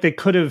felt like they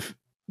could have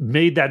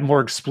made that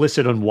more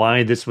explicit on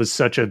why this was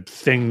such a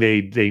thing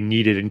they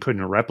needed and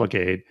couldn't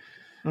replicate.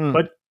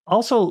 But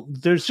also,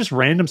 there's just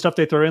random stuff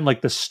they throw in,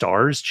 like the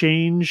stars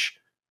change,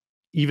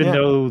 even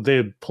though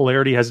the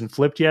polarity hasn't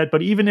flipped yet.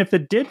 But even if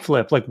it did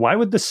flip, like, why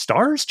would the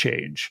stars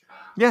change?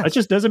 Yeah, it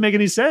just doesn't make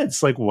any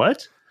sense. Like,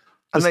 what?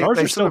 The stars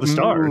are still the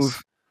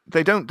stars.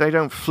 They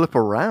don't flip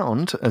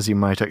around as you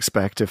might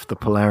expect if the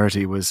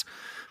polarity was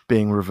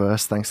being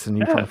reversed thanks to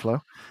neutron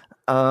flow.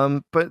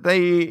 But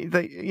they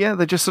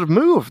just sort of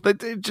move.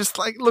 It just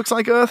like looks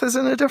like Earth is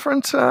in a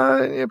different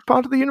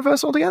part of the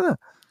universe altogether.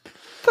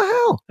 The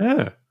hell?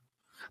 Yeah.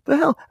 The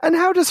hell? And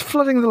how does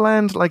flooding the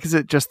land, like, is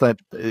it just that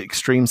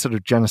extreme sort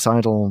of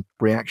genocidal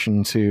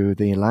reaction to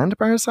the land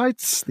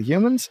parasites, the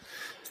humans?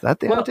 Is that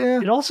the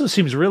idea? It also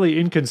seems really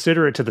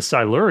inconsiderate to the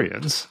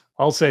Silurians.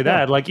 I'll say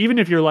that. Like, even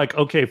if you're like,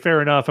 okay,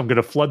 fair enough, I'm going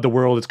to flood the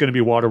world. It's going to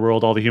be water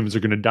world. All the humans are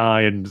going to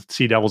die and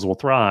Sea Devils will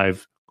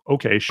thrive.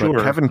 Okay, sure.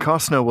 But Kevin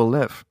Costner will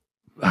live.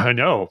 I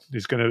know.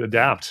 He's going to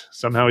adapt.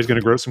 Somehow he's going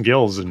to grow some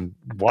gills and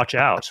watch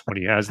out when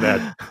he has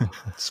that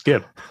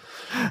skip.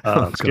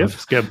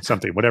 Skip,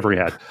 something, whatever he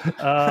had.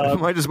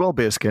 Might as well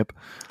be a skip.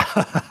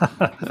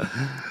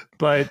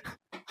 But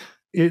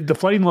the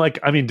flooding, like,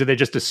 I mean, do they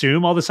just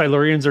assume all the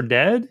Silurians are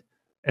dead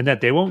and that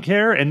they won't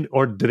care?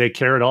 Or do they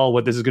care at all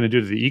what this is going to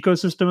do to the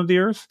ecosystem of the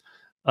Earth?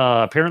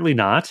 Apparently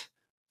not.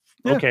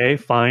 Yeah. Okay,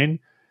 fine.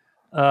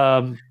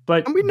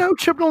 But and we know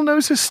Chibnall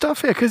knows his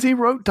stuff here because he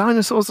wrote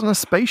Dinosaurs on a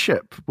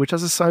Spaceship, which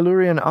has a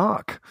Silurian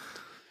arc.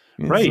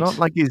 It's not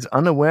like he's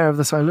unaware of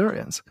the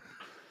Silurians.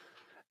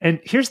 And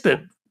here's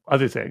the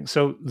other thing.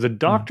 So the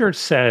Doctor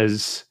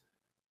says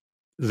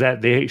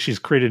that she's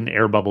created an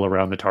air bubble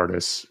around the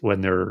TARDIS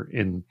when they're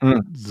in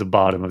the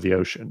bottom of the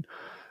ocean.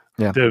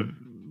 Yeah. The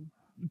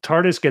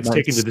TARDIS gets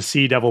taken to the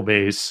Sea Devil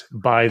base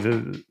by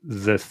the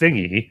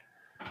thingy.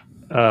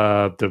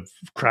 The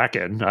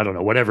Kraken, I don't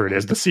know, whatever it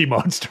is, the sea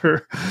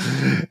monster.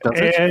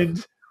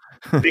 And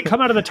they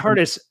come out of the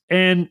TARDIS,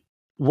 and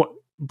what?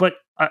 But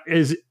I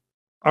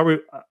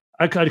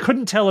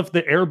couldn't tell if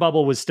the air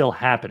bubble was still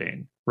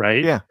happening,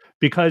 right? Yeah.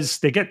 Because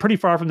they get pretty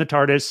far from the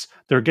TARDIS.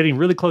 They're getting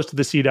really close to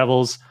the Sea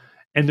Devils,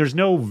 and there's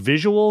no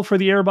visual for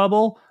the air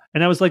bubble.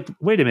 And I was like,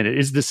 wait a minute,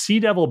 is the Sea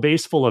Devil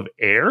base full of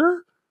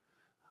air?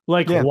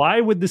 Like,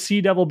 why would the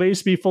Sea Devil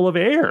base be full of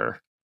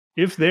air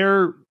if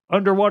they're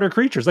underwater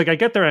creatures? Like, I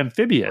get they're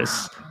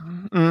amphibious.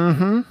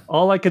 Mm-hmm.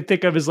 All I could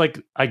think of is,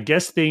 like, I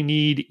guess they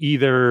need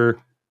either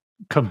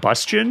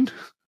combustion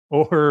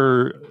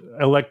or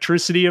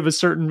electricity of a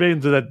certain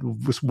vein that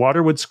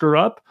water would screw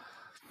up,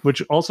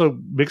 which also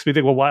makes me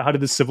think, well, how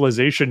did this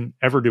civilization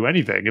ever do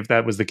anything if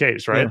that was the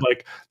case, right? Yeah.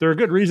 Like, there are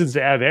good reasons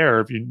to have air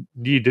if you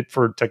need it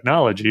for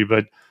technology,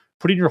 but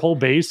putting your whole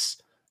base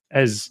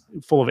as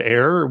full of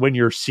air when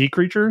you're sea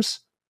creatures?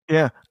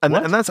 Yeah, and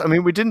that's, I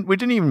mean, we didn't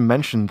even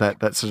mention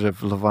that sort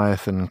of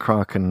Leviathan,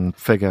 Kraken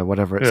figure,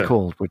 whatever it's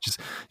called, which is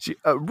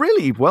a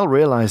really well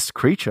realized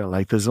creature.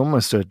 Like, there's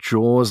almost a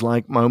Jaws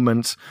like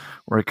moment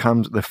where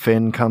the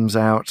fin comes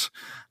out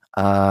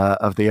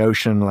of the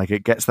ocean, like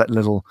it gets that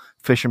little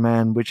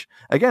fisherman. Which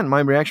again, my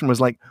reaction was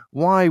like,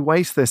 why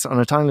waste this on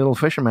a tiny little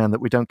fisherman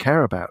that we don't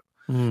care about?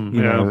 You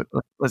know,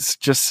 let's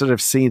just sort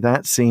of see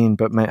that scene,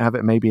 but have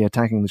it maybe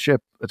attacking the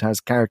ship that has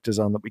characters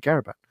on that we care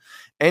about.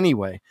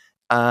 Anyway.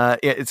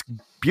 It's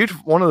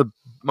beautiful. One of the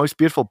most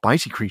beautiful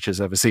bitey creatures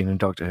ever seen in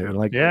Doctor Who.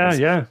 Like,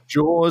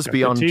 Jaws,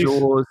 beyond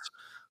Jaws,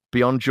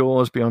 beyond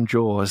Jaws, beyond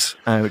Jaws.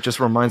 It just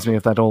reminds me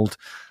of that old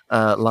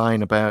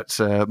line about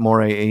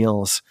moray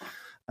eels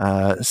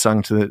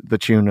sung to the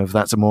tune of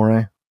 "That's a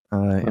Moray."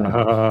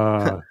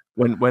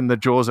 When the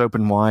jaws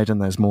open wide and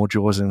there's more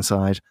jaws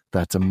inside,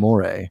 that's a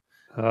moray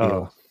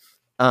eel.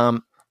 I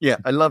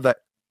love that.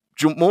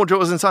 More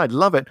jaws inside,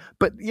 love it.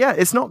 But yeah,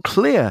 it's not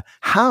clear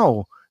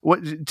how.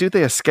 What do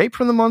they escape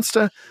from the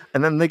monster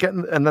and then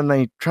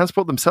they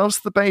transport themselves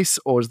to the base,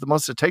 or does the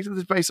monster take to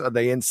the base? Are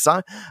they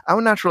inside?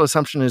 Our natural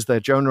assumption is they're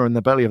Jonah in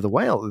the belly of the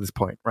whale at this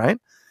point, right?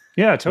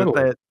 Yeah,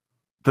 totally.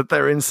 That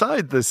they're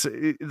inside this.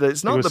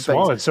 It's not the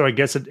swallowed. base. So I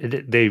guess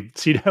they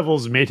Sea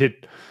Devils made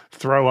it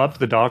throw up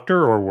the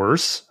Doctor, or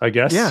worse, I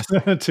guess, yes.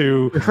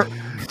 to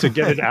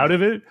get it out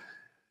of it.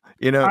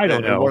 You know, I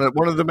don't know.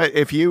 One of the,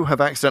 if you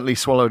have accidentally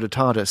swallowed a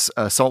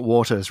TARDIS, salt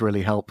water is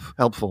really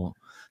helpful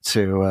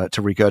to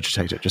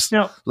regurgitate it. Just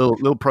now,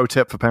 little pro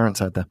tip for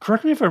parents out there.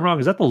 Correct me if I'm wrong.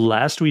 Is that the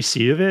last we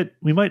see of it?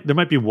 There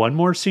might be one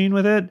more scene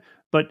with it,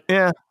 but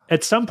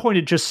at some point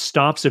it just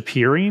stops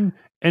appearing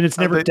and it's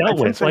never dealt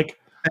with.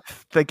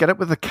 They get it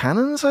with the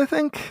cannons, I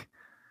think.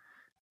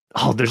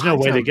 Oh, there's no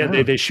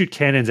way they shoot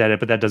cannons at it,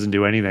 but that doesn't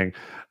do anything.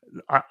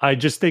 I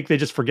just think they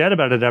just forget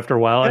about it after a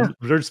while. And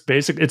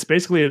it's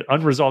basically an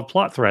unresolved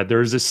plot thread.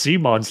 There's a sea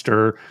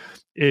monster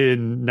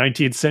in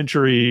 19th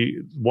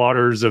century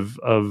waters of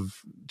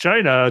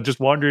China just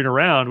wandering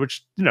around,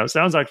 which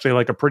sounds actually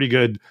like a pretty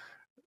good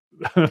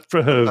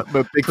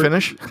Big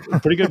Finish,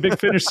 pretty good Big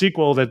Finish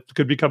sequel that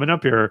could be coming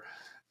up here.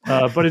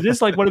 But it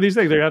is like one of these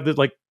things. They have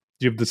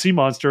you have the sea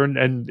monster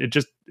and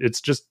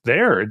it's just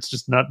there. It's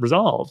just not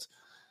resolved.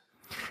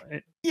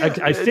 Yeah,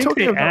 I think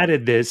they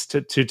added this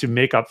to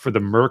make up for the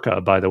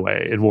Merca, by the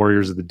way, in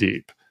Warriors of the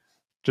Deep.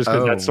 Just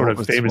because that's sort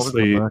of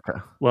famously,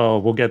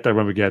 well, we'll get there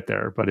when we get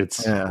there, but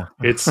it's,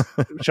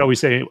 shall we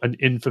say, an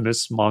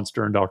infamous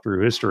monster in Doctor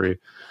Who history.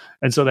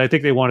 And so I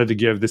think they wanted to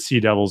give the Sea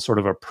Devils sort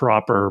of a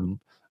proper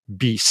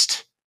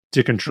beast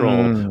to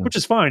control, which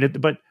is fine.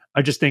 But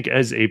I just think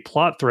as a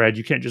plot thread,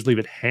 you can't just leave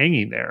it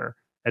hanging there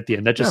at the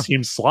end. That just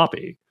seems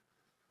sloppy.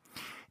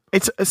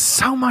 It's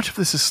so much of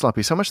this is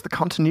sloppy. So much of the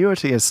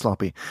continuity is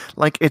sloppy.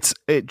 Like it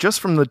just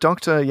from the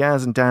Doctor,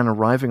 Yaz, and Dan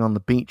arriving on the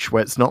beach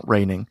where it's not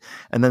raining,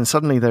 and then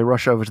suddenly they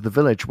rush over to the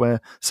village where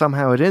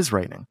somehow it is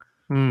raining.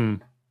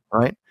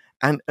 Right?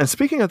 And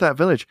speaking of that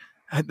village,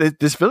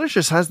 this village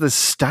just has this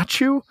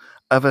statue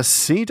of a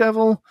sea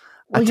devil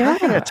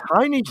attacking a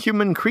tiny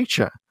human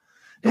creature.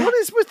 Yeah. What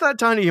is with that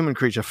tiny human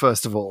creature?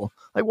 First of all,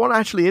 like what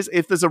actually is?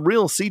 If there's a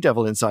real sea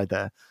devil inside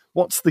there,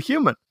 what's the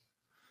human?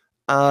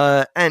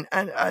 And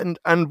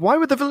why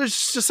would the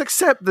village just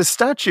accept this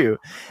statue?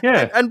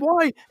 Yeah. And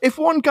why, if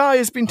one guy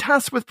has been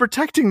tasked with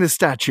protecting this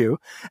statue,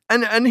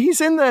 and he's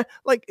in there,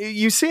 like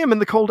you see him in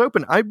the cold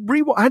open. I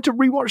had to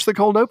rewatch the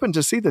cold open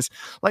to see this.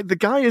 Like the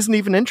guy isn't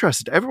even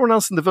interested. Everyone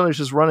else in the village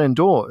has run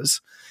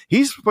indoors.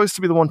 He's supposed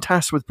to be the one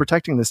tasked with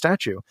protecting the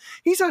statue.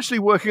 He's actually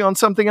working on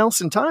something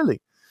else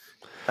entirely.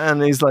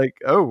 And he's like,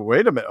 oh,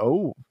 wait a minute.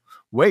 Oh,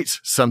 wait,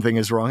 something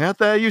is wrong out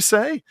there, you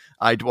say?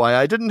 Why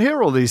I didn't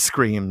hear all these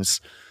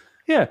screams.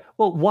 Yeah,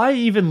 well, why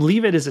even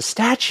leave it as a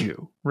statue,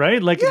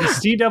 right? Like the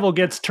Sea Devil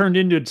gets turned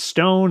into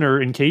stone or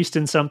encased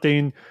in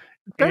something,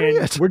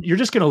 and you're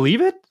just going to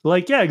leave it?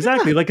 Like, yeah,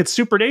 exactly. Yeah. Like it's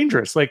super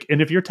dangerous. Like,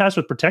 and if you're tasked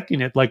with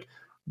protecting it, like,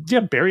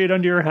 bury it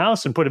under your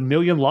house and put 1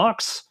 million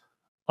locks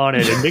on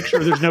it and make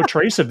sure there's no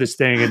trace of this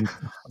thing. And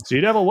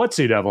Sea Devil, what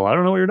Sea Devil? I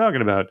don't know what you're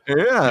talking about.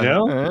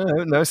 Yeah,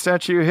 no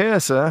statue here,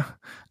 sir.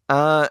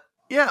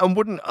 Yeah, and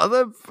wouldn't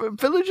other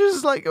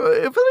villages,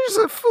 villages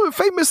are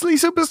famously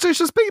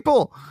superstitious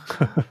people.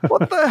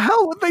 What the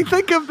hell would they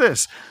think of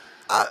this?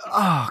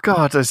 Oh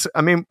God!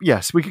 I mean,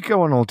 yes, we could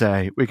go on all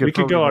day. We could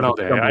go on all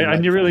day. I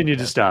really need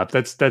to stop.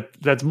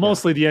 That's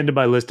mostly the end of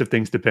my list of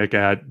things to pick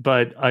at.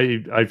 But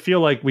I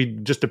feel like we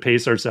just to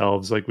pace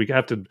ourselves, like we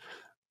have to.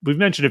 We've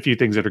mentioned a few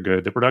things that are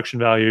good. The production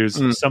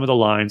values, some of the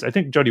lines. I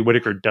think Jodie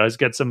Whittaker does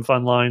get some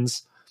fun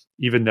lines,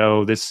 even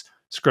though this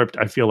script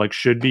I feel like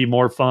should be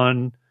more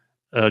fun,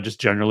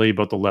 just generally,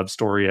 both the love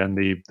story and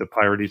the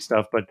piratey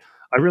stuff. But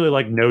I really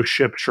like No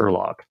Ship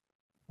Sherlock.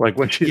 Like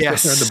when she's there at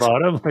the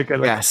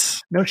bottom,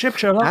 yes, no ship,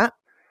 Sherlock.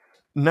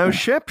 No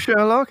ship,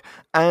 Sherlock,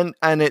 and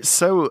it's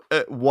so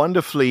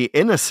wonderfully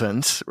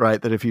innocent,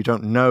 right? That if you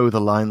don't know the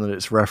line that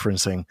it's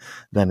referencing,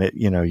 then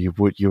you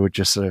would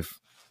just sort of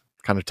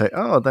kind of take,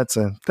 oh, that's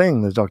a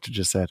thing the Doctor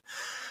just said.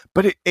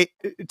 But it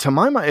to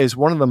my mind is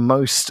one of the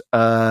most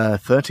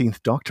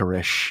 13th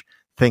Doctor-ish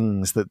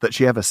things that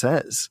she ever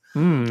says.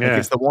 Like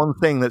it's the one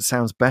thing that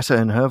sounds better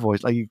in her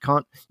voice. Like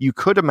you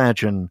could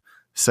imagine,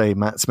 say,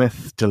 Matt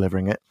Smith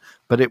delivering it,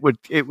 but it would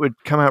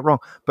come out wrong.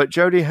 But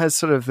Jodie has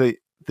sort of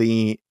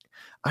the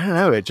I don't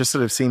know, it just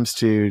sort of seems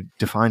to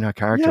define her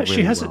character. Yeah,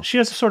 really she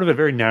has sort of a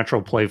very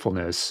natural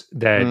playfulness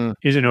that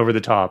isn't over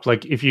the top.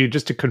 Like if you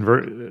just to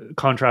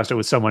contrast it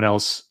with someone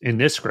else in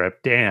this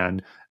script,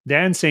 Dan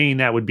saying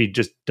that would be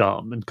just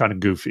dumb and kind of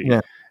goofy.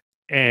 Yeah.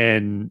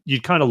 And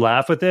you'd kind of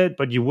laugh with it,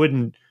 but you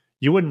wouldn't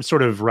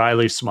sort of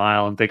wryly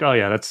smile and think, oh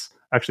yeah, that's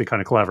actually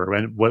kind of clever.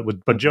 And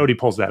but Jodie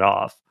pulls that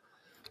off.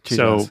 She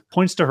does.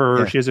 Points to her.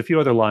 Yeah. She has a few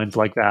other lines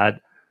like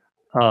that.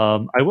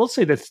 I will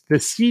say that the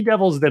Sea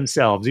Devils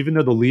themselves, even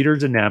though the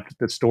leader's inept,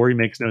 the story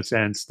makes no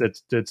sense,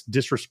 that's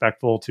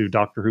disrespectful to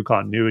Doctor Who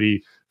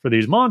continuity for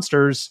these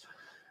monsters,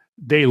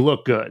 they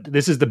look good.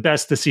 This is the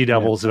best the Sea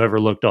Devils have ever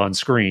looked on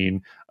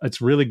screen.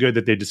 It's really good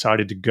that they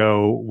decided to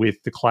go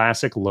with the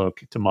classic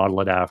look to model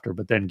it after,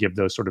 but then give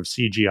those sort of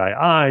CGI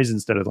eyes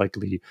instead of like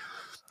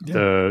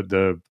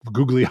the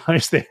googly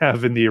eyes they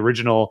have in the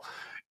original.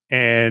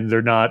 And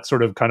they're not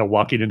sort of kind of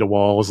walking into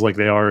walls like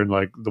they are in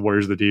like the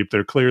Warriors of the Deep.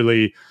 They're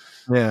clearly,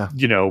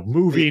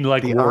 moving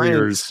like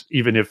warriors,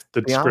 even if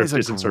the script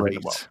isn't serving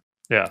them well.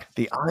 Yeah,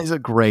 the eyes are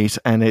great,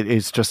 and it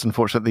is just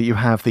unfortunate that you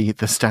have the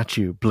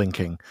statue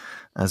blinking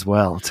as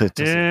well.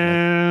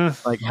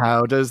 Like,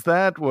 how does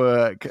that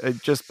work?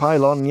 Just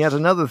pile on yet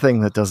another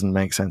thing that doesn't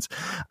make sense.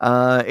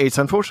 It's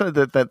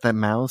unfortunate that their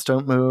mouths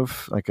don't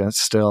move. Like, that's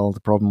still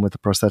the problem with the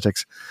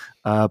prosthetics.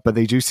 But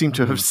they do seem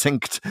to have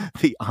synced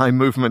the eye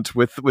movement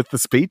with the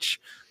speech,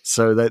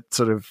 so that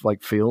sort of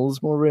like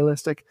feels more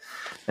realistic.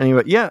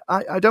 Anyway, yeah,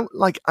 I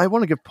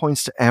want to give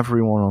points to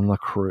everyone on the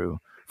crew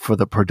for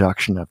the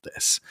production of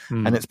this.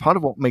 And it's part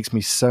of what makes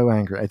me so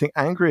angry. I think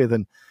angrier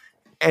than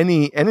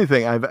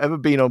anything I've ever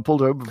been on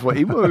Pulled Over before.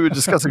 Even when we were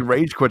discussing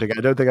rage quitting,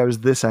 I don't think I was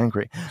this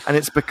angry. And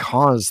it's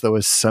because there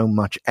was so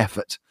much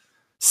effort,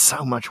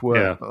 so much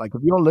work. Yeah. Like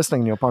if you're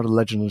listening and you're part of the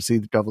Legend of the Sea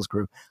Devils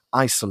crew,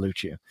 I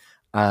salute you.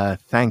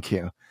 Thank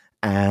you.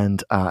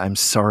 And I'm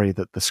sorry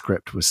that the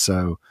script was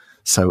so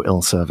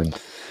ill-serving.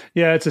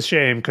 Yeah, it's a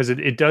shame because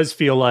it does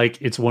feel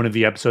like it's one of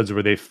the episodes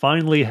where they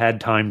finally had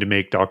time to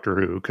make Doctor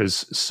Who,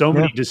 because so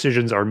many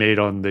decisions are made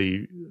on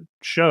the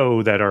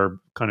show that are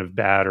kind of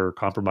bad or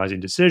compromising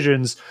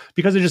decisions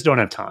because they just don't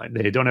have time.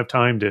 They don't have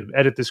time to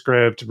edit the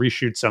script,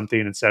 reshoot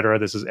something, etc.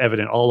 This is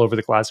evident all over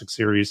the classic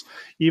series.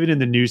 Even in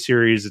the new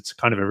series, it's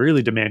kind of a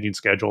really demanding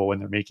schedule when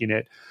they're making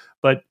it.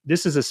 But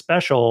this is a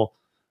special.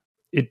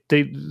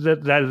 They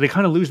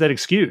kind of lose that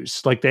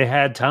excuse. Like they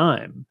had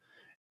time.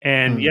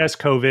 And yes,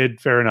 COVID,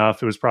 fair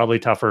enough. It was probably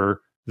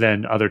tougher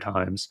than other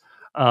times.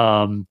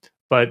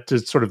 But to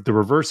sort of the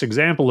reverse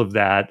example of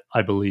that,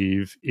 I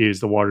believe,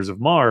 is The Waters of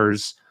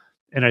Mars.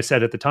 And I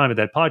said at the time of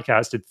that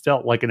podcast, it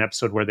felt like an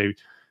episode where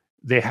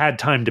they had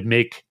time to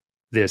make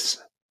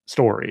this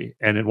story.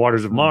 And in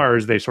Waters of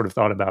Mars, they sort of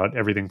thought about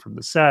everything from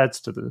the sets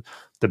to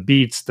the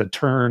beats, the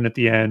turn at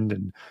the end,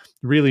 and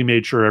really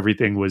made sure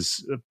everything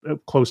was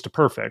close to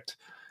perfect.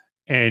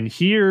 And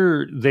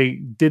here they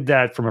did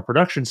that from a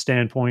production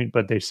standpoint,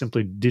 but they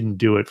simply didn't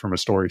do it from a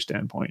story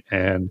standpoint.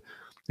 And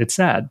it's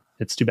sad.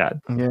 It's too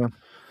bad. Yeah.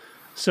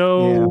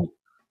 So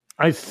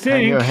I think...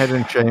 Hang your head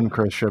in shame,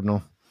 Chris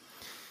Chibnall.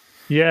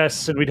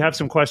 Yes, and we'd have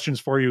some questions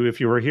for you if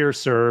you were here,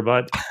 sir,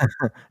 but...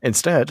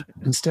 Instead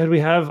we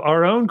have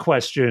our own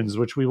questions,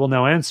 which we will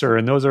now answer.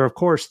 And those are, of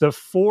course, the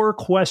 4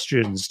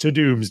 questions to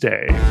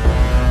Doomsday.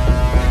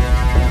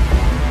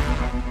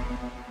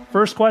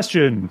 First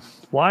question,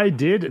 why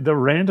did the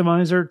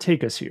randomizer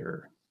take us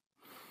here?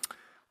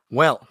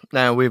 Well,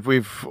 now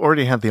we've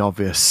already had the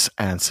obvious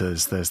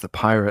answers. There's the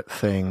pirate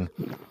thing.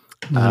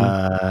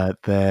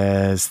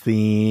 There's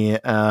the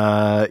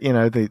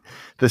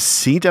the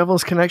Sea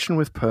Devils connection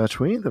with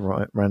Pertwee. The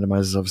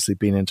randomizer's obviously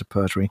been into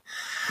Pertwee.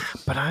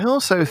 But I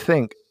also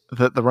think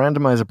that the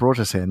randomizer brought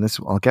us here, and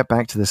I'll get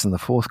back to this in the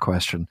 4th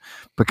question,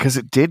 because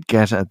it did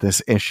get at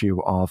this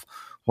issue of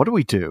what do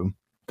we do?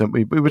 That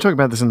we were talking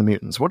about this in the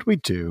Mutants. What do we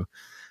do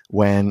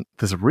when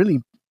there's a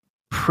really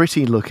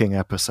pretty looking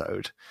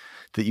episode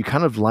that you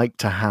kind of like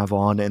to have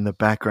on in the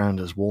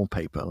background as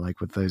wallpaper, like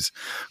with those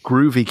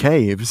groovy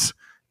caves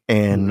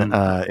in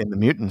the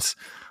Mutants?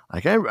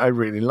 Like, I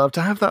really love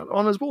to have that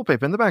on as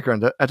wallpaper in the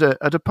background at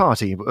a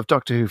party of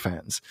Doctor Who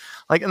fans.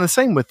 Like, and the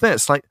same with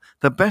this. Like,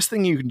 the best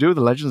thing you can do with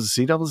the Legends of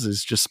Sea Devils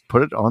is just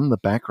put it on the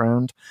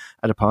background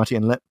at a party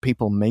and let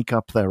people make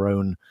up their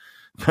own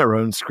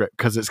script,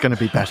 because it's going to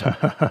be better,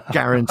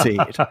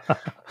 guaranteed.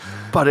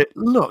 But it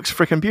looks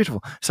freaking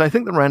beautiful. So I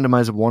think the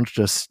randomizer wanted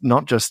us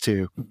not just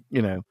to,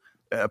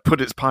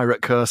 put its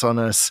pirate curse on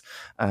us,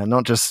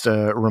 not just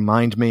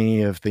remind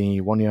me of the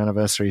 1 year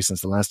anniversary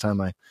since the last time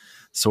I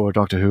saw a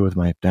Doctor Who with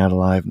my dad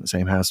alive in the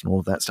same house and all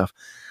of that stuff,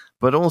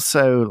 but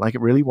also like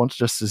it really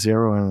wanted us to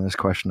zero in on this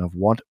question of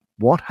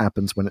what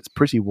happens when it's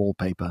pretty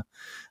wallpaper,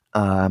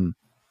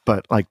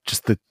 but like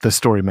just the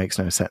story makes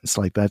no sense.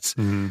 Like that's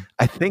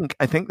I think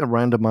the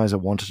randomizer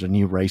wanted a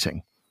new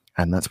rating,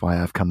 and that's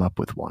why I've come up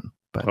with one.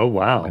 But oh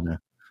wow, I'm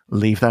gonna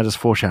leave that as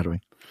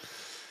foreshadowing.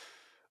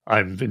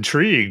 I'm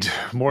intrigued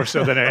more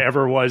so than I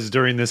ever was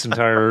during this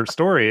entire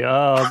story.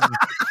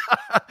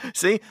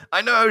 See,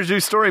 I know how to do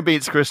story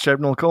beats, Chris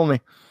Chibnall. Call me.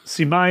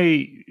 See,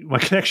 my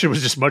connection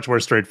was just much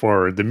more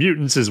straightforward. The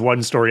Mutants is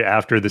one story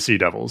after the Sea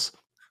Devils.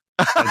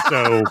 And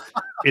so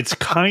it's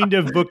kind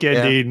of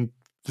bookending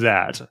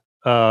that.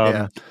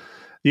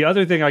 The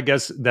other thing I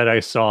guess that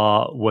I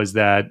saw was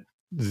that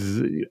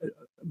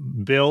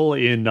Bill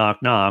in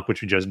Knock Knock,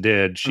 which we just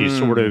did, she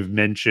sort of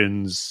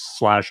mentions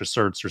 /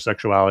 asserts her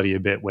sexuality a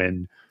bit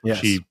when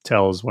she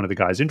tells one of the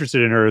guys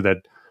interested in her that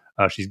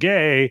she's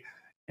gay.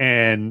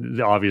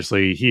 And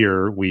obviously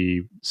here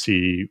we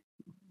see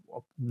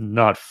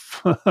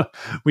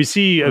we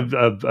see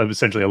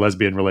essentially a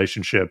lesbian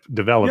relationship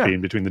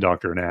developing between the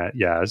Doctor and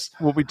Yaz.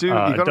 Well, we do.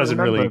 It doesn't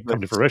really come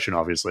to fruition,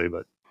 obviously,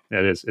 but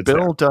it is. It's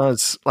Bill there.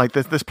 does like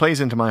this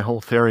plays into my whole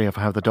theory of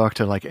how the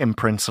Doctor like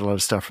imprints a lot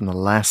of stuff from the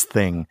last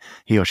thing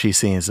he or she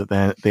sees at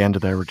the end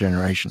of their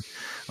regeneration,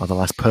 or the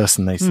last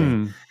person they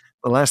see.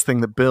 The last thing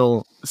that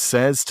Bill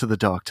says to the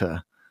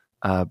Doctor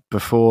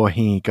before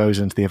he goes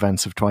into the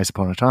events of Twice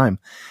Upon a Time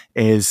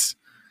is,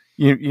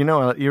 you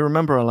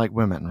remember I like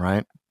women,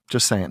 right?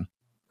 Just saying.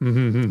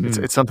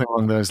 It's something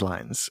along those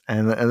lines,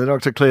 and the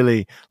Doctor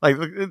clearly like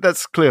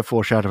that's clear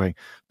foreshadowing.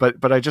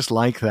 But I just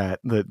like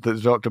that the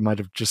Doctor might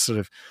have just sort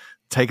of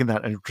taken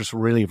that and just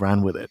really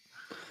ran with it.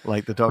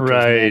 Like the Doctor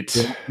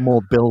is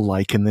more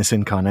Bill-like in this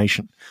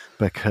incarnation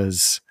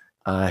because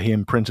he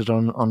imprinted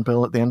on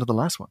Bill at the end of the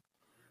last one.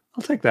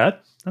 I'll take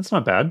that. That's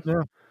not bad.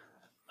 Yeah.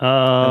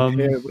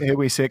 Here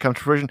we see it come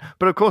to fruition.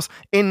 But of course,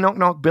 in Knock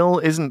Knock, Bill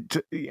isn't,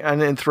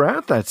 and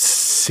throughout that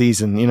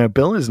season,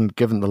 Bill isn't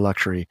given the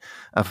luxury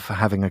of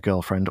having a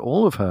girlfriend.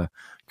 All of her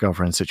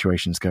girlfriend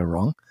situations go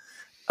wrong,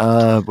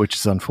 which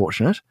is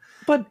unfortunate.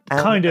 But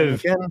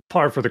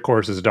par for the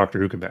course as a Doctor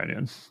Who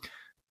companion.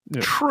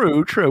 Yeah.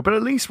 True. But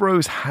at least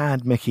Rose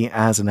had Mickey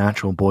as an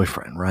actual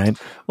boyfriend, right?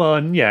 Well,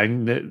 and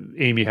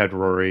Amy had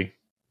Rory.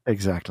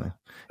 Exactly.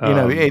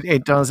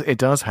 It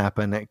does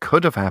happen. It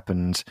could have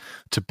happened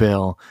to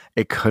Bill.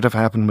 It could have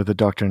happened with the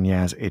Doctor and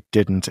Yaz. It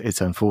didn't.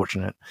 It's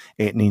unfortunate.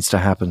 It needs to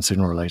happen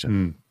sooner or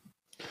later.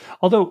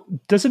 Although,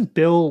 doesn't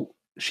Bill,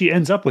 she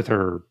ends up with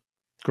her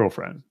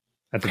girlfriend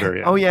at the very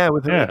end. Oh, yeah,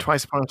 with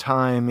Twice Upon a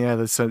Time. Yeah,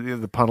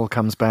 the puddle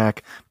comes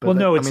back. But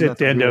it's at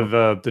the end of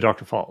The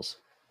Doctor Falls.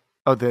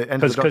 Oh, the end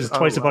because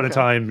Twice Upon a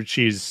Time,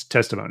 she's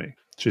testimony.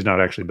 She's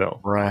not actually Bill.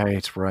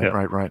 Right.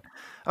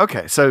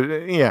 Okay, so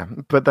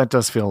but that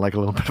does feel like a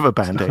little bit of a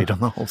Band-Aid on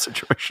the whole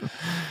situation.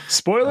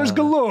 Spoilers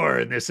galore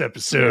in this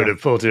episode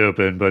of Pull to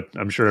Open, but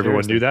I'm sure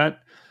everyone knew that.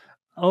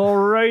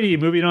 Alrighty,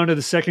 moving on to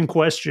the second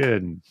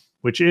question,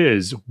 which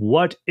is,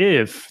 what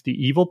if the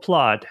evil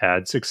plot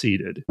had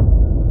succeeded?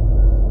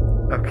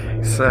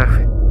 Okay, so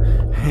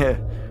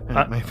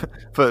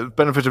for the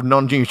benefit of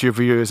non-YouTube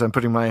viewers, I'm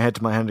putting my head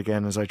to my hand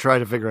again as I try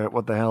to figure out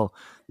what the hell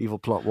the evil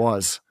plot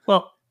was.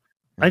 Well,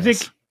 I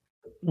think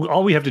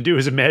all we have to do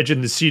is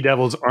imagine the Sea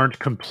Devils aren't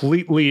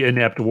completely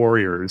inept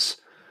warriors,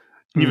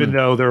 even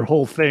though their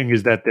whole thing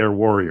is that they're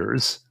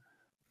warriors.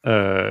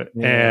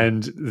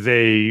 And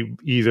they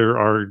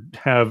either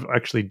have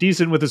actually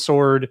decent with a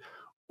sword,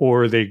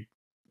 or they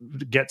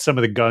get some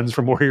of the guns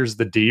from Warriors of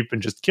the Deep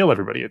and just kill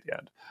everybody at the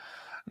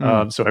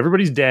end. So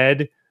everybody's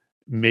dead.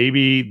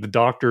 Maybe the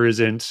Doctor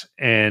isn't,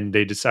 and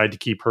they decide to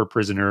keep her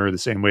prisoner the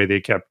same way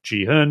they kept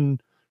Ji-hun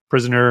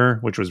prisoner,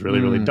 which was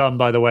really, really dumb,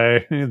 by the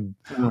way.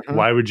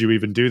 Why would you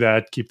even do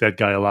that? Keep that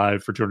guy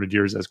alive for 200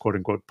 years as quote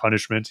unquote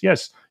punishment.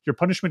 Yes, your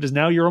punishment is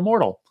now you're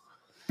immortal.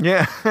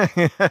 Yeah.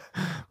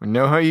 We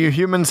know how you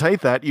humans hate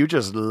that. You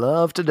just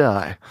love to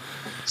die.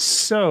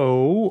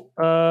 So,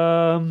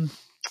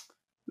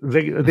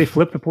 they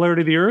flip the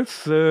polarity of the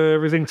Earth.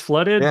 Everything's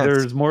flooded. Yes.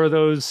 There's more of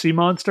those sea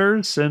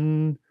monsters,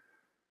 and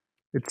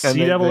it's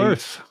Sea Devil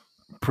Earth.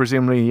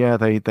 Presumably,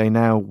 they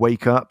now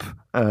wake up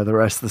the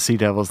rest of the Sea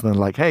Devils, and they're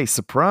like, hey,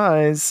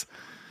 surprise.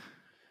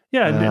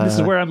 Yeah, and this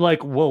is where I'm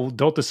like, well,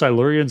 don't the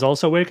Silurians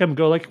also wake up and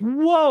go like,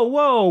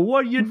 whoa,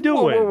 what are you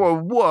doing?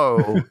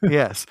 Whoa.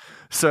 Yes.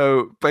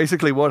 So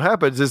basically what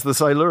happens is the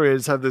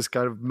Silurians have this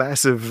kind of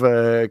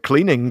massive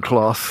cleaning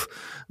cloth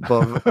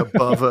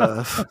above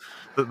Earth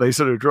that they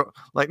sort of drop.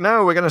 Like,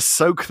 no, we're going to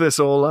soak this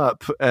all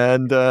up.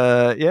 And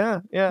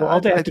yeah. Well,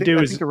 all they have to do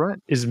right.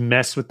 is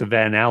mess with the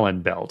Van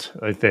Allen belt,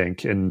 I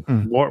think, and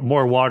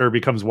more water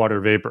becomes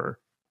water vapor.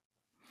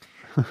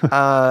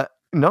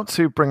 Not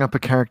to bring up a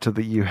character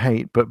that you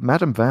hate, but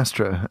Madame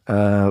Vastra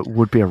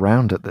would be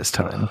around at this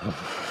time.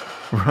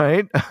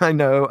 Right? I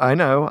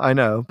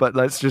know. But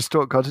let's just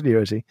talk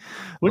continuity.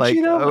 Would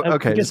she though?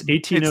 Okay. I guess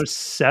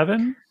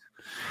 1807?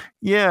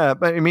 Yeah,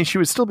 but I mean, she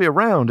would still be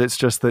around. It's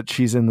just that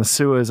she's in the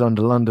sewers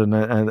under London,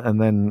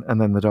 and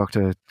then the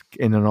Doctor,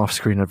 in an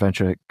off-screen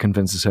adventure,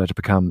 convinces her to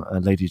become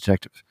a lady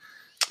detective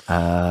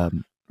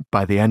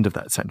by the end of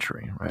that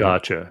century. Right?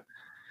 Gotcha.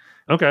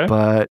 Okay.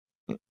 But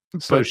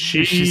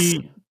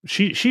she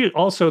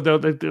also, though,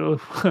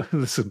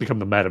 this has become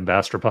the Madame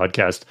Vastra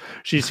podcast.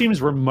 She seems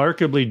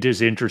remarkably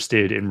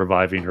disinterested in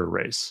reviving her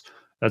race.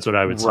 That's what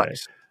I would say.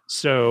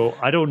 So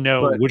I don't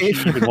know, would she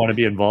even want to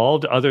be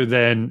involved other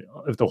than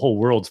if the whole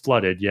world's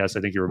flooded? Yes,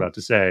 I think you were about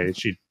to say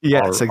she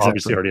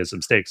obviously already has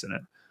some stakes in it.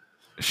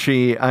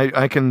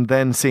 I can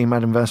then see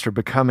Madame Vastra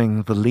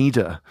becoming the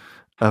leader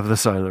of the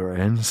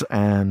Silurians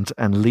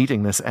and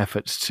leading this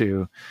effort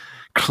to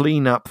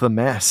clean up the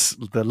mess,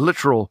 the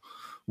literal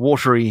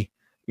watery,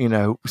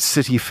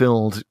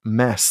 city-filled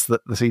mess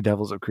that the Sea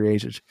Devils have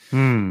created,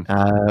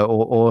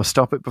 or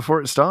stop it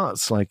before it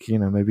starts. Like,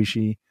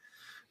 maybe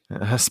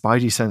her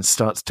spidey sense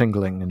starts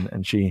tingling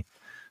and she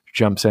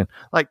jumps in.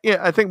 Like, yeah,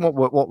 I think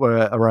what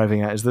we're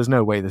arriving at is there's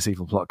no way this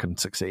evil plot can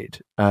succeed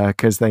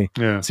because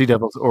Sea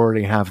Devils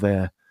already have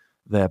their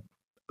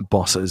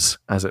bosses,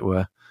 as it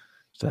were,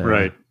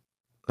 their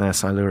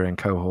Silurian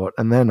cohort,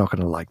 and they're not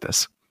going to like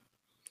this.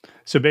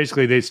 So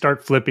basically, they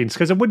start flipping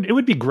because it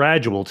would be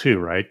gradual too,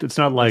 right? It's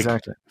not like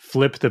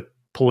flip the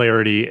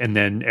polarity and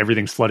then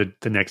everything's flooded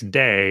the next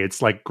day.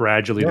 It's like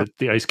gradually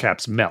the ice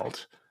caps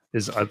melt.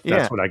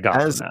 That's what I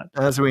got from that.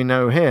 As we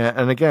know here,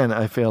 and again,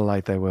 I feel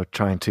like they were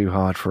trying too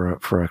hard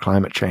for a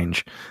climate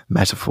change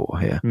metaphor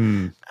here.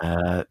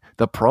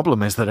 The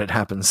problem is that it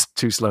happens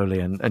too slowly,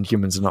 and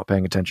humans are not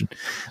paying attention.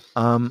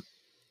 So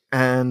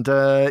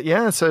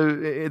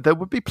there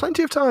would be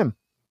plenty of time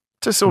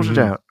to sort it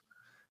out.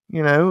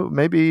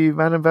 Maybe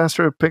Madame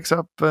Vastra picks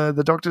up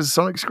the Doctor's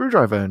sonic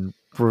screwdriver and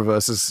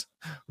reverses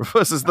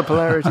the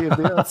polarity of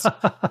the Earth's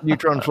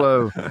neutron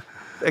flow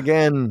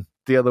again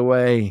the other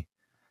way.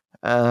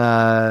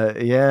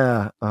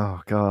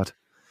 Oh God.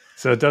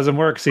 So it doesn't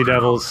work, Sea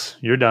Devils.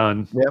 You're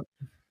done. Yep.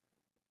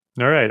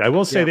 All right. I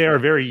will say they are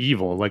very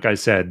evil. Like I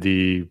said,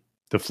 the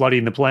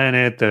flooding the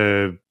planet,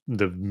 the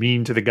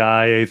mean to the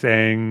guy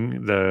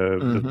thing,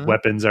 the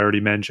weapons I already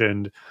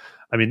mentioned.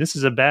 I mean, this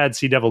is a bad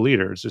Sea Devil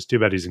leader. It's just too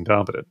bad he's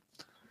incompetent.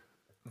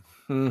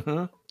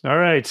 All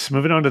right.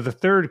 Moving on to the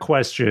third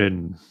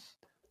question.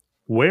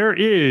 Where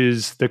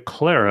is the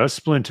Clara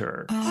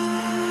Splinter?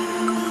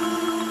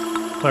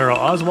 Clara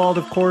Oswald,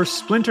 of course,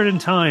 splintered in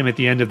time at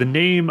the end of The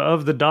Name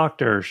of the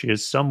Doctor. She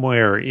is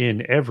somewhere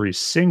in every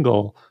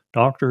single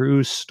Doctor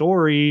Who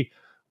story.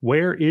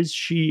 Where is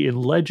she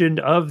in Legend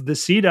of the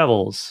Sea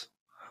Devils?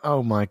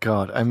 Oh my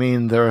God. I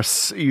mean, there are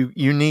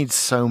you need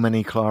so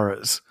many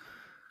Claras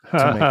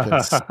to make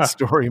this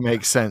story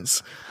make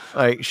sense.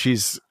 Like,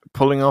 she's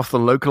pulling off the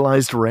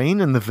localized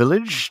rain in the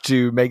village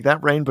to make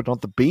that rain, but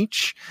not the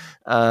beach.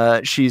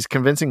 She's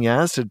convincing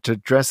Yaz to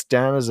dress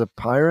Dan as a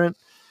pirate,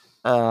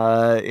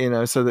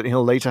 so that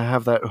he'll later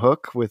have that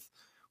hook with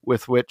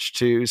which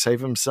to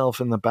save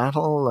himself in the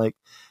battle. Like,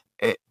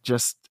 it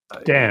just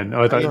Dan.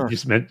 Oh, I thought you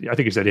meant. I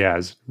think you said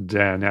Yaz.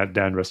 Dan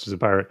dressed as a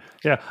pirate.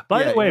 Yeah.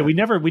 By the way, we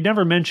never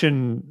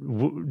mentioned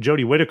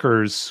Jodie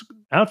Whittaker's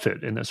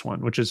outfit in this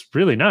one, which is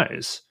really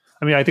nice.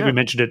 I mean, I think we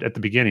mentioned it at the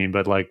beginning,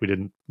 but like we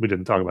didn't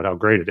talk about how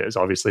great it is.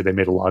 Obviously, they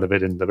made a lot of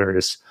it in the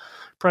various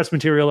press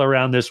material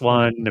around this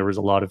one. There was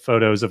a lot of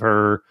photos of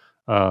her,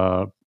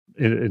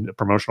 in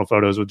promotional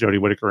photos with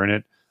Jodie Whittaker in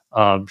it.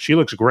 She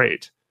looks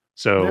great.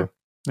 So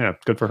yeah,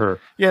 good for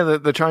her. Yeah,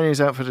 the Chinese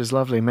outfit is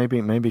lovely.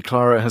 Maybe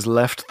Clara has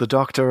left the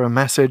Doctor a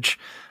message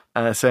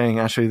saying,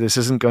 actually, this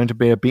isn't going to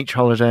be a beach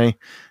holiday.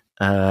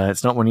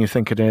 It's not when you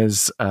think it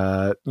is.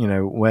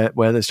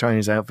 Wear this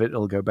Chinese outfit;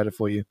 it'll go better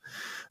for you.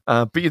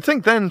 But you'd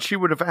think then she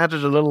would have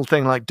added a little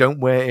thing like "Don't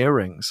wear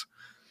earrings."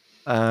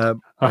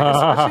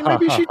 Actually,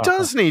 maybe she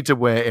does need to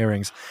wear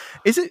earrings.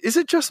 Is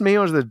it just me,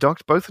 or do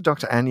both the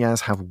Doctor and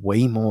Yaz have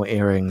way more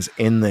earrings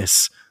in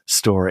this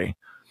story?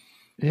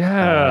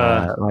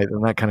 Yeah,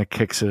 and that kind of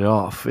kicks it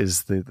off.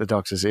 Is the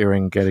Doctor's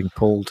earring getting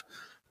pulled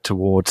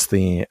towards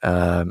the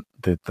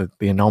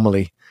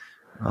anomaly?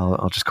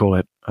 I'll just call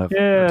it.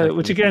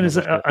 Which again is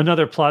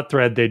another plot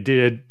thread they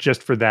did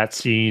just for that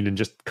scene and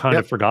just kind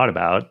of forgot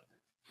about.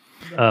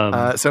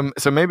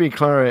 So maybe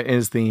Clara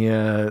is the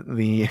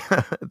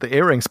the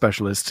earring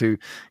specialist who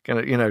kind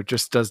of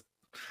just does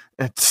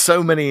it's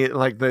so many,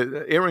 like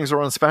the earrings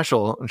are on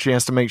special, and she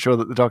has to make sure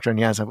that the Doctor and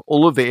Yaz have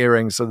all of the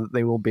earrings so that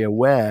they will be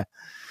aware.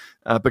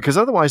 Because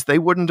otherwise they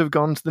wouldn't have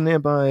gone to the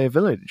nearby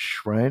village,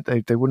 right?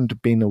 They wouldn't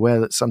have been aware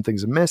that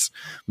something's amiss.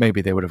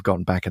 Maybe they would have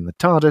gone back in the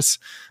TARDIS,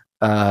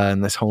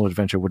 and this whole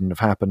adventure wouldn't have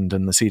happened,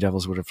 and the Sea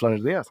Devils would have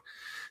flooded the Earth.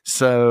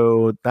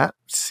 So that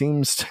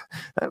seems...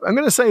 I'm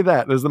going to say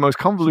that as the most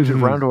convoluted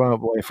roundabout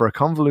way for a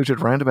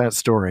convoluted roundabout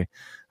story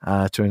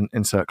to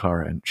insert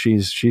Clara in.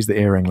 She's the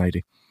earring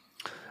lady.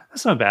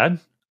 That's not bad.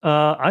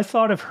 I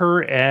thought of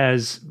her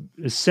as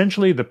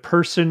essentially the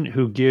person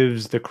who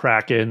gives the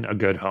Kraken a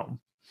good home.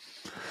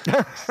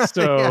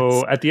 So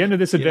yes. At the end of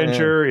this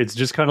adventure, it's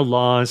just kind of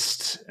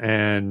lost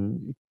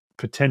and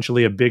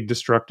potentially a big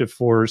destructive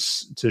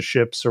force to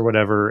ships or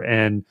whatever.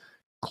 And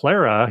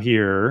Clara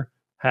here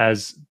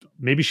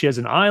maybe she has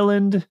an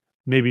island.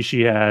 Maybe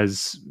she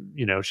has,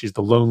 she's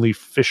the lonely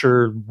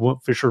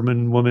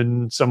fisherman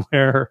woman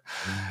somewhere,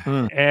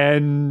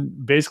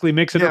 and basically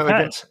makes it a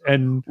pet.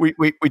 And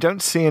we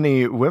don't see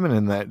any women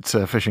in that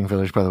fishing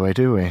village, by the way,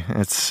 do we? I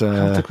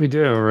don't think we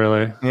do,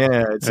 really.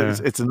 Yeah,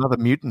 it's another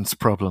mutants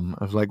problem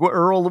of like, where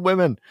are all the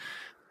women?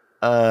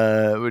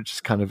 Which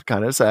is kind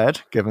of sad,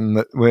 given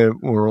that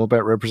we're all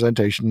about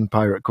representation,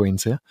 pirate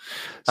queens here.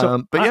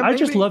 So, but yeah, I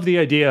just love the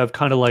idea of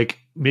kind of like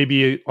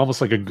maybe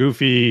almost like a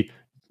goofy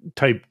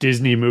type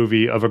Disney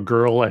movie of a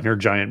girl and her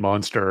giant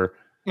monster,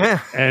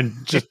 and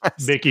just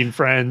making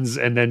friends,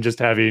 and then just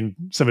having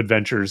some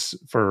adventures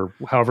for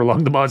however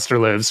long the monster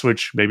lives,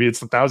 which maybe it's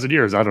 1,000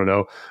 years. I don't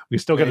know. We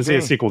still got to see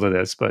a sequel to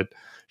this, but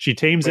she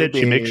tames it.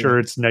 She makes sure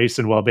it's nice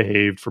and well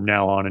behaved from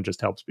now on, and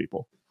just helps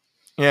people.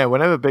 Yeah,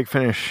 whenever Big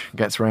Finish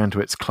gets around to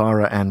its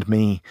Clara and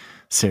Me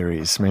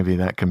series, maybe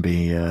that can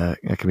be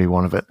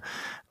one of it.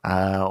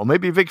 Or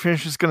maybe Big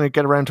Finish is going to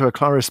get around to a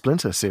Clara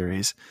Splinter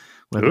series.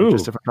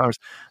 Just different Claras.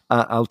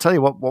 I'll tell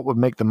you what would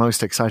make the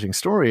most exciting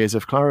story is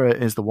if Clara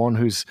is the one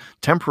who's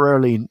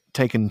temporarily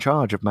taken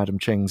charge of Madame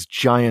Ching's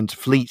giant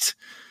fleet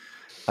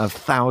of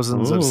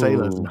thousands of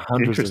sailors and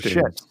hundreds of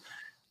ships.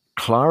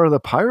 Clara the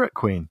Pirate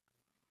Queen.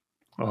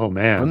 Oh,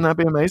 man. Wouldn't that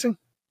be amazing?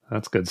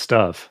 That's good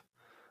stuff.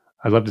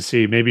 I'd love to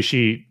see.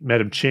 Maybe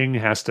Madame Ching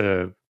has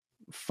to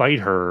fight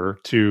her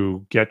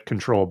to get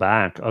control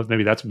back of,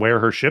 maybe that's where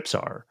her ships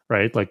are,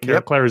 right? Like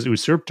Clara's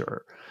usurped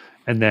her.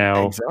 And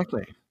now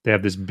exactly. They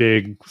have this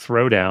big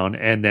throwdown,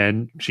 and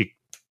then she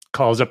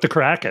calls up the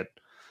Kraken.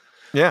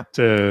 Yeah,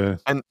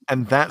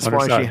 and that's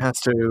why she has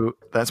to.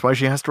 That's why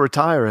she has to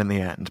retire in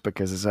the end,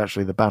 because it's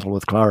actually the battle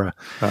with Clara,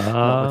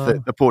 not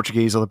with the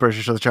Portuguese or the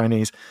British or the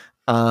Chinese,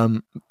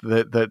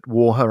 that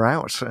wore her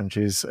out.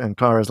 And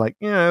Clara's like,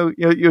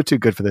 you're too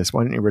good for this.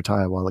 Why don't you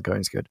retire while the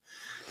going's good?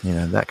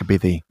 That could be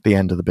the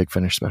end of the Big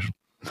Finish special.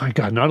 My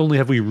God, not only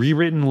have we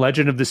rewritten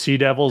Legend of the Sea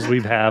Devils,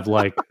 we have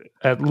like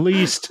at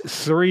least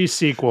 3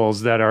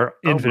 sequels that are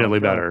infinitely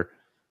better.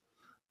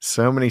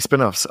 So many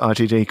spin-offs,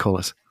 RTD, call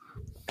us.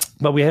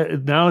 But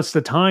now it's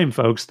the time,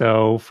 folks,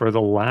 though, for the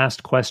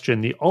last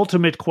question, the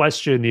ultimate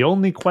question, the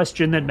only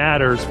question that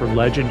matters for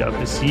Legend of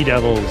the Sea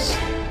Devils.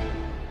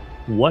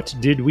 What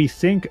did we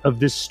think of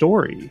this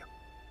story?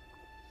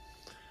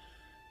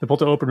 The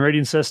Polto Open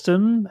rating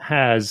system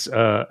has,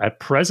 at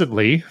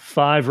presently,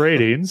 5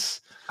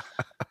 ratings.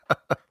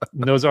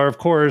 And those are, of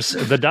course,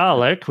 the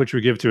Dalek, which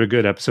we give to a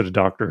good episode of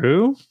Doctor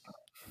Who,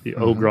 the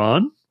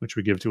Ogron, which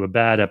we give to a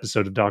bad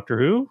episode of Doctor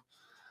Who,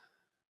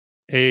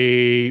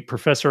 a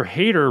Professor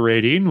Hater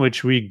rating,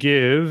 which we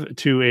give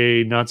to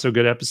a not so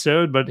good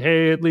episode, but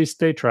hey, at least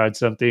they tried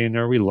something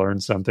or we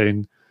learned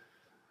something.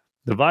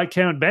 The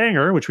Viscount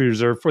Banger, which we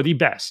reserve for the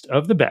best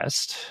of the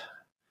best,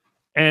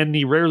 and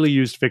the rarely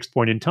used Fixed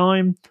Point in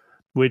Time,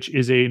 which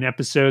is an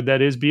episode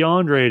that is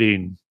beyond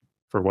rating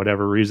for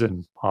whatever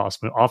reason,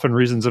 often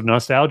reasons of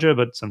nostalgia,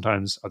 but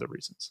sometimes other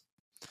reasons.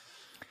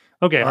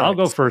 Okay, I'll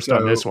go first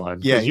on this one.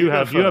 Yeah, you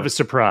have a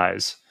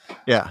surprise.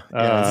 Yeah,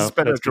 this is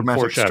better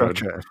dramatic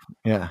structure.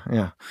 Yeah.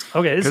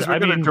 Okay, because we've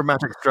got a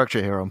dramatic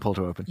structure here on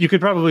Polto Open. You could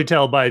probably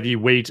tell by the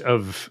weight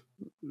of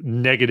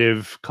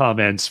negative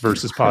comments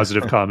versus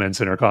positive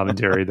comments in our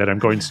commentary that I'm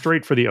going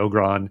straight for the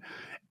Ogron,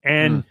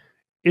 and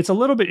it's a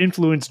little bit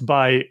influenced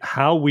by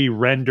how we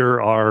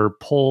render our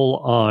poll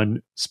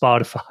on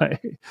Spotify,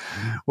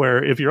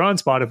 where if you're on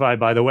Spotify,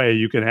 by the way,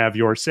 you can have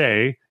your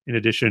say in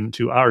addition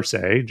to our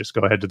say. Just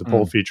go ahead to the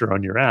poll feature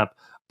on your app.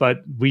 But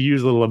we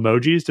use little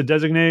emojis to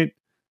designate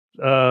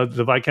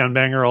the Viscount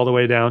Banger all the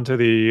way down to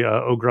the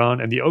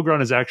Ogron. And the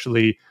Ogron is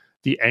actually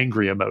the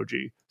angry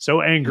emoji.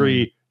 So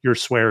angry, you're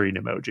swearing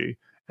emoji.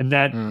 And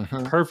that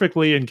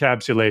perfectly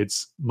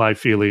encapsulates my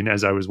feeling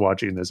as I was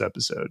watching this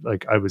episode.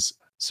 Like, I was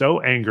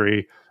so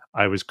angry,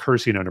 I was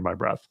cursing under my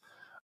breath.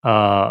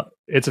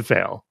 It's a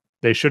fail.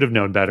 They should have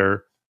known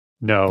better.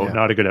 No,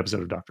 not a good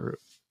episode of Doctor Who.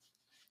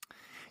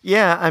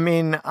 Yeah, I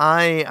mean,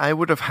 I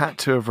would have had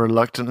to have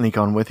reluctantly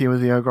gone with you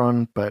with the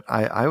Ogron, but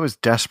I was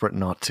desperate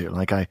not to.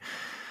 Like,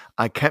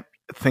 I kept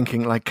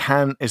thinking, like,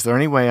 is there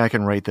any way I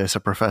can rate this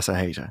a Professor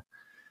Hater?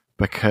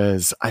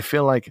 Because I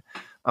feel like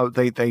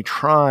they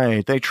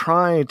tried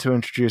to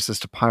introduce us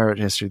to pirate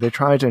history. They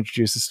tried to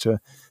introduce us to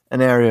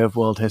an area of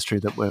world history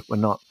that we're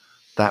not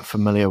that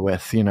familiar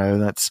with.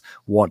 That's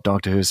what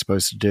Doctor Who is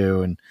supposed to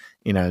do, and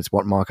it's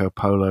what Marco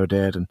Polo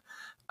did, and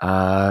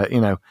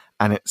and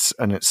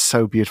it's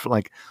so beautiful.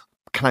 Like,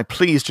 can I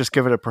please just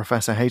give it a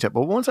Professor Hater?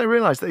 But once I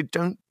realized they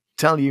don't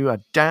tell you a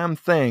damn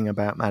thing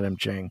about Madame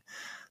Ching,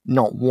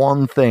 not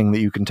one thing that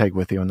you can take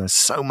with you, and there's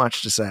so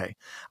much to say.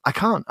 I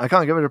can't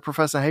give it a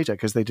Professor Hater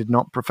because they did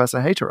not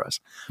Professor Hater us.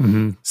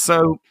 Mm-hmm.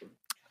 So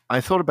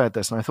I thought about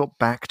this, and I thought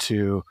back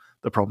to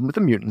the problem with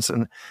the mutants,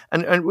 and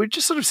we've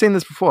just sort of seen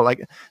this before.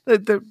 Like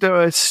there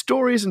are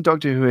stories in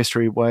Doctor Who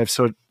history where I've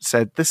sort of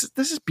said this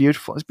is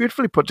beautiful. It's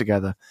beautifully put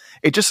together.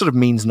 It just sort of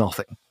means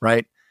nothing,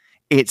 right?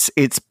 It's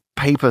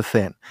paper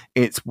thin.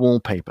 It's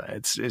wallpaper.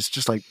 It's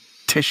just like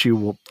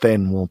tissue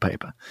thin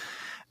wallpaper.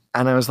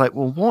 And I was like,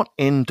 well, what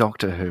in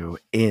Doctor Who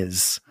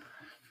is,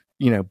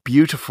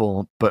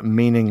 beautiful but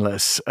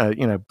meaningless,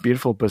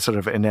 beautiful but sort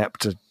of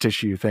inept,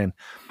 tissue thin?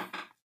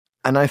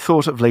 And I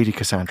thought of Lady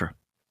Cassandra.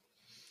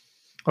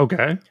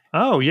 Okay.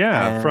 Oh,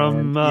 yeah.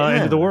 From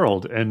End of the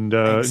World and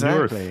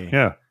exactly. New Earth.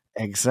 Yeah.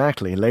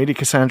 Exactly. Lady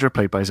Cassandra,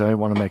 played by Zoe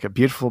Wanamaker.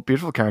 Beautiful,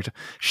 beautiful character.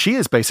 She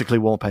is basically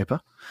wallpaper.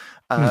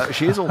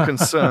 She is all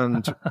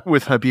concerned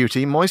with her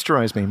beauty.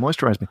 Moisturize me.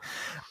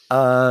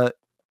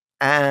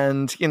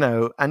 And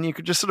you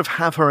could just sort of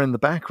have her in the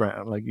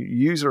background, like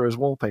use her as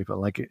wallpaper.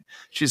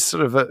 She's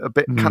sort of a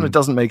bit kind of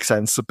doesn't make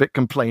sense, a bit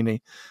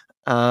complainy.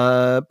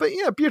 But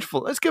yeah,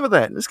 beautiful. Let's give her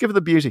that. Let's give her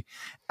the beauty.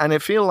 And I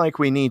feel like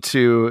we need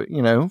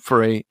to,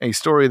 for a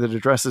story that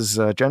addresses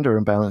gender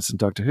imbalance in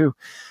Doctor Who,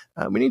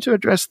 we need to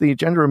address the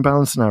gender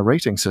imbalance in our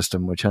rating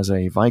system, which has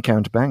a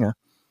Viscount banger,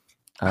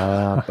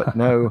 but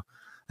no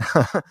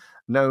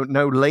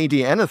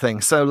lady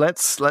anything. So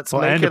let's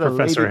make it a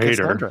Professor Lady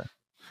Hater. Cassandra.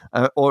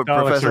 Or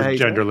Professor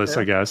Hater. Genderless,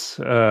 yeah. I guess.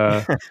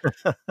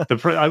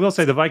 I will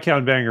say the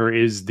Viscount banger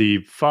is the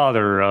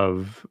father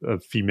of a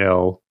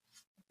female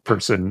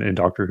person in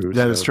Doctor Who.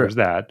 That is true. There's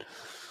that.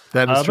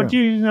 That is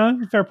true.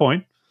 But fair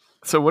point.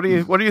 So what do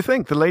you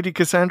think? The Lady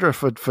Cassandra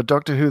for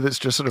Doctor Who that's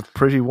just sort of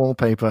pretty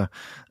wallpaper.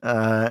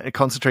 It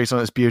concentrates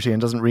on its beauty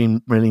and doesn't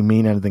really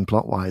mean anything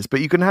plot wise, but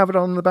you can have it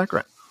on in the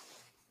background.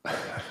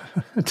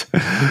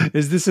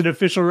 Is this an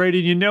official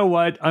rating? You know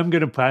what? I'm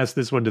going to pass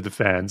this one to the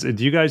fans. And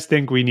do you guys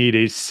think we need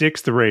a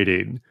 6th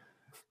rating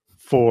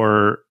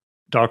for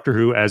Doctor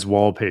Who as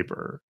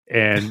wallpaper?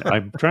 And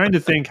I'm trying to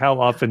think how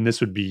often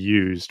this would be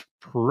used.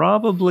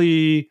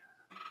 Probably.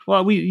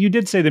 Well, you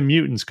did say the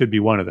mutants could be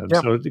one of them,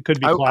 yeah. So it could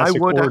be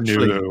classic or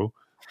actually, new.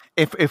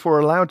 If we're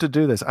allowed to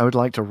do this, I would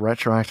like to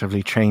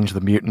retroactively change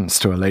the mutants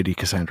to a Lady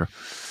Cassandra.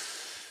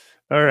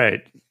 All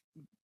right.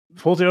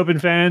 Full to Open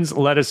fans,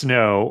 let us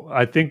know.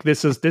 I think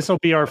this will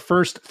be our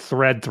first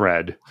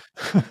thread.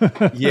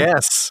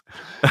 Yes.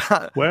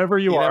 Wherever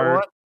you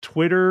are,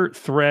 Twitter,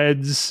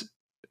 Threads,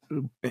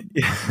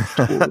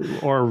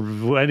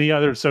 or any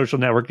other social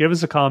network, give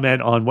us a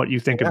comment on what you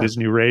think of this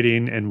new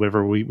rating and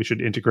whether we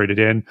should integrate it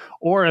in,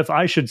 or if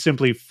I should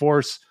simply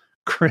force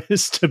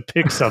Chris to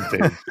pick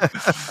something.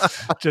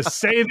 Just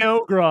say the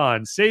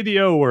Ogron, say the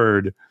O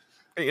word.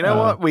 You know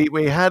what?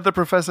 We had the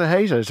Professor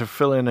Hater to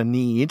fill in a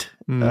need,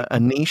 a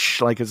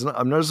niche.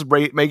 I'm not just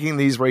making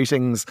these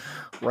ratings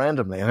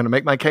randomly. I'm going to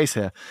make my case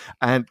here,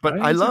 I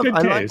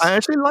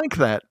actually like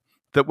that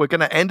we're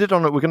going to end it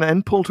on it. We're going to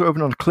end Pull to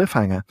Open on a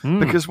cliffhanger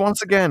because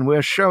once again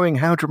we're showing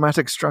how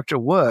dramatic structure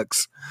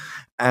works,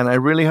 and I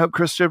really hope,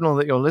 Chris Chibnall,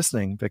 that you're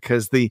listening,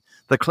 because the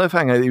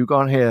cliffhanger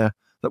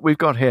that we've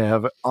got here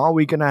of are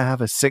we going to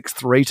have a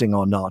 6th rating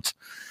or not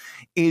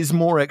is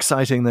more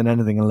exciting than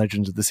anything in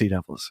Legends of the Sea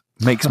Devils.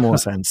 Makes more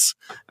sense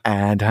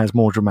and has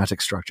more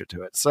dramatic structure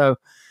to it. So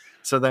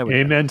there we go.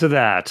 Amen to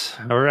that.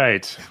 All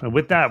right. And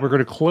with that, we're going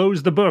to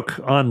close the book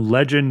on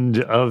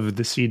Legend of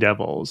the Sea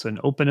Devils and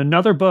open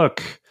another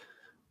book.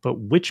 But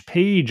which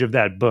page of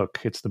that book?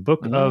 It's the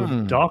book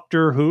of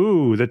Doctor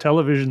Who, the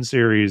television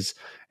series.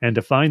 And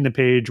to find the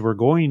page, we're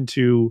going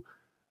to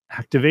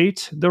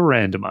activate the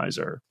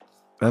randomizer.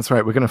 That's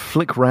right. We're going to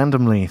flick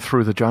randomly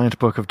through the giant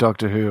book of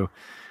Doctor Who,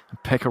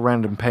 pick a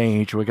random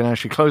page. We're going to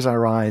actually close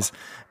our eyes.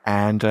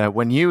 And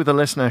when you, the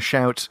listener,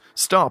 shout,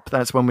 stop,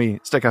 that's when we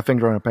stick our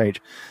finger on a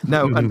page.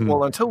 No,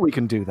 until we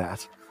can do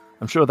that,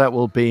 I'm sure that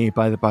will be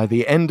by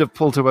the end of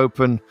Pull to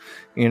Open,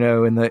 in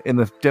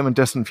the dim and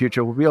distant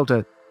future, we'll be able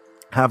to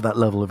have that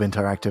level of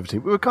interactivity.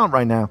 We can't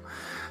right now.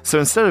 So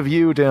instead of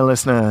you, dear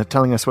listener,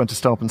 telling us when to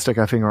stop and stick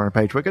our finger on a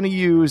page, we're going to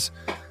use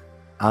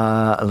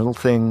a little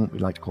thing we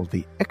like to call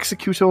the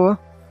Executor,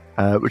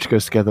 which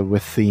goes together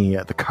with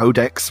the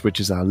Codex, which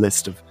is our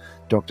list of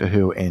Doctor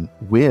Who in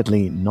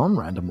weirdly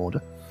non-random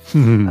order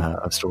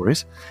of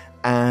stories.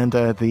 And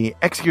the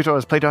Executor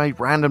is played by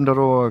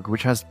random.org,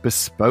 which has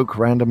bespoke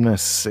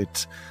randomness.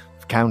 It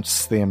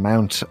counts the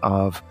amount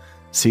of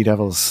Sea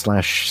Devils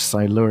 /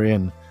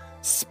 Silurian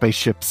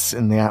spaceships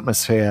in the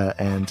atmosphere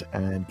and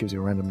gives you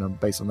a random number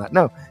based on that.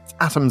 No, it's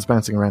atoms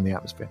bouncing around the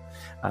atmosphere.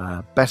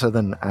 Better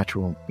than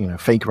actual,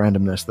 fake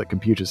randomness that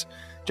computers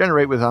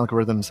generate with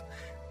algorithms.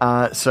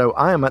 So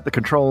I am at the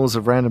controls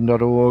of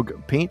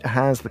random.org. Pete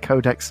has the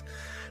Codex.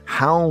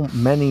 How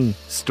many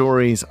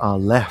stories are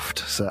left,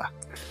 sir?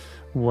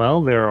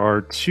 Well, there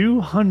are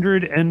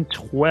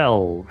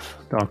 212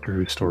 Doctor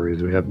Who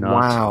stories we have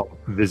not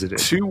visited.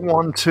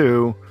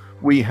 212.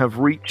 We have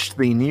reached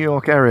the New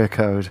York area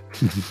code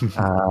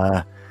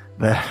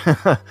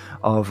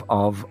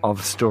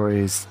of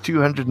stories.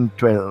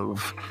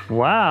 212.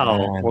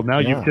 Wow. Well, now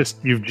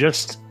you've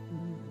just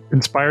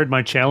inspired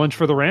my challenge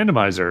for the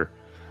randomizer.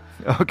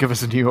 Oh, give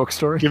us a New York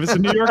story. Give us a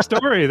New York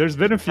story. There's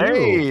been a few.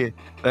 Hey,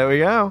 there we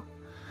go.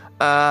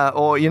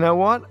 Or you know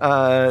what?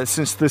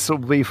 Since this will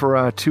be for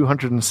our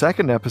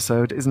 202nd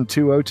episode, isn't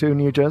 202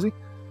 New Jersey?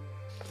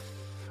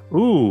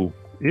 Ooh,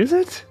 is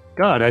it?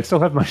 God, I still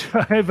have my.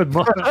 I've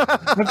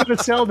got a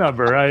cell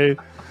number. I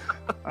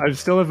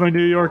still have my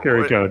New York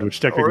area code, which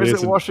technically or is it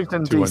isn't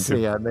Washington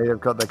D.C. I may have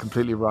got that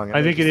completely wrong.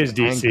 I think it is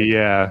D.C.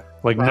 Yeah,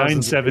 like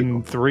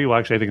 973. Well,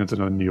 actually, I think it's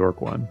another New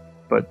York one.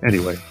 But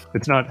anyway,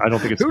 it's not. I don't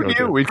think it's. Who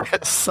knew we'd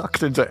get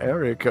sucked into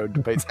area code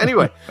debates?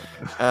 Anyway,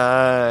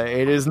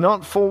 it is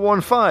not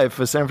 415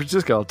 for San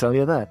Francisco. I'll tell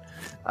you that.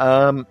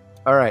 All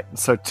right,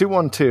 so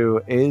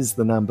 212 is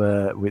the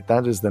number.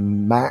 That is the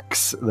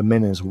max. The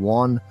min is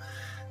 1.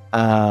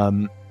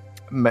 Min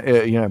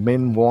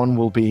 1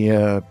 will be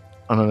an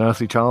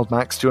unearthly child.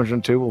 Max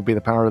 202 will be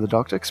the power of the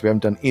Doctor, because we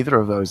haven't done either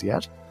of those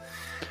yet.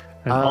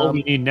 And all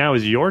we need now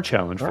is your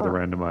challenge for the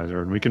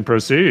randomizer, and we can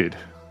proceed.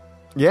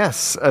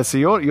 Yes. So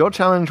your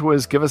challenge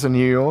was give us a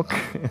New York.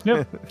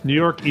 Yep. New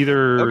York,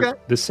 either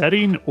the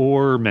setting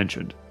or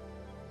mentioned.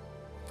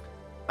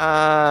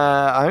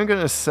 I'm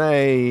going to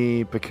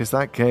say, because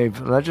that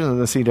gave Legend of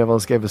the Sea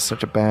Devils gave us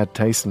such a bad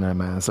taste in our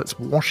mouths, let's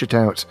wash it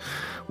out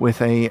with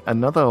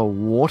another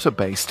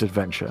water-based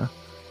adventure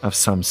of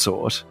some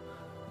sort.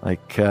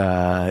 Like,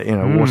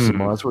 Waters of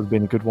Mars would have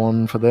been a good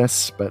one for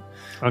this, but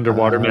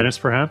Underwater Menace,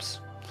 perhaps.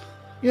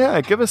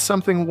 Yeah, give us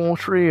something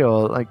watery,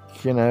 or like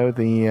Under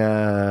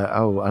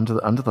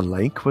the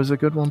Lake was a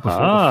good one.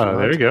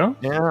 There you go.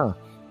 Yeah,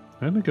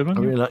 that'd be a good one.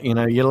 I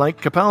mean, you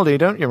like Capaldi,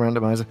 don't you,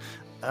 randomizer?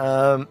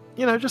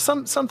 Just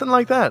something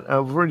like that.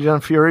 We've already done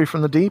Fury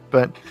from the Deep,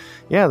 but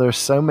yeah, there's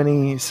so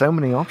many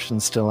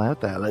options still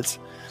out there. Let's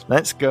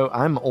go.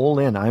 I'm all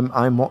in.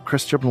 I'm what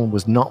Chris Chibnall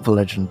was not for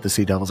Legend of the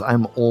Sea Devils.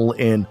 I'm all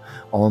in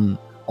on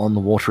the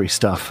watery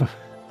stuff.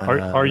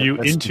 Are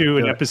you into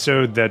an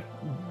episode that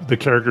the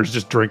characters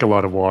just drink a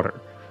lot of water?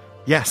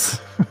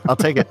 Yes, I'll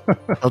take it.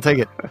 I'll take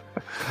it.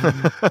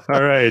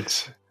 All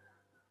right.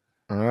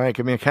 All right,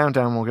 give me a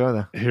countdown. We'll go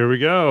there. Here we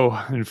go.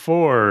 In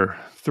 4,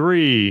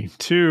 3,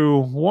 2,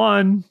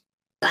 1.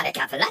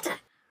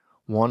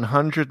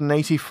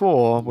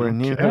 184. We're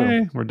New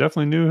Who. We're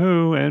definitely New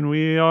Who, and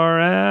we are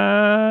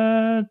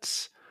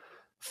at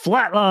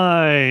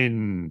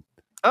Flatline.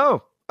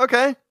 Oh,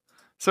 okay.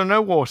 So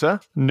no water.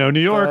 No New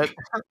York.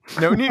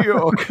 No New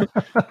York.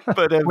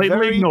 But a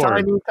very ignored.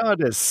 tiny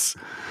TARDIS.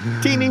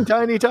 Teeny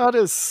tiny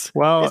TARDIS.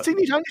 Well, it's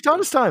teeny tiny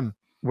TARDIS time.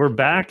 We're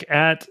back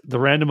at the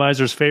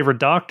randomizer's favorite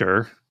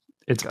Doctor.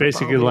 It's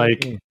basically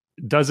like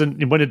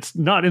when it's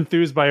not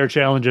enthused by our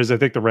challenges, I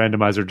think the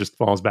randomizer just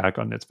falls back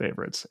on its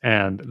favorites,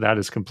 and that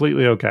is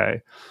completely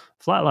okay.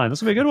 Flatline,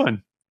 this will be a good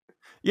one.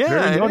 Yeah,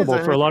 very notable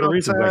for a lot of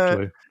reasons,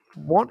 actually.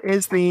 What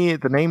is the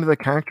name of the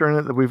character in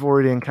it that we've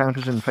already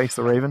encountered in Face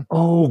the Raven?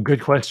 Oh, good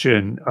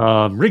question.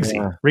 Riggsy.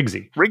 Yeah.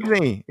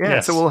 Riggsy. Yeah,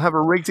 yes. So we'll have a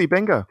Riggsy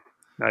bingo.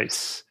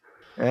 Nice.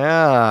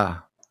 Yeah.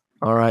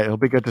 All right, it'll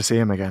be good to see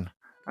him again.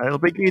 And it'll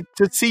be good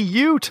to see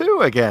you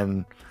too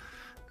again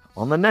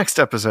on the next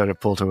episode of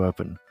Pull to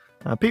Open.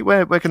 Pete,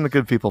 where can the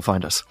good people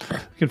find us? You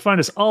can find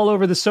us all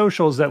over the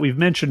socials that we've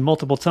mentioned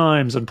multiple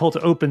times on Pull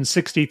to Open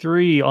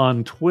 63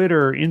 on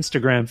Twitter,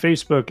 Instagram,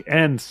 Facebook,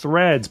 and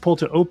Threads. Pull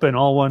to Open,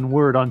 all one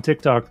word, on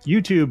TikTok,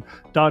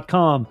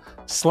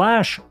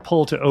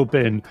 youtube.com/Pull to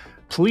Open.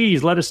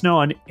 Please let us know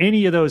on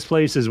any of those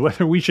places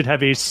whether we should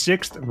have a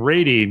 6th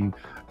rating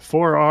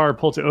for our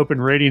Pull to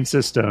Open rating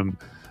system.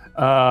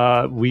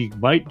 We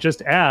might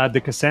just add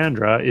the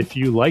Cassandra if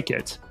you like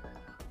it.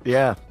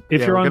 Yeah.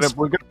 We're going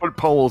to put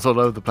polls all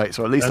over the place,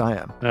 or at least I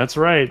am. That's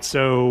right.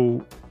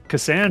 So,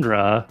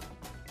 Cassandra,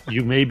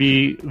 you may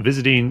be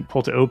visiting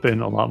Pull to Open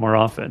a lot more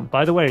often.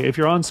 By the way, if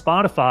you're on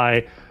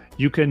Spotify,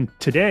 you can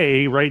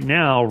right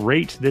now,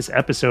 rate this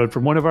episode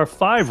from one of our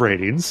 5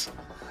 ratings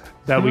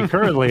that we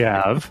currently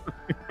have.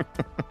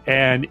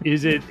 And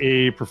is it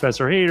a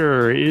Professor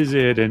Hater? Is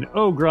it an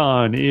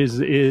Ogron? Is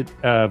it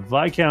a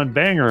Viscount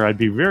Banger? I'd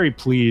be very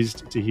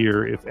pleased to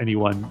hear if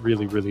anyone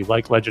really, really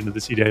liked Legend of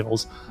the Sea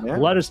Devils. Yeah.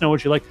 Let us know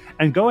what you like.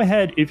 And go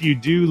ahead, if you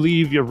do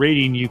leave your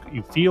rating, you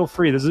feel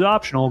free. This is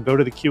optional. Go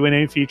to the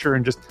Q&A feature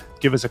and just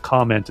give us a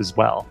comment as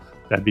well.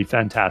 That'd be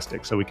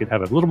fantastic. So we could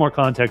have a little more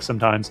context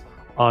sometimes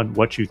on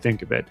what you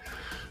think of it.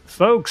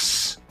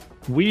 Folks,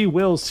 we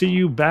will see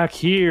you back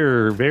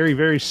here very,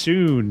 very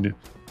soon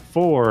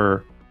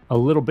for a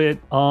little bit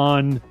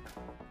on...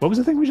 What was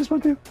the thing we just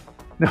went to?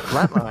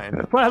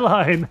 Flatline.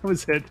 Flatline. That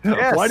was it.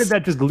 Yes. Why did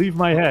that just leave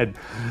my head?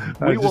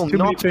 We will too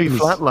many not be things.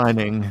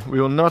 flatlining.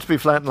 We will not be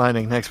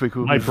flatlining next week.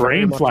 We'll My be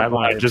very brain much flatlined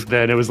alive. just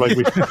then. It was like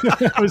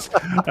I was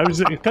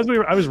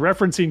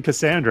referencing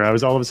Cassandra. I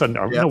was all of a sudden,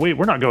 no, wait,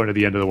 we're not going to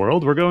the end of the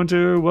world. We're going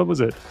to, what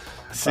was it?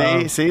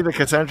 See, the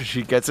Cassandra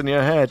sheet gets in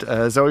your head.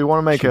 Zoe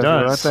Wanamaker,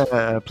 does. right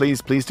there.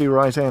 Please do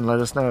write in. Let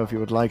us know if you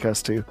would like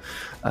us to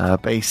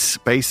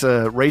base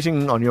a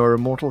rating on your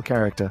immortal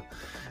character.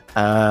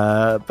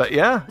 But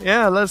yeah,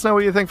 let us know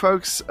what you think,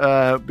 folks.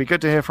 Be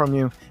good to hear from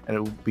you, and it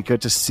will be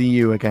good to see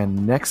you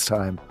again next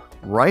time,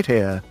 right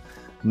here,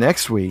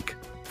 next week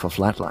for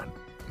Flatline.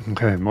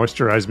 Okay,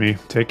 moisturize me.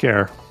 Take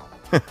care.